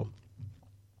video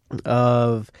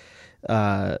of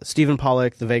Stephen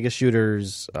Pollock, the Vegas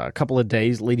shooters, a couple of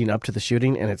days leading up to the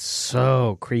shooting, and it's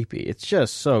so creepy. It's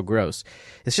just so gross.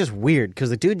 It's just weird because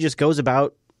the dude just goes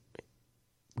about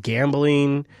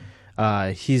gambling.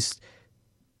 He's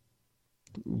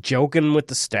joking with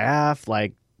the staff,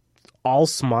 all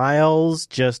smiles,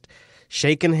 just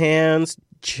shaking hands,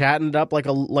 chatting it up like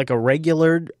a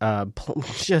regular.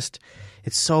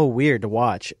 It's so weird to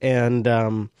watch. And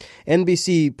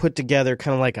NBC put together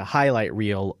kind of like a highlight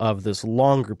reel of this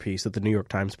longer piece that the New York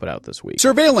Times put out this week.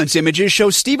 Surveillance images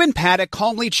show Stephen Paddock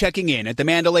calmly checking in at the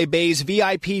Mandalay Bay's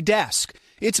VIP desk.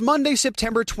 It's Monday,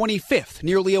 September 25th,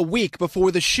 nearly a week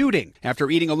before the shooting.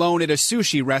 After eating alone at a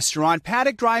sushi restaurant,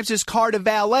 Paddock drives his car to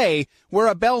valet, where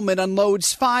a bellman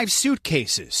unloads 5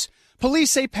 suitcases. Police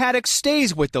say Paddock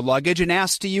stays with the luggage and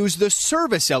asks to use the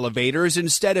service elevators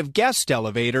instead of guest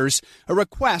elevators, a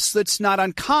request that's not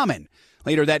uncommon.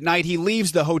 Later that night, he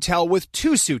leaves the hotel with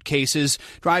 2 suitcases,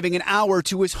 driving an hour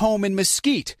to his home in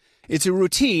Mesquite. It's a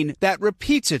routine that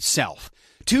repeats itself.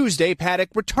 Tuesday, Paddock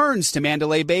returns to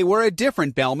Mandalay Bay, where a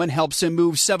different bellman helps him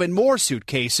move 7 more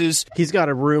suitcases. He's got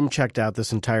a room checked out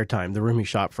this entire time. The room he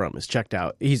shot from is checked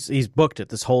out. He's booked it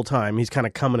this whole time. He's kind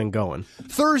of coming and going.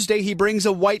 Thursday, he brings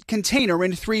a white container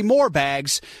and 3 more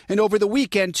bags, and over the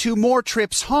weekend, 2 more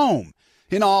trips home.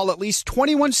 In all, at least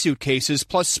 21 suitcases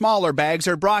plus smaller bags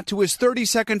are brought to his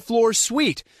 32nd floor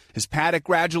suite, as Paddock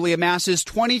gradually amasses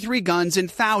 23 guns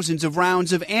and thousands of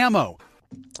rounds of ammo.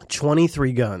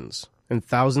 23 guns and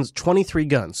thousands, 23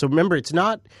 guns. So remember, it's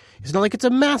not like it's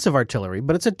a massive artillery,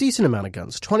 but it's a decent amount of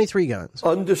guns, 23 guns.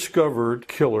 Undiscovered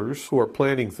killers who are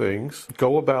planning things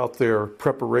go about their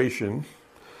preparation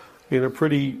in a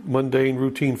pretty mundane,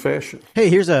 routine fashion. Hey,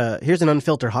 here's an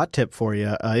unfiltered hot tip for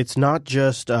you. It's not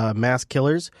just mass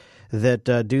killers that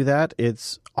do that.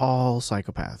 It's all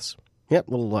psychopaths. Yep,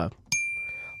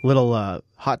 little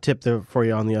hot tip there for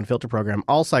you on the Unfiltered program.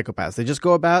 All psychopaths. They just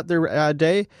go about their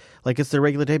day like it's their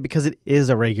regular day because it is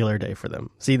a regular day for them.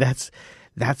 See, that's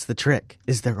the trick,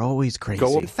 is they're always crazy.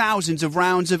 Thousands of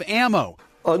rounds of ammo.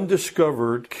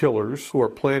 Undiscovered killers who are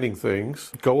planning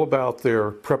things go about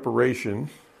their preparation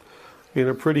in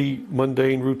a pretty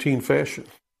mundane, routine fashion.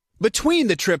 Between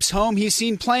the trips home, he's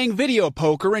seen playing video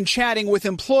poker and chatting with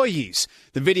employees.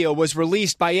 The video was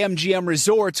released by MGM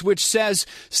Resorts, which says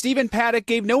Stephen Paddock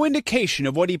gave no indication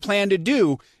of what he planned to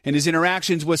do, and his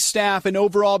interactions with staff and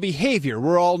overall behavior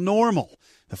were all normal.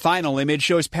 The final image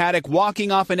shows Paddock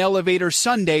walking off an elevator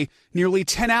Sunday, nearly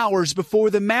 10 hours before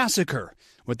the massacre.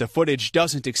 What the footage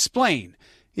doesn't explain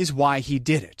is why he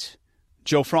did it.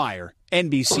 Joe Fryer,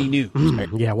 NBC News.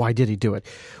 Yeah, why did he do it?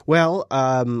 Well,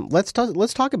 let's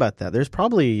talk about that.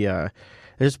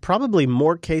 There's probably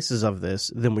more cases of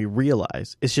this than we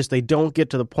realize. It's just they don't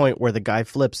get to the point where the guy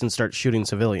flips and starts shooting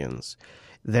civilians.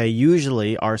 They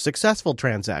usually are successful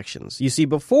transactions. You see,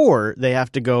 before they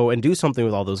have to go and do something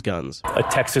with all those guns. A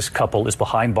Texas couple is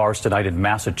behind bars tonight in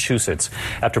Massachusetts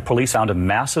after police found a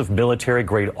massive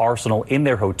military-grade arsenal in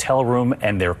their hotel room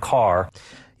and their car.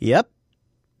 Yep,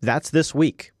 that's this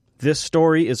week. This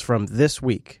story is from this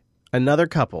week. Another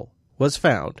couple was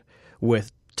found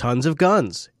with tons of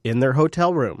guns in their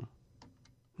hotel room.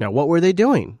 Now, what were they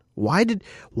doing? Why did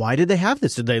they have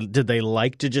this? Did they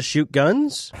like to just shoot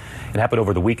guns? It happened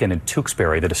over the weekend in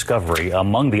Tewksbury. The discovery,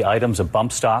 among the items, a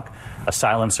bump stock, a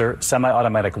silencer,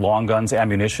 semi-automatic long guns,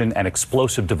 ammunition, and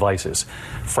explosive devices.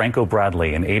 Franco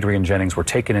Bradley and Adrian Jennings were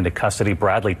taken into custody.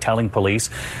 Bradley telling police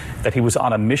that he was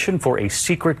on a mission for a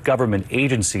secret government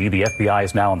agency. The FBI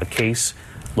is now on the case,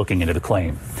 looking into the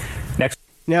claim. Next.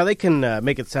 Now, they can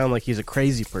make it sound like he's a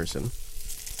crazy person.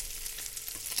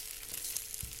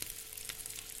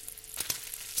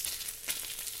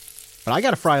 But I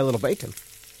got to fry a little bacon.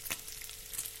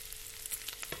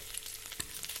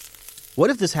 What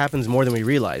if this happens more than we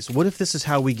realize? What if this is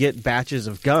how we get batches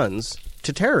of guns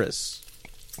to terrorists?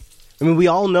 I mean, we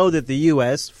all know that the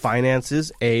U.S.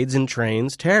 finances, aids, and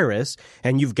trains terrorists,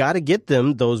 and you've got to get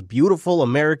them those beautiful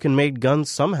American-made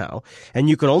guns somehow. And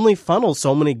you can only funnel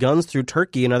so many guns through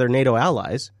Turkey and other NATO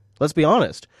allies. Let's be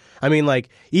honest. I mean,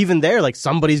 even there,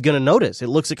 somebody's going to notice. It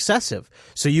looks excessive.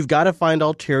 So you've got to find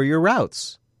ulterior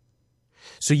routes.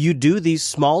 So you do these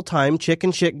small-time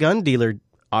chicken shit gun dealer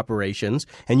operations,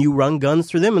 and you run guns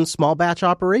through them in small batch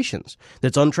operations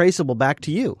that's untraceable back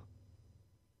to you.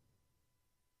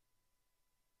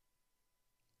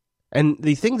 And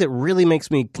the thing that really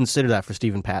makes me consider that for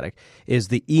Stephen Paddock is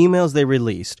the emails they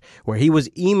released where he was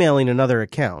emailing another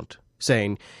account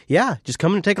saying, yeah, just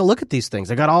come and take a look at these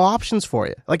things. I got all options for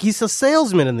you. Like he's a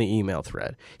salesman in the email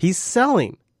thread. He's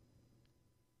selling.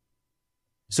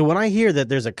 So when I hear that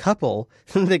there's a couple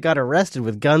that got arrested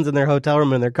with guns in their hotel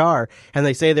room in their car, and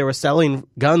they say they were selling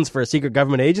guns for a secret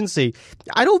government agency,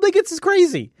 I don't think it's as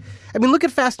crazy. I mean, look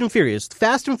at Fast and Furious.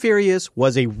 Fast and Furious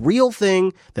was a real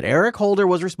thing that Eric Holder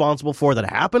was responsible for, that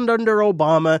happened under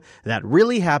Obama, that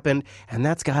really happened, and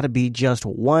that's got to be just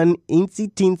one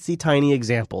teensy tiny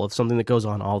example of something that goes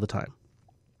on all the time.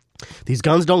 These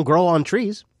guns don't grow on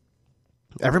trees.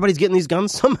 Everybody's getting these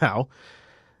guns somehow.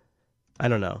 I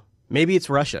don't know. Maybe it's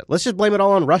Russia. Let's just blame it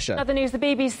all on Russia. Other news, the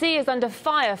BBC is under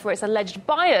fire for its alleged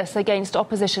bias against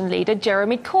opposition leader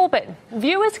Jeremy Corbyn.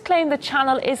 Viewers claim the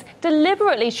channel is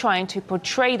deliberately trying to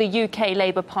portray the UK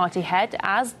Labour Party head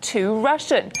as too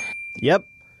Russian. Yep,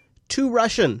 too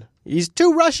Russian. He's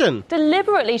too Russian.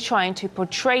 Deliberately trying to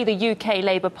portray the UK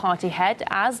Labour Party head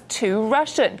as too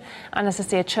Russian.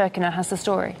 Anastasia Churkina has the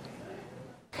story.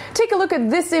 Take a look at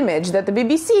this image that the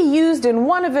BBC used in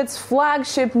one of its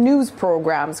flagship news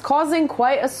programmes, causing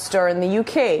quite a stir in the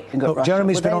UK. Look,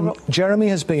 Jeremy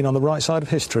has been on the right side of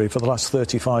history for the last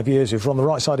 35 years. He's on the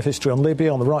right side of history on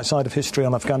Libya, on the right side of history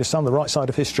on Afghanistan, the right side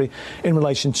of history in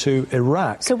relation to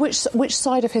Iraq. So which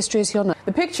side of history is he on?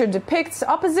 The picture depicts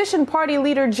opposition party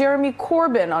leader Jeremy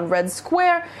Corbyn on Red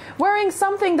Square wearing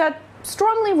something that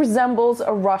strongly resembles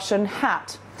a Russian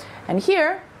hat. And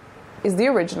here is the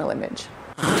original image.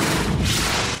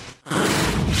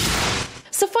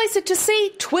 Suffice it to say,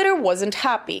 Twitter wasn't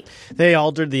happy. They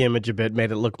altered the image a bit,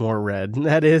 made it look more red.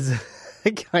 That is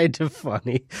kind of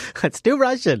funny. It's too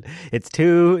Russian. It's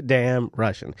too damn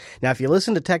Russian. Now, if you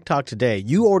listen to Tech Talk today,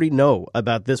 you already know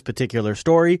about this particular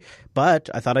story, but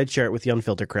I thought I'd share it with the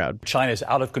Unfiltered crowd. China's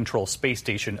out-of-control space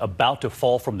station about to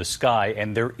fall from the sky,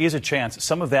 and there is a chance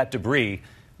some of that debris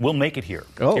will make it here.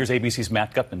 Oh. Here's ABC's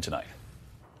Matt Gutman tonight.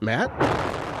 Matt?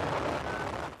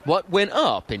 What went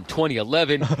up in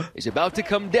 2011 is about to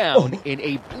come down in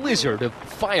a blizzard of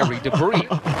fiery debris.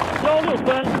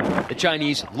 The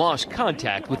Chinese lost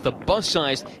contact with the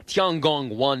bus-sized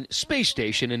Tiangong-1 space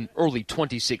station in early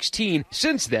 2016.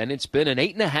 Since then, it's been an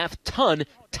 8.5-ton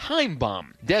time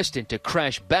bomb, destined to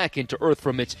crash back into Earth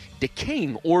from its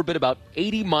decaying orbit about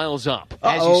 80 miles up.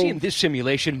 As you see in this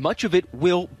simulation, much of it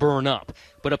will burn up,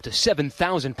 but up to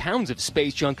 7,000 pounds of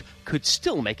space junk could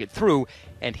still make it through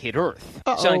and hit Earth.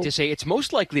 Scientists say it's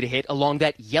most likely to hit along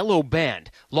that yellow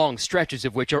band, long stretches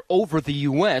of which are over the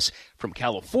U.S. from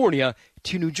California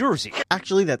to New Jersey.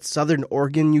 Actually, that's Southern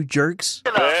Oregon, you jerks.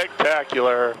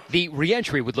 Spectacular. The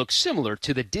re-entry would look similar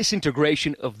to the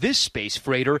disintegration of this space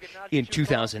freighter in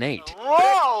 2008.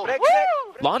 Whoa!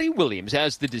 Lottie Williams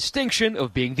has the distinction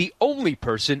of being the only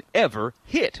person ever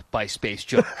hit by space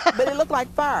junk. But it looked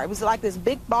like fire. It was like this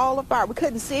big ball of fire. We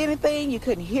couldn't see anything. You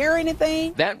couldn't hear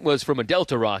anything. That was from a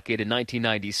Delta rocket in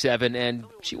 1997, and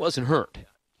she wasn't hurt.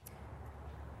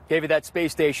 David, that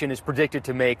space station is predicted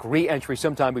to make re-entry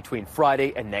sometime between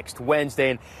Friday and next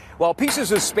Wednesday. And while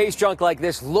pieces of space junk like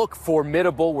this look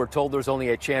formidable, we're told there's only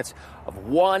a chance of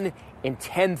 1 in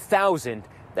 10,000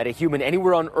 that a human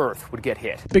anywhere on Earth would get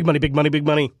hit. Big money, big money, big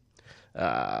money.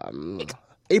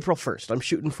 April 1st. I'm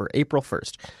shooting for April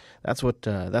 1st. That's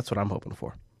what I'm hoping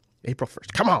for. April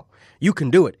 1st. Come on. You can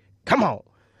do it. Come on.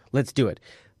 Let's do it.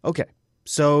 Okay.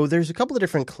 So there's a couple of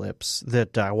different clips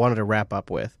that I wanted to wrap up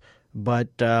with.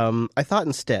 But I thought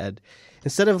instead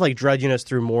of like drudging us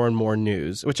through more and more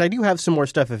news, which I do have some more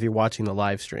stuff if you're watching the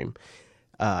live stream,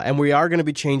 and we are going to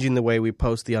be changing the way we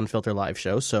post the Unfiltered live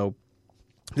show, so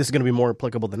this is going to be more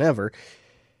applicable than ever.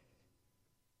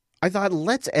 I thought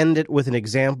let's end it with an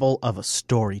example of a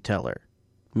storyteller,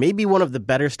 maybe one of the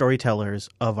better storytellers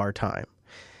of our time.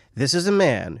 This is a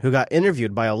man who got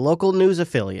interviewed by a local news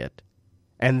affiliate,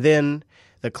 and then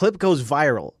the clip goes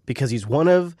viral because he's one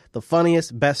of the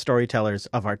funniest, best storytellers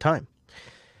of our time.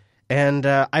 And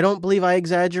I don't believe I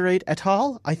exaggerate at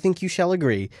all. I think you shall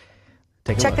agree.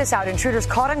 Check this out. Intruders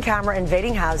caught on camera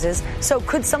invading houses. So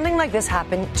could something like this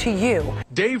happen to you?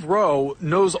 Dave Rowe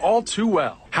knows all too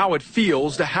well how it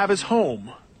feels to have his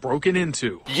home broken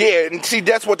into. Yeah, and see,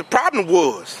 that's what the problem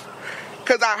was.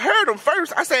 Because I heard him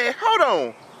first. I said, hold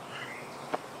on.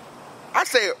 I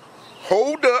said,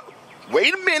 hold up.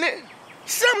 Wait a minute.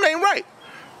 Something ain't right.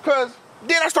 Because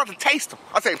then I start to taste them.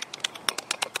 I say,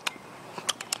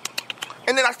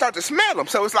 and then I start to smell them.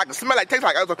 So it's like a smell like tastes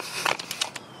like.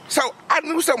 So I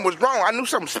knew something was wrong. I knew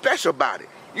something special about it.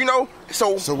 You know?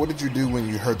 So what did you do when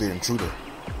you heard the intruder?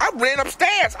 I ran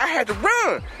upstairs. I had to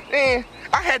run. And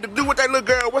I had to do what that little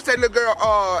girl, what's that little girl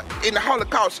in the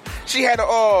Holocaust? She had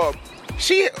Anne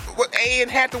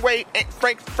Hathaway,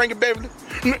 Frankie Beverly.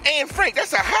 Anne Frank,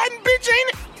 that's a hiding bitch, ain't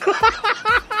it?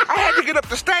 I had to get up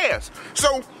the stairs.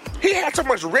 So he had so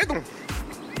much rhythm.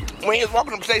 When he was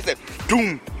walking up the stairs, he said,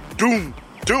 doom, doom,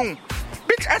 doom.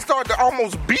 Bitch, I started to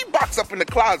almost beatbox up in the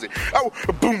closet. Oh,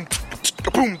 boom,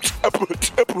 boom,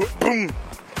 boom.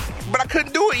 But I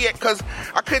couldn't do it yet because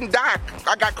I couldn't die.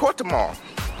 I got court tomorrow.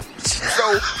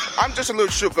 So I'm just a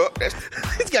little shook up.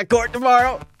 He's got court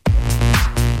tomorrow.